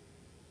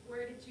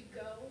 Where did you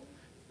go?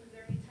 Was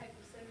there any type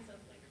of sense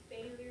of like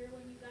failure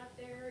when you got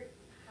there?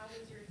 How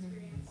was your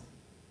experience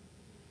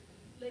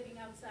living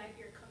outside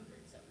your comfort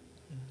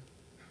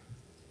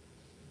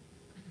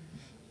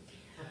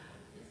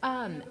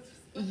zone?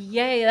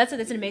 Yeah, that's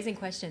an amazing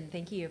question.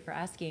 Thank you for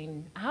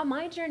asking. How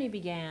my journey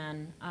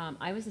began,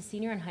 I was a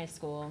senior in high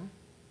school,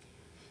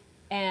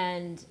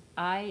 and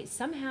I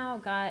somehow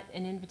got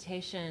an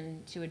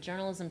invitation to a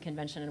journalism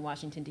convention in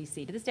Washington,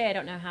 D.C. To this day, I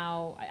don't know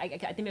how, I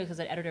think it was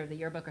an editor of the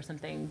yearbook or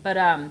something, but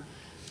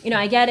you know,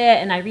 I get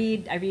it, and I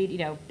read, you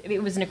know,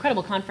 it was an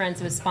incredible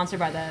conference. It was sponsored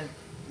by the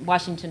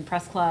Washington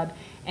Press Club,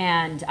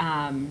 and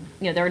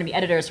you know, there were going to be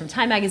editors from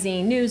Time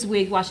Magazine,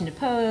 Newsweek, Washington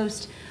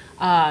Post.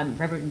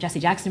 Reverend Jesse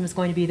Jackson was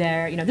going to be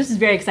there. You know, this is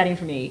very exciting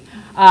for me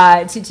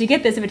to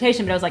get this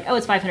invitation, but I was like, oh,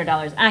 it's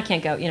 $500. I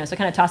can't go. You know, so I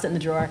kind of tossed it in the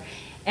drawer.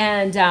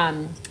 And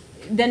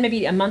then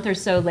maybe a month or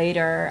so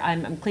later,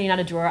 I'm cleaning out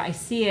a drawer. I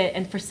see it,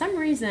 and for some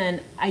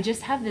reason, I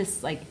just have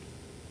this like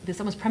this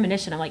almost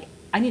premonition. I'm like,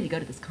 I need to go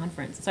to this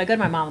conference. So I go to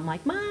my mom. I'm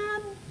like,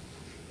 Mom,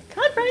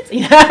 conference,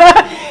 you know,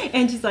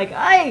 and she's like,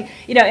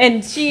 you know,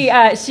 and she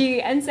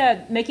ends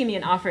up making me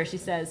an offer. She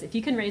says, if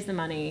you can raise the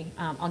money,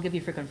 I'll give you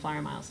frequent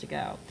flyer miles to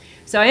go.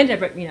 So I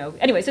ended up, you know,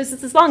 anyway, so it's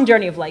this long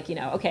journey of like, you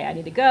know, okay, I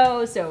need to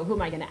go. So who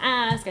am I going to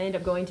ask? I end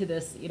up going to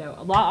this, you know,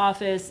 a law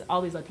office,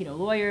 all these Latino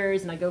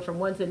lawyers, and I go from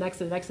one to the next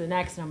to the next to the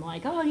next, and I'm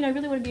like, oh, you know, I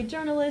really want to be a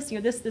journalist. You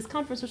know, this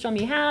conference will show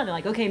me how. And they're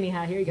like, okay,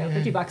 Mija, here you go,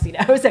 $50, you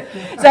know. So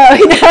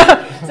you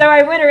know, so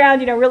I went around,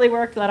 you know, really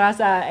worked La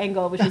Raza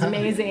angle, which was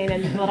amazing,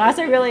 and La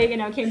Raza really, you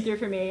know, came through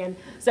for me. And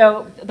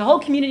so the whole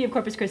community of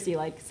Corpus Christi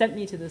like sent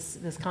me to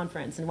this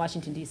conference in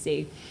Washington,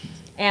 D.C.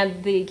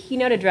 And the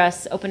keynote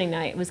address opening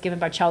night was given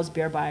by Charles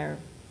Beerbeyer,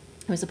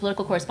 who was a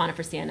political correspondent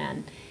for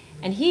CNN.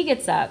 And he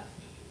gets up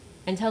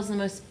and tells the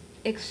most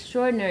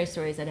extraordinary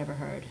stories I'd ever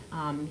heard.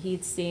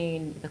 He'd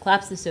seen the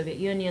collapse of the Soviet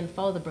Union, the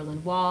fall of the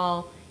Berlin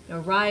Wall, you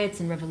know, riots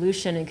and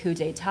revolution and coup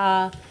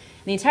d'etat. And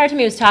the entire time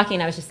he was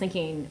talking, I was just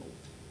thinking,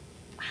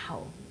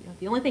 wow.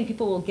 The only thing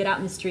people will get out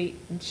in the street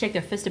and shake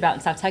their fist about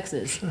in South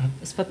Texas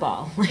is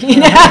football. You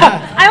know?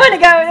 I want to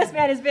go where this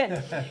man has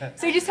been.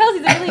 So he just tells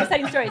these really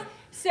exciting stories.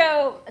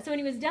 So when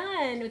he was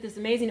done with this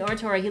amazing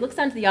oratory, he looks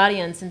down to the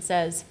audience and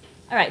says,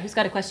 all right, who's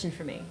got a question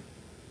for me?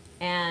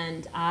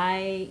 And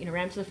I, you know,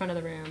 ran to the front of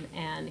the room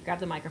and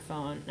grabbed the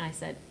microphone, and I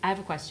said, I have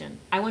a question.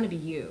 I want to be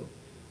you.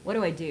 What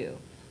do I do?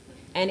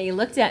 And he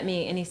looked at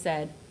me and he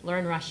said,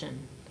 learn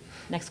Russian.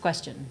 Next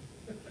question.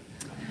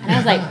 And I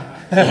was like,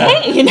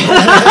 hey, you know.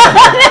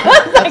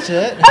 That's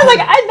it. I was like,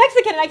 I'm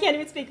Mexican and I can't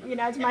even speak, you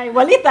know, it's my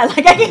abuelita.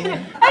 Like, I don't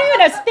even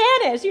know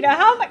Spanish, you know.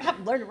 How am I going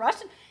to learn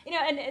Russian? You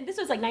know, and this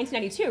was like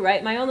 1992,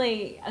 right? My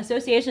only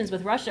associations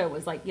with Russia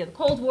was like, you know, the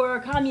Cold War,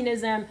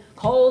 communism,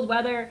 cold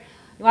weather.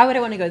 Why would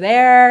I want to go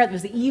there? It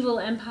was the evil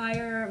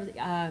empire.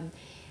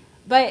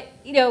 But,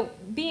 you know,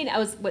 I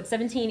was,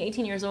 17,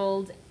 18 years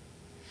old,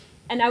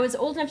 and I was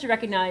old enough to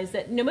recognize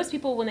that, you know, most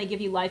people, when they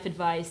give you life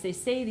advice, they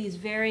say these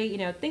very, you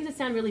know, things that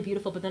sound really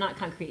beautiful, but they're not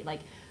concrete,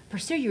 like,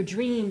 pursue your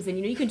dreams, and,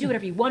 you know, you can do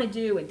whatever you want to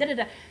do, and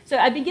da-da-da. So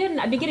I've been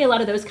getting a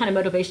lot of those kind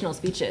of motivational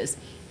speeches.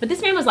 But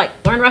this man was like,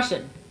 learn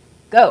Russian.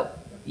 Go.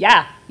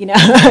 Yeah, you know,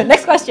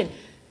 next question.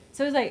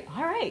 So I was like,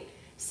 all right.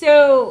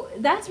 So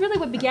that's really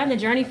what began the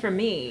journey for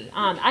me.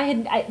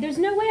 There's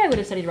no way I would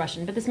have studied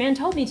Russian, but this man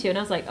told me to, and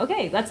I was like,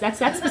 okay, that's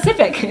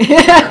specific.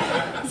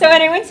 So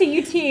when I went to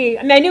UT,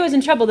 I mean, I knew I was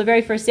in trouble the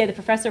very first day. The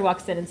professor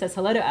walks in and says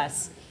hello to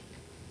us.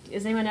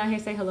 Does anyone out here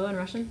say hello in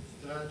Russian?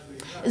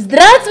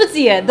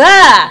 Здравствуйте,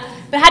 да.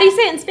 But how do you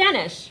say it in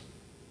Spanish?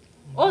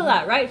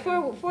 Hola, right?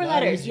 Four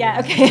letters. Yeah,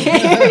 okay.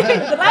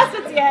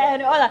 Здравствуйте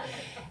and hola.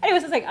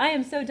 Anyways, I was like, I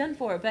am so done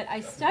for, but I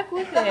stuck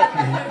with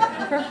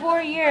it for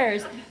 4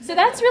 years. So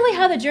that's really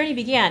how the journey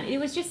began. It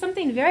was just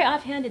something very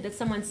offhanded that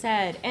someone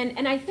said.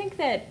 And I think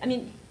that, I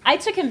mean, I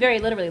took him very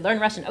literally, learn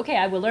Russian. Okay,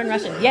 I will learn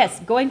Russian.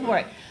 Yes, going for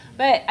it.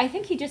 But I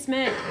think he just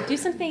meant do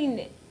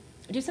something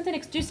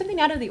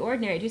out of the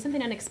ordinary, do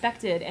something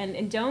unexpected,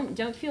 and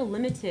don't feel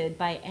limited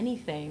by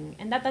anything.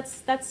 And that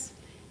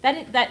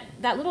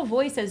little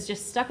voice has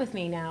just stuck with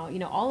me now, you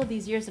know, all of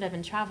these years that I've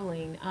been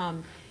traveling.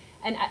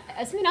 And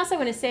something else I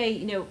want to say,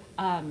 you know,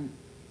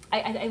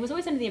 I was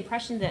always under the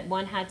impression that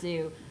one had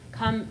to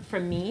come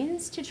from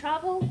means to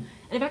travel,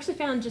 and I've actually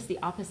found just the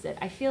opposite.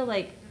 I feel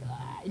like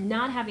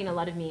not having a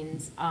lot of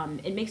means,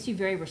 it makes you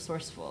very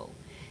resourceful,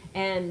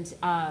 and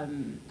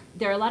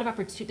there are a lot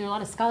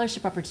of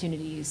scholarship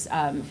opportunities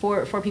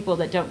for people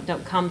that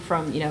don't come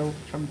from, you know,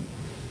 from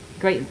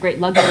great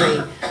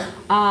luxury.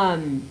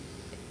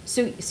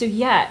 So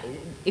yeah,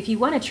 if you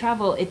want to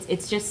travel,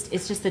 it's just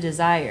the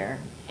desire.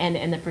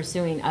 And the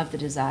pursuing of the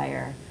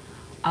desire.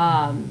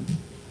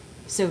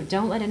 So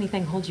don't let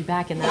anything hold you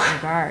back in that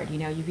regard. You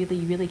know, you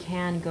really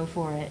can go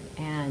for it.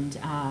 And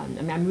I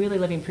mean, I'm really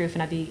living proof,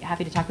 and I'd be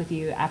happy to talk with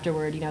you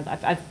afterward. You know,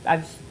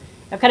 I've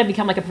kind of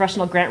become like a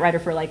professional grant writer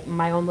for like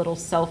my own little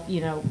self.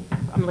 You know,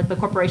 I'm like the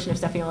corporation of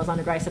Stephanie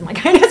Elizondo Griest. I'm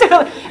like, I'm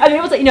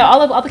able to, you know,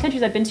 all the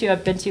countries I've been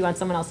to on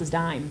someone else's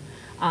dime.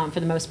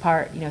 For the most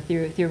part, you know,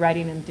 through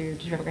writing and through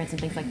travel grants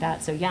and things like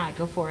that. So yeah,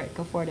 go for it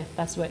if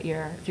that's what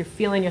if you're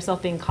feeling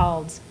yourself being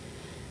called.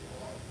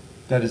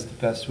 That is the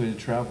best way to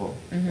travel,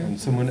 on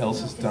someone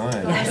else's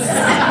dime.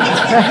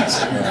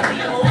 Yes.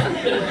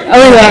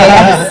 Oh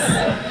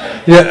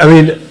yes. Yeah, I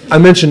mean, I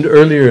mentioned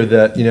earlier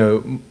that, you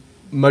know,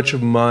 much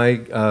of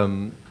my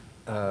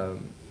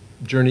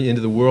journey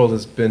into the world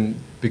has been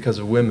because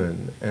of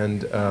women,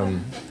 and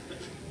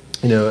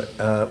you know,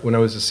 when I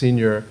was a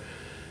senior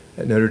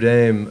at Notre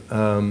Dame,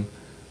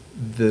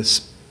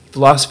 this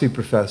philosophy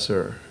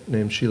professor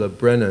named Sheila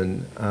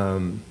Brennan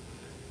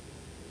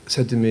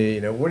said to me,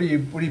 you know, what are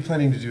you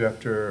planning to do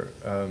after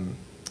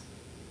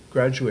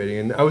graduating?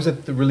 And I was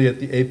really at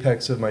the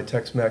apex of my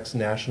Tex-Mex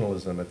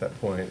nationalism at that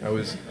point. I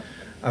was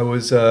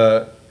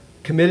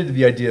committed to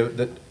the idea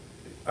that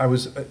I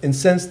was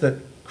incensed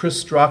that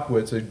Chris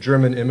Strachwitz, a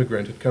German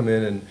immigrant, had come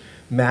in and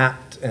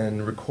mapped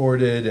and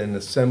recorded and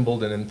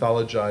assembled and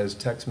anthologized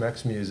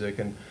Tex-Mex music,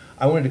 and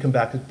I wanted to come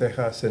back to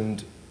Texas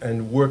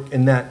and work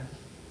in that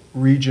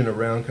region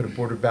around kind of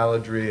border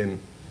balladry.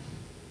 And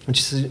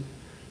she said,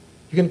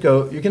 you're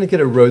going to get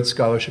a Rhodes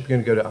Scholarship, you're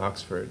going to go to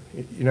Oxford.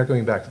 You're not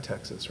going back to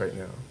Texas right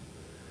now.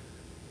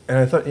 And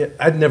I thought, yeah,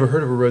 I'd never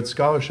heard of a Rhodes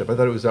Scholarship. I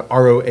thought it was a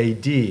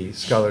ROAD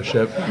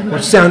scholarship,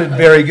 which sounded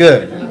very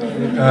good.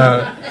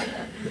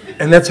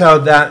 And that's how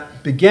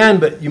that began.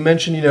 But you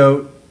mentioned, you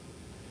know,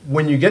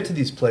 when you get to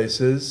these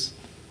places,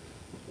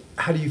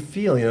 how do you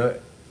feel, you know?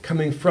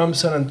 Coming from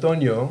San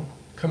Antonio,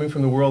 coming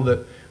from the world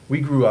that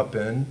we grew up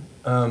in,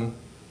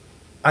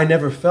 I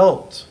never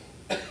felt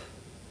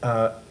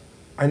a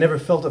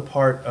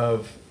part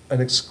of an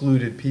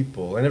excluded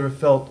people. I never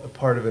felt a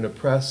part of an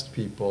oppressed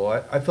people.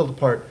 I felt a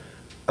part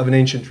of an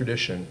ancient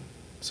tradition.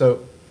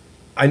 So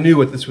I knew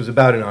what this was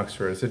about in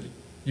Oxford. I said,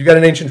 you got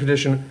an ancient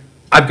tradition,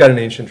 I've got an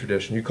ancient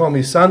tradition. You call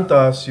me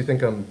Santos, you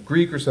think I'm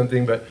Greek or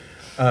something, but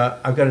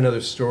I've got another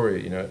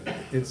story. You know,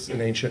 it's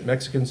an ancient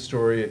Mexican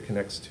story. It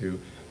connects to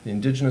the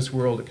indigenous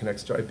world. It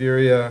connects to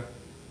Iberia,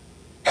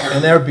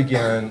 and there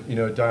began, you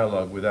know, a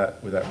dialogue with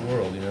that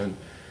world. You know,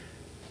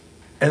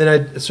 and then I,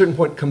 at a certain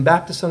point, come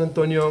back to San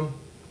Antonio,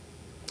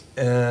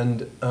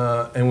 and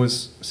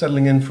was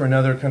settling in for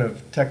another kind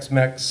of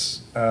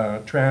Tex-Mex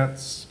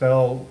trance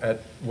spell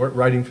at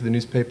writing for the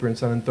newspaper in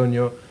San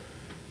Antonio.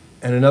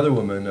 And another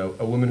woman,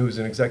 a woman who was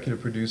an executive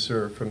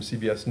producer from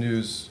CBS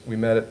News. We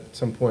met at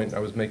some point. I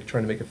was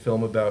trying to make a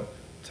film about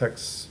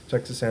Texas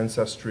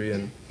ancestry,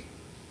 and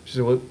she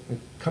said, "Well,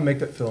 come make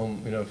that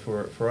film, you know,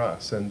 for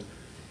us." And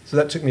so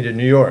that took me to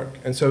New York.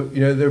 And so,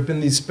 you know, there have been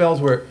these spells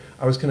where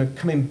I was kind of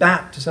coming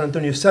back to San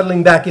Antonio,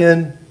 settling back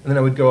in, and then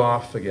I would go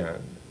off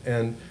again.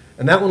 And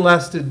that one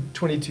lasted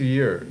 22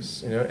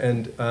 years, you know,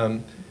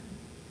 and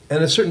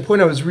at a certain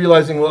point I was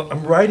realizing, well,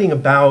 I'm writing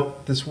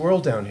about this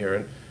world down here,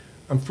 and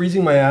I'm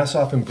freezing my ass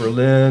off in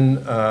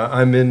Berlin.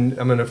 I'm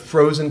in a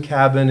frozen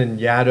cabin in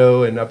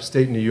Yaddo in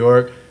upstate New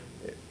York.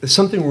 There's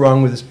something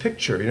wrong with this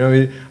picture. You know, I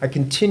mean, I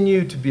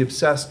continue to be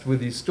obsessed with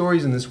these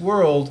stories in this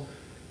world,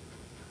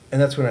 and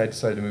that's when I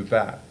decided to move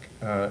back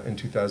in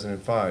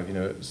 2005. You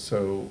know,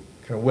 so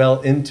kind of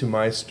well into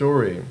my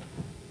story.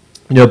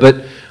 You know,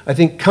 but I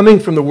think coming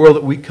from the world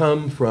that we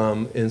come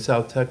from in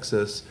South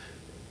Texas,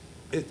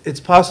 it's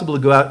possible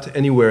to go out to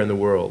anywhere in the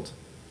world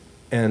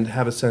and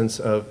have a sense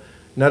of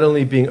not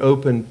only being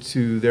open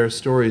to their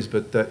stories,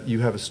 but that you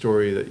have a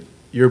story that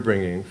you're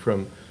bringing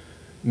from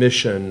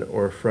Mission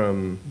or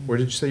from, where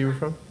did you say you were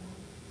from?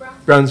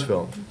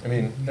 Brownsville. I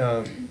mean,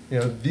 you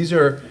know, these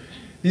are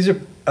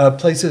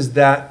places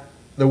that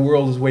the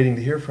world is waiting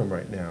to hear from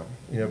right now.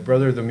 You know,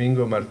 Brother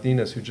Domingo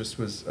Martinez, who just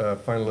was a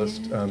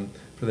finalist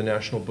for the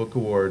National Book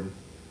Award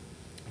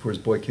for his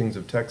Boy Kings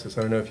of Texas.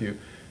 I don't know if you,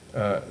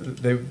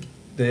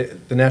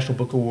 the National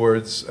Book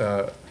Awards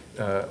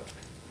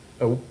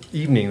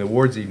evening, the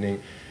awards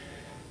evening,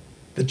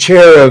 the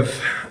chair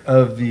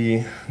of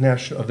the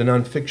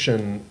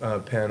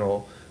nonfiction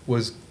panel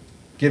was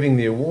giving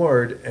the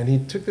award, and he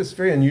took this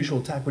very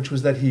unusual tack, which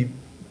was that he,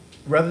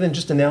 rather than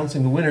just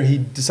announcing the winner, he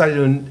decided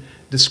to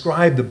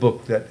describe the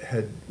book that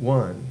had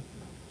won.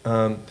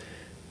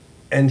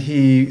 And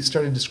he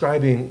started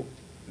describing,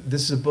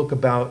 this is a book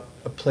about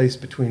a place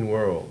between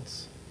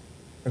worlds.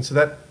 And so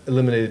that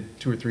eliminated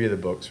 2 or 3 of the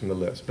books from the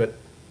list, but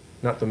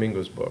not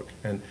Domingo's book.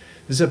 And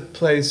this is a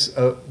place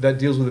that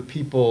deals with the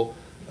people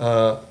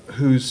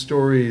whose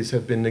stories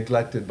have been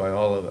neglected by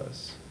all of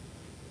us.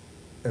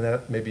 And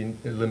that maybe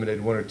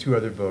eliminated 1 or 2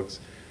 other books.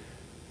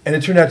 And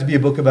it turned out to be a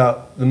book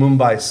about the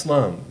Mumbai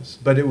slums.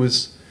 But it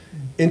was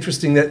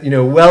interesting that, you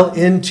know, well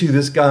into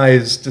this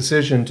guy's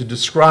decision to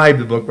describe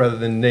the book rather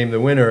than name the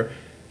winner,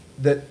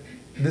 that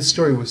this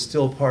story was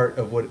still part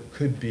of what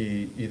could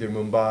be either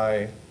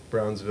Mumbai,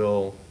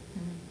 Brownsville,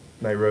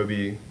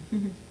 Nairobi,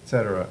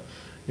 etc.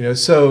 You know,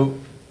 so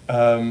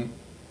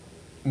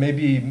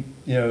maybe,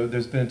 you know,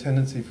 there's been a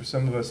tendency for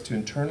some of us to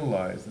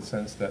internalize the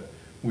sense that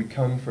we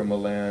come from a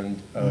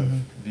land of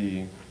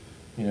the,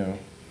 you know,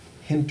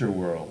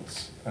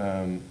 hinterworlds,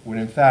 when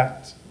in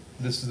fact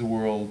this is the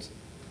world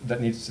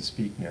that needs to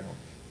speak now.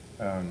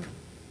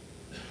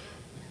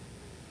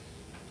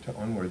 To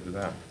onward with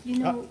that. You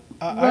know,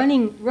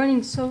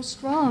 running so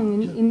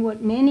strong in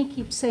what Manny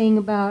keeps saying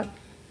about,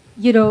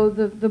 you know,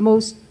 the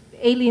most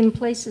alien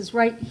places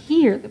right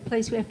here, the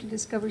place we have to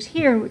discover is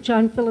here, and what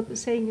John Philip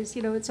is saying is,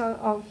 you know, it's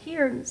all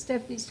here, and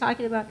Stephanie's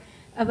talking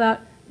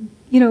about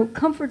you know,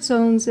 comfort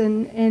zones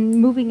and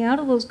moving out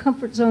of those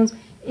comfort zones.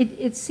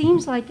 It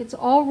seems like it's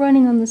all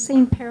running on the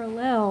same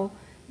parallel,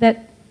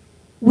 that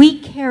we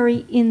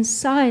carry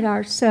inside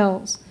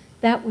ourselves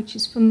that which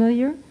is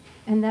familiar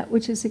and that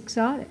which is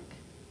exotic.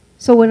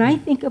 So when I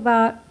think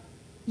about,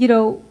 you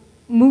know,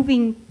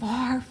 moving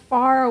far,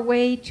 far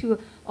away to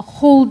a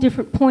whole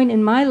different point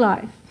in my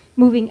life,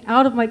 moving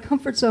out of my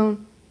comfort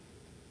zone,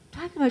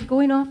 talking about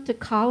going off to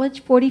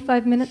college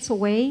 45 minutes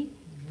away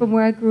from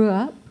where I grew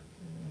up,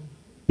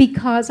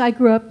 because I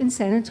grew up in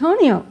San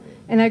Antonio.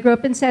 And I grew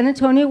up in San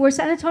Antonio, where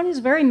San Antonio is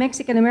very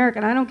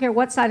Mexican-American. I don't care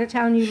what side of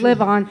town you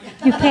live on,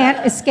 you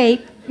can't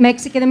escape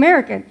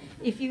Mexican-American.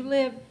 If you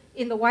live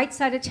in the white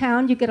side of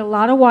town, you get a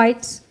lot of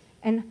whites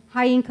and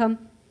high income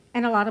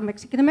and a lot of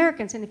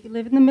Mexican-Americans. And if you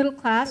live in the middle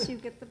class, you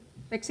get the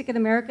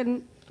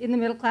Mexican-American in the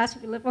middle class.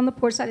 If you live on the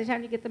poor side of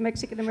town, you get the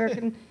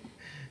Mexican-American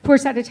poor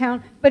side of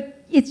town.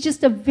 But it's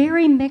just a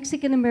very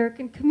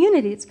Mexican-American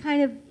community. It's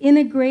kind of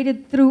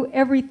integrated through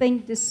everything,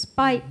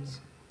 despite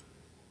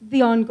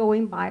the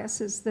ongoing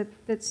biases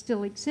that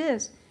still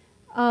exist.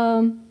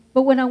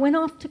 But when I went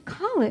off to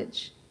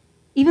college,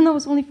 even though it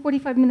was only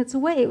 45 minutes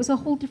away, it was a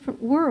whole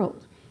different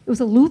world. It was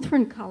a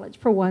Lutheran college,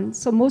 for one,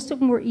 so most of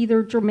them were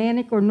either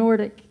Germanic or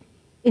Nordic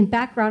in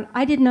background.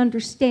 I didn't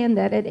understand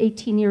that at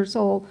 18 years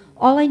old.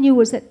 All I knew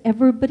was that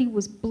everybody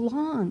was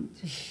blonde.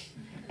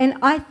 And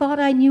I thought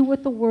I knew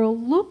what the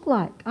world looked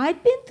like.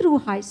 I'd been through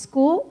high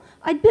school.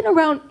 I'd been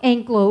around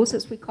Anglos,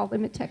 as we call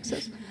them in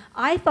Texas.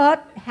 I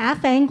thought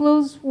half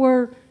Anglos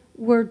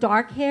were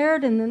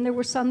dark-haired, and then there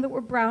were some that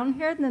were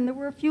brown-haired, and then there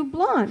were a few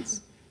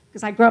blondes.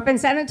 Because I grew up in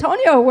San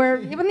Antonio,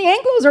 where even the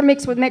Anglos are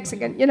mixed with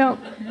Mexican, you know.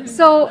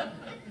 So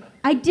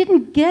I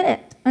didn't get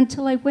it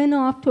until I went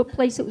off to a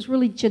place that was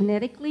really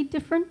genetically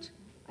different,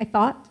 I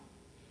thought.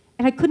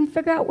 And I couldn't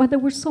figure out why there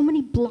were so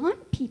many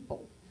blonde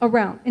people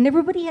around. And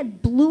everybody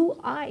had blue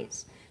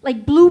eyes,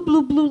 like blue,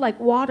 blue, blue, like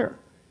water,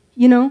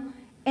 you know.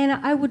 And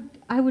I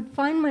would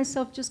find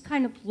myself just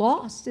kind of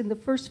lost in the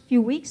first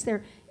few weeks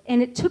there.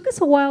 And it took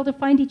us a while to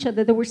find each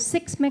other. There were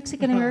 6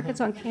 Mexican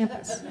Americans on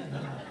campus,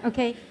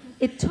 okay?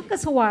 It took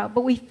us a while,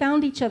 but we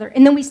found each other.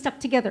 And then we stuck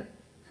together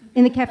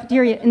in the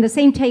cafeteria, in the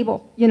same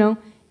table, you know?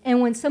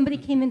 And when somebody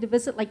came in to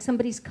visit, like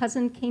somebody's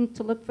cousin came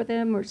to look for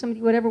them, or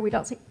somebody, whatever, we'd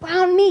all say,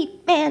 brown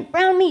meat, man,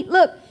 brown meat,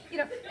 look. You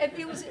know,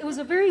 it was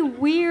a very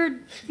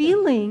weird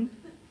feeling,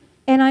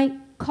 and I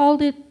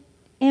called it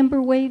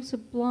Amber Waves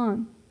of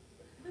Blonde.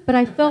 But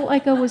I felt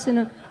like I was in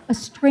a a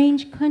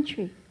strange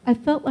country. I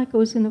felt like I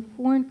was in a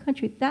foreign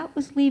country. That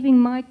was leaving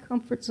my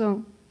comfort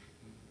zone.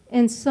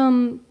 And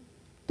some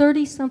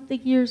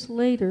 30-something years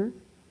later,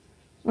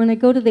 when I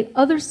go to the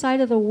other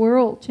side of the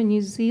world, to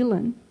New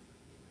Zealand,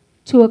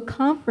 to a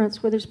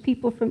conference where there's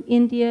people from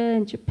India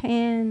and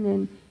Japan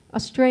and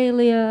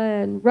Australia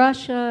and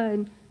Russia,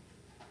 and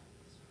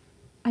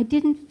I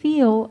didn't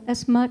feel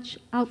as much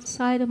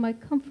outside of my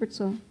comfort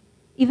zone.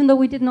 Even though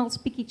we didn't all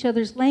speak each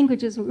other's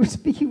languages, and we were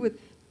speaking with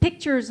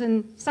pictures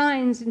and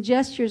signs and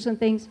gestures and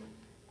things.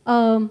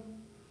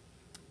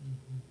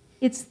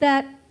 It's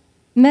that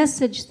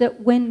message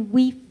that when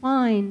we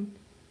find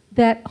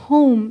that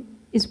home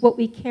is what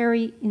we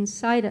carry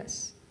inside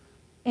us,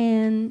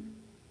 and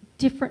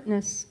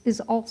differentness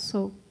is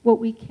also what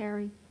we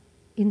carry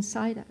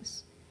inside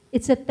us.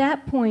 It's at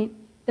that point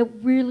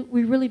that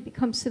we really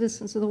become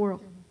citizens of the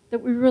world,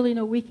 that we really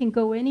know we can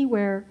go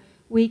anywhere,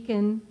 we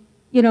can,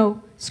 you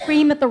know,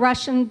 scream at the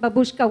Russian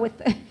babushka with,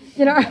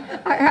 you know,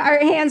 our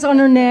hands on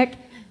her neck,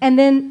 and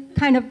then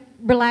kind of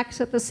relax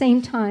at the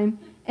same time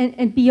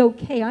and be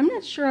okay. I'm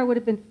not sure I would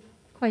have been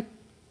quite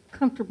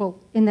comfortable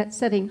in that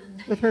setting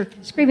with her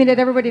screaming at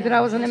everybody that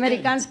I was an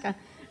Amerikanska.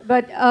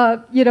 But,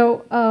 you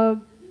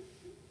know,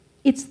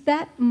 it's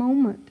that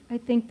moment, I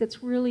think,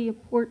 that's really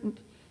important.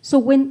 So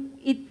when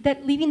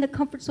that leaving the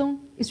comfort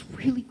zone is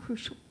really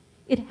crucial.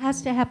 It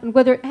has to happen,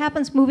 whether it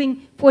happens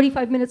moving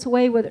 45 minutes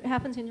away, whether it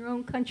happens in your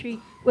own country,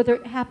 whether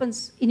it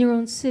happens in your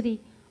own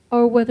city,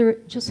 or whether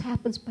it just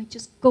happens by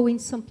just going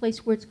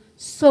someplace where it's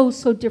so,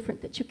 so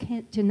different that you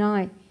can't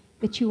deny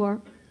that you are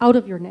out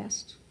of your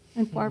nest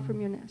and far from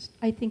your nest.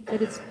 I think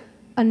that it's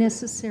a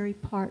necessary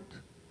part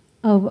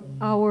of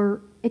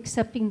our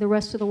accepting the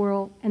rest of the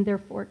world and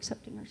therefore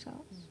accepting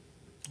ourselves.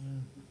 Yeah,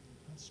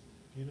 that's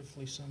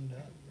beautifully summed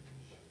up.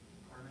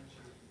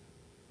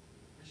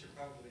 We should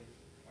probably,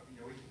 I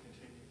mean, we can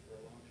continue for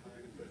a long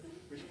time, but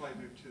we should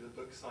probably move to the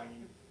book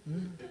signing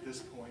at this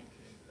point.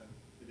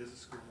 It is a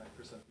school night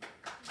for some people.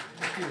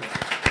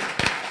 Thank you.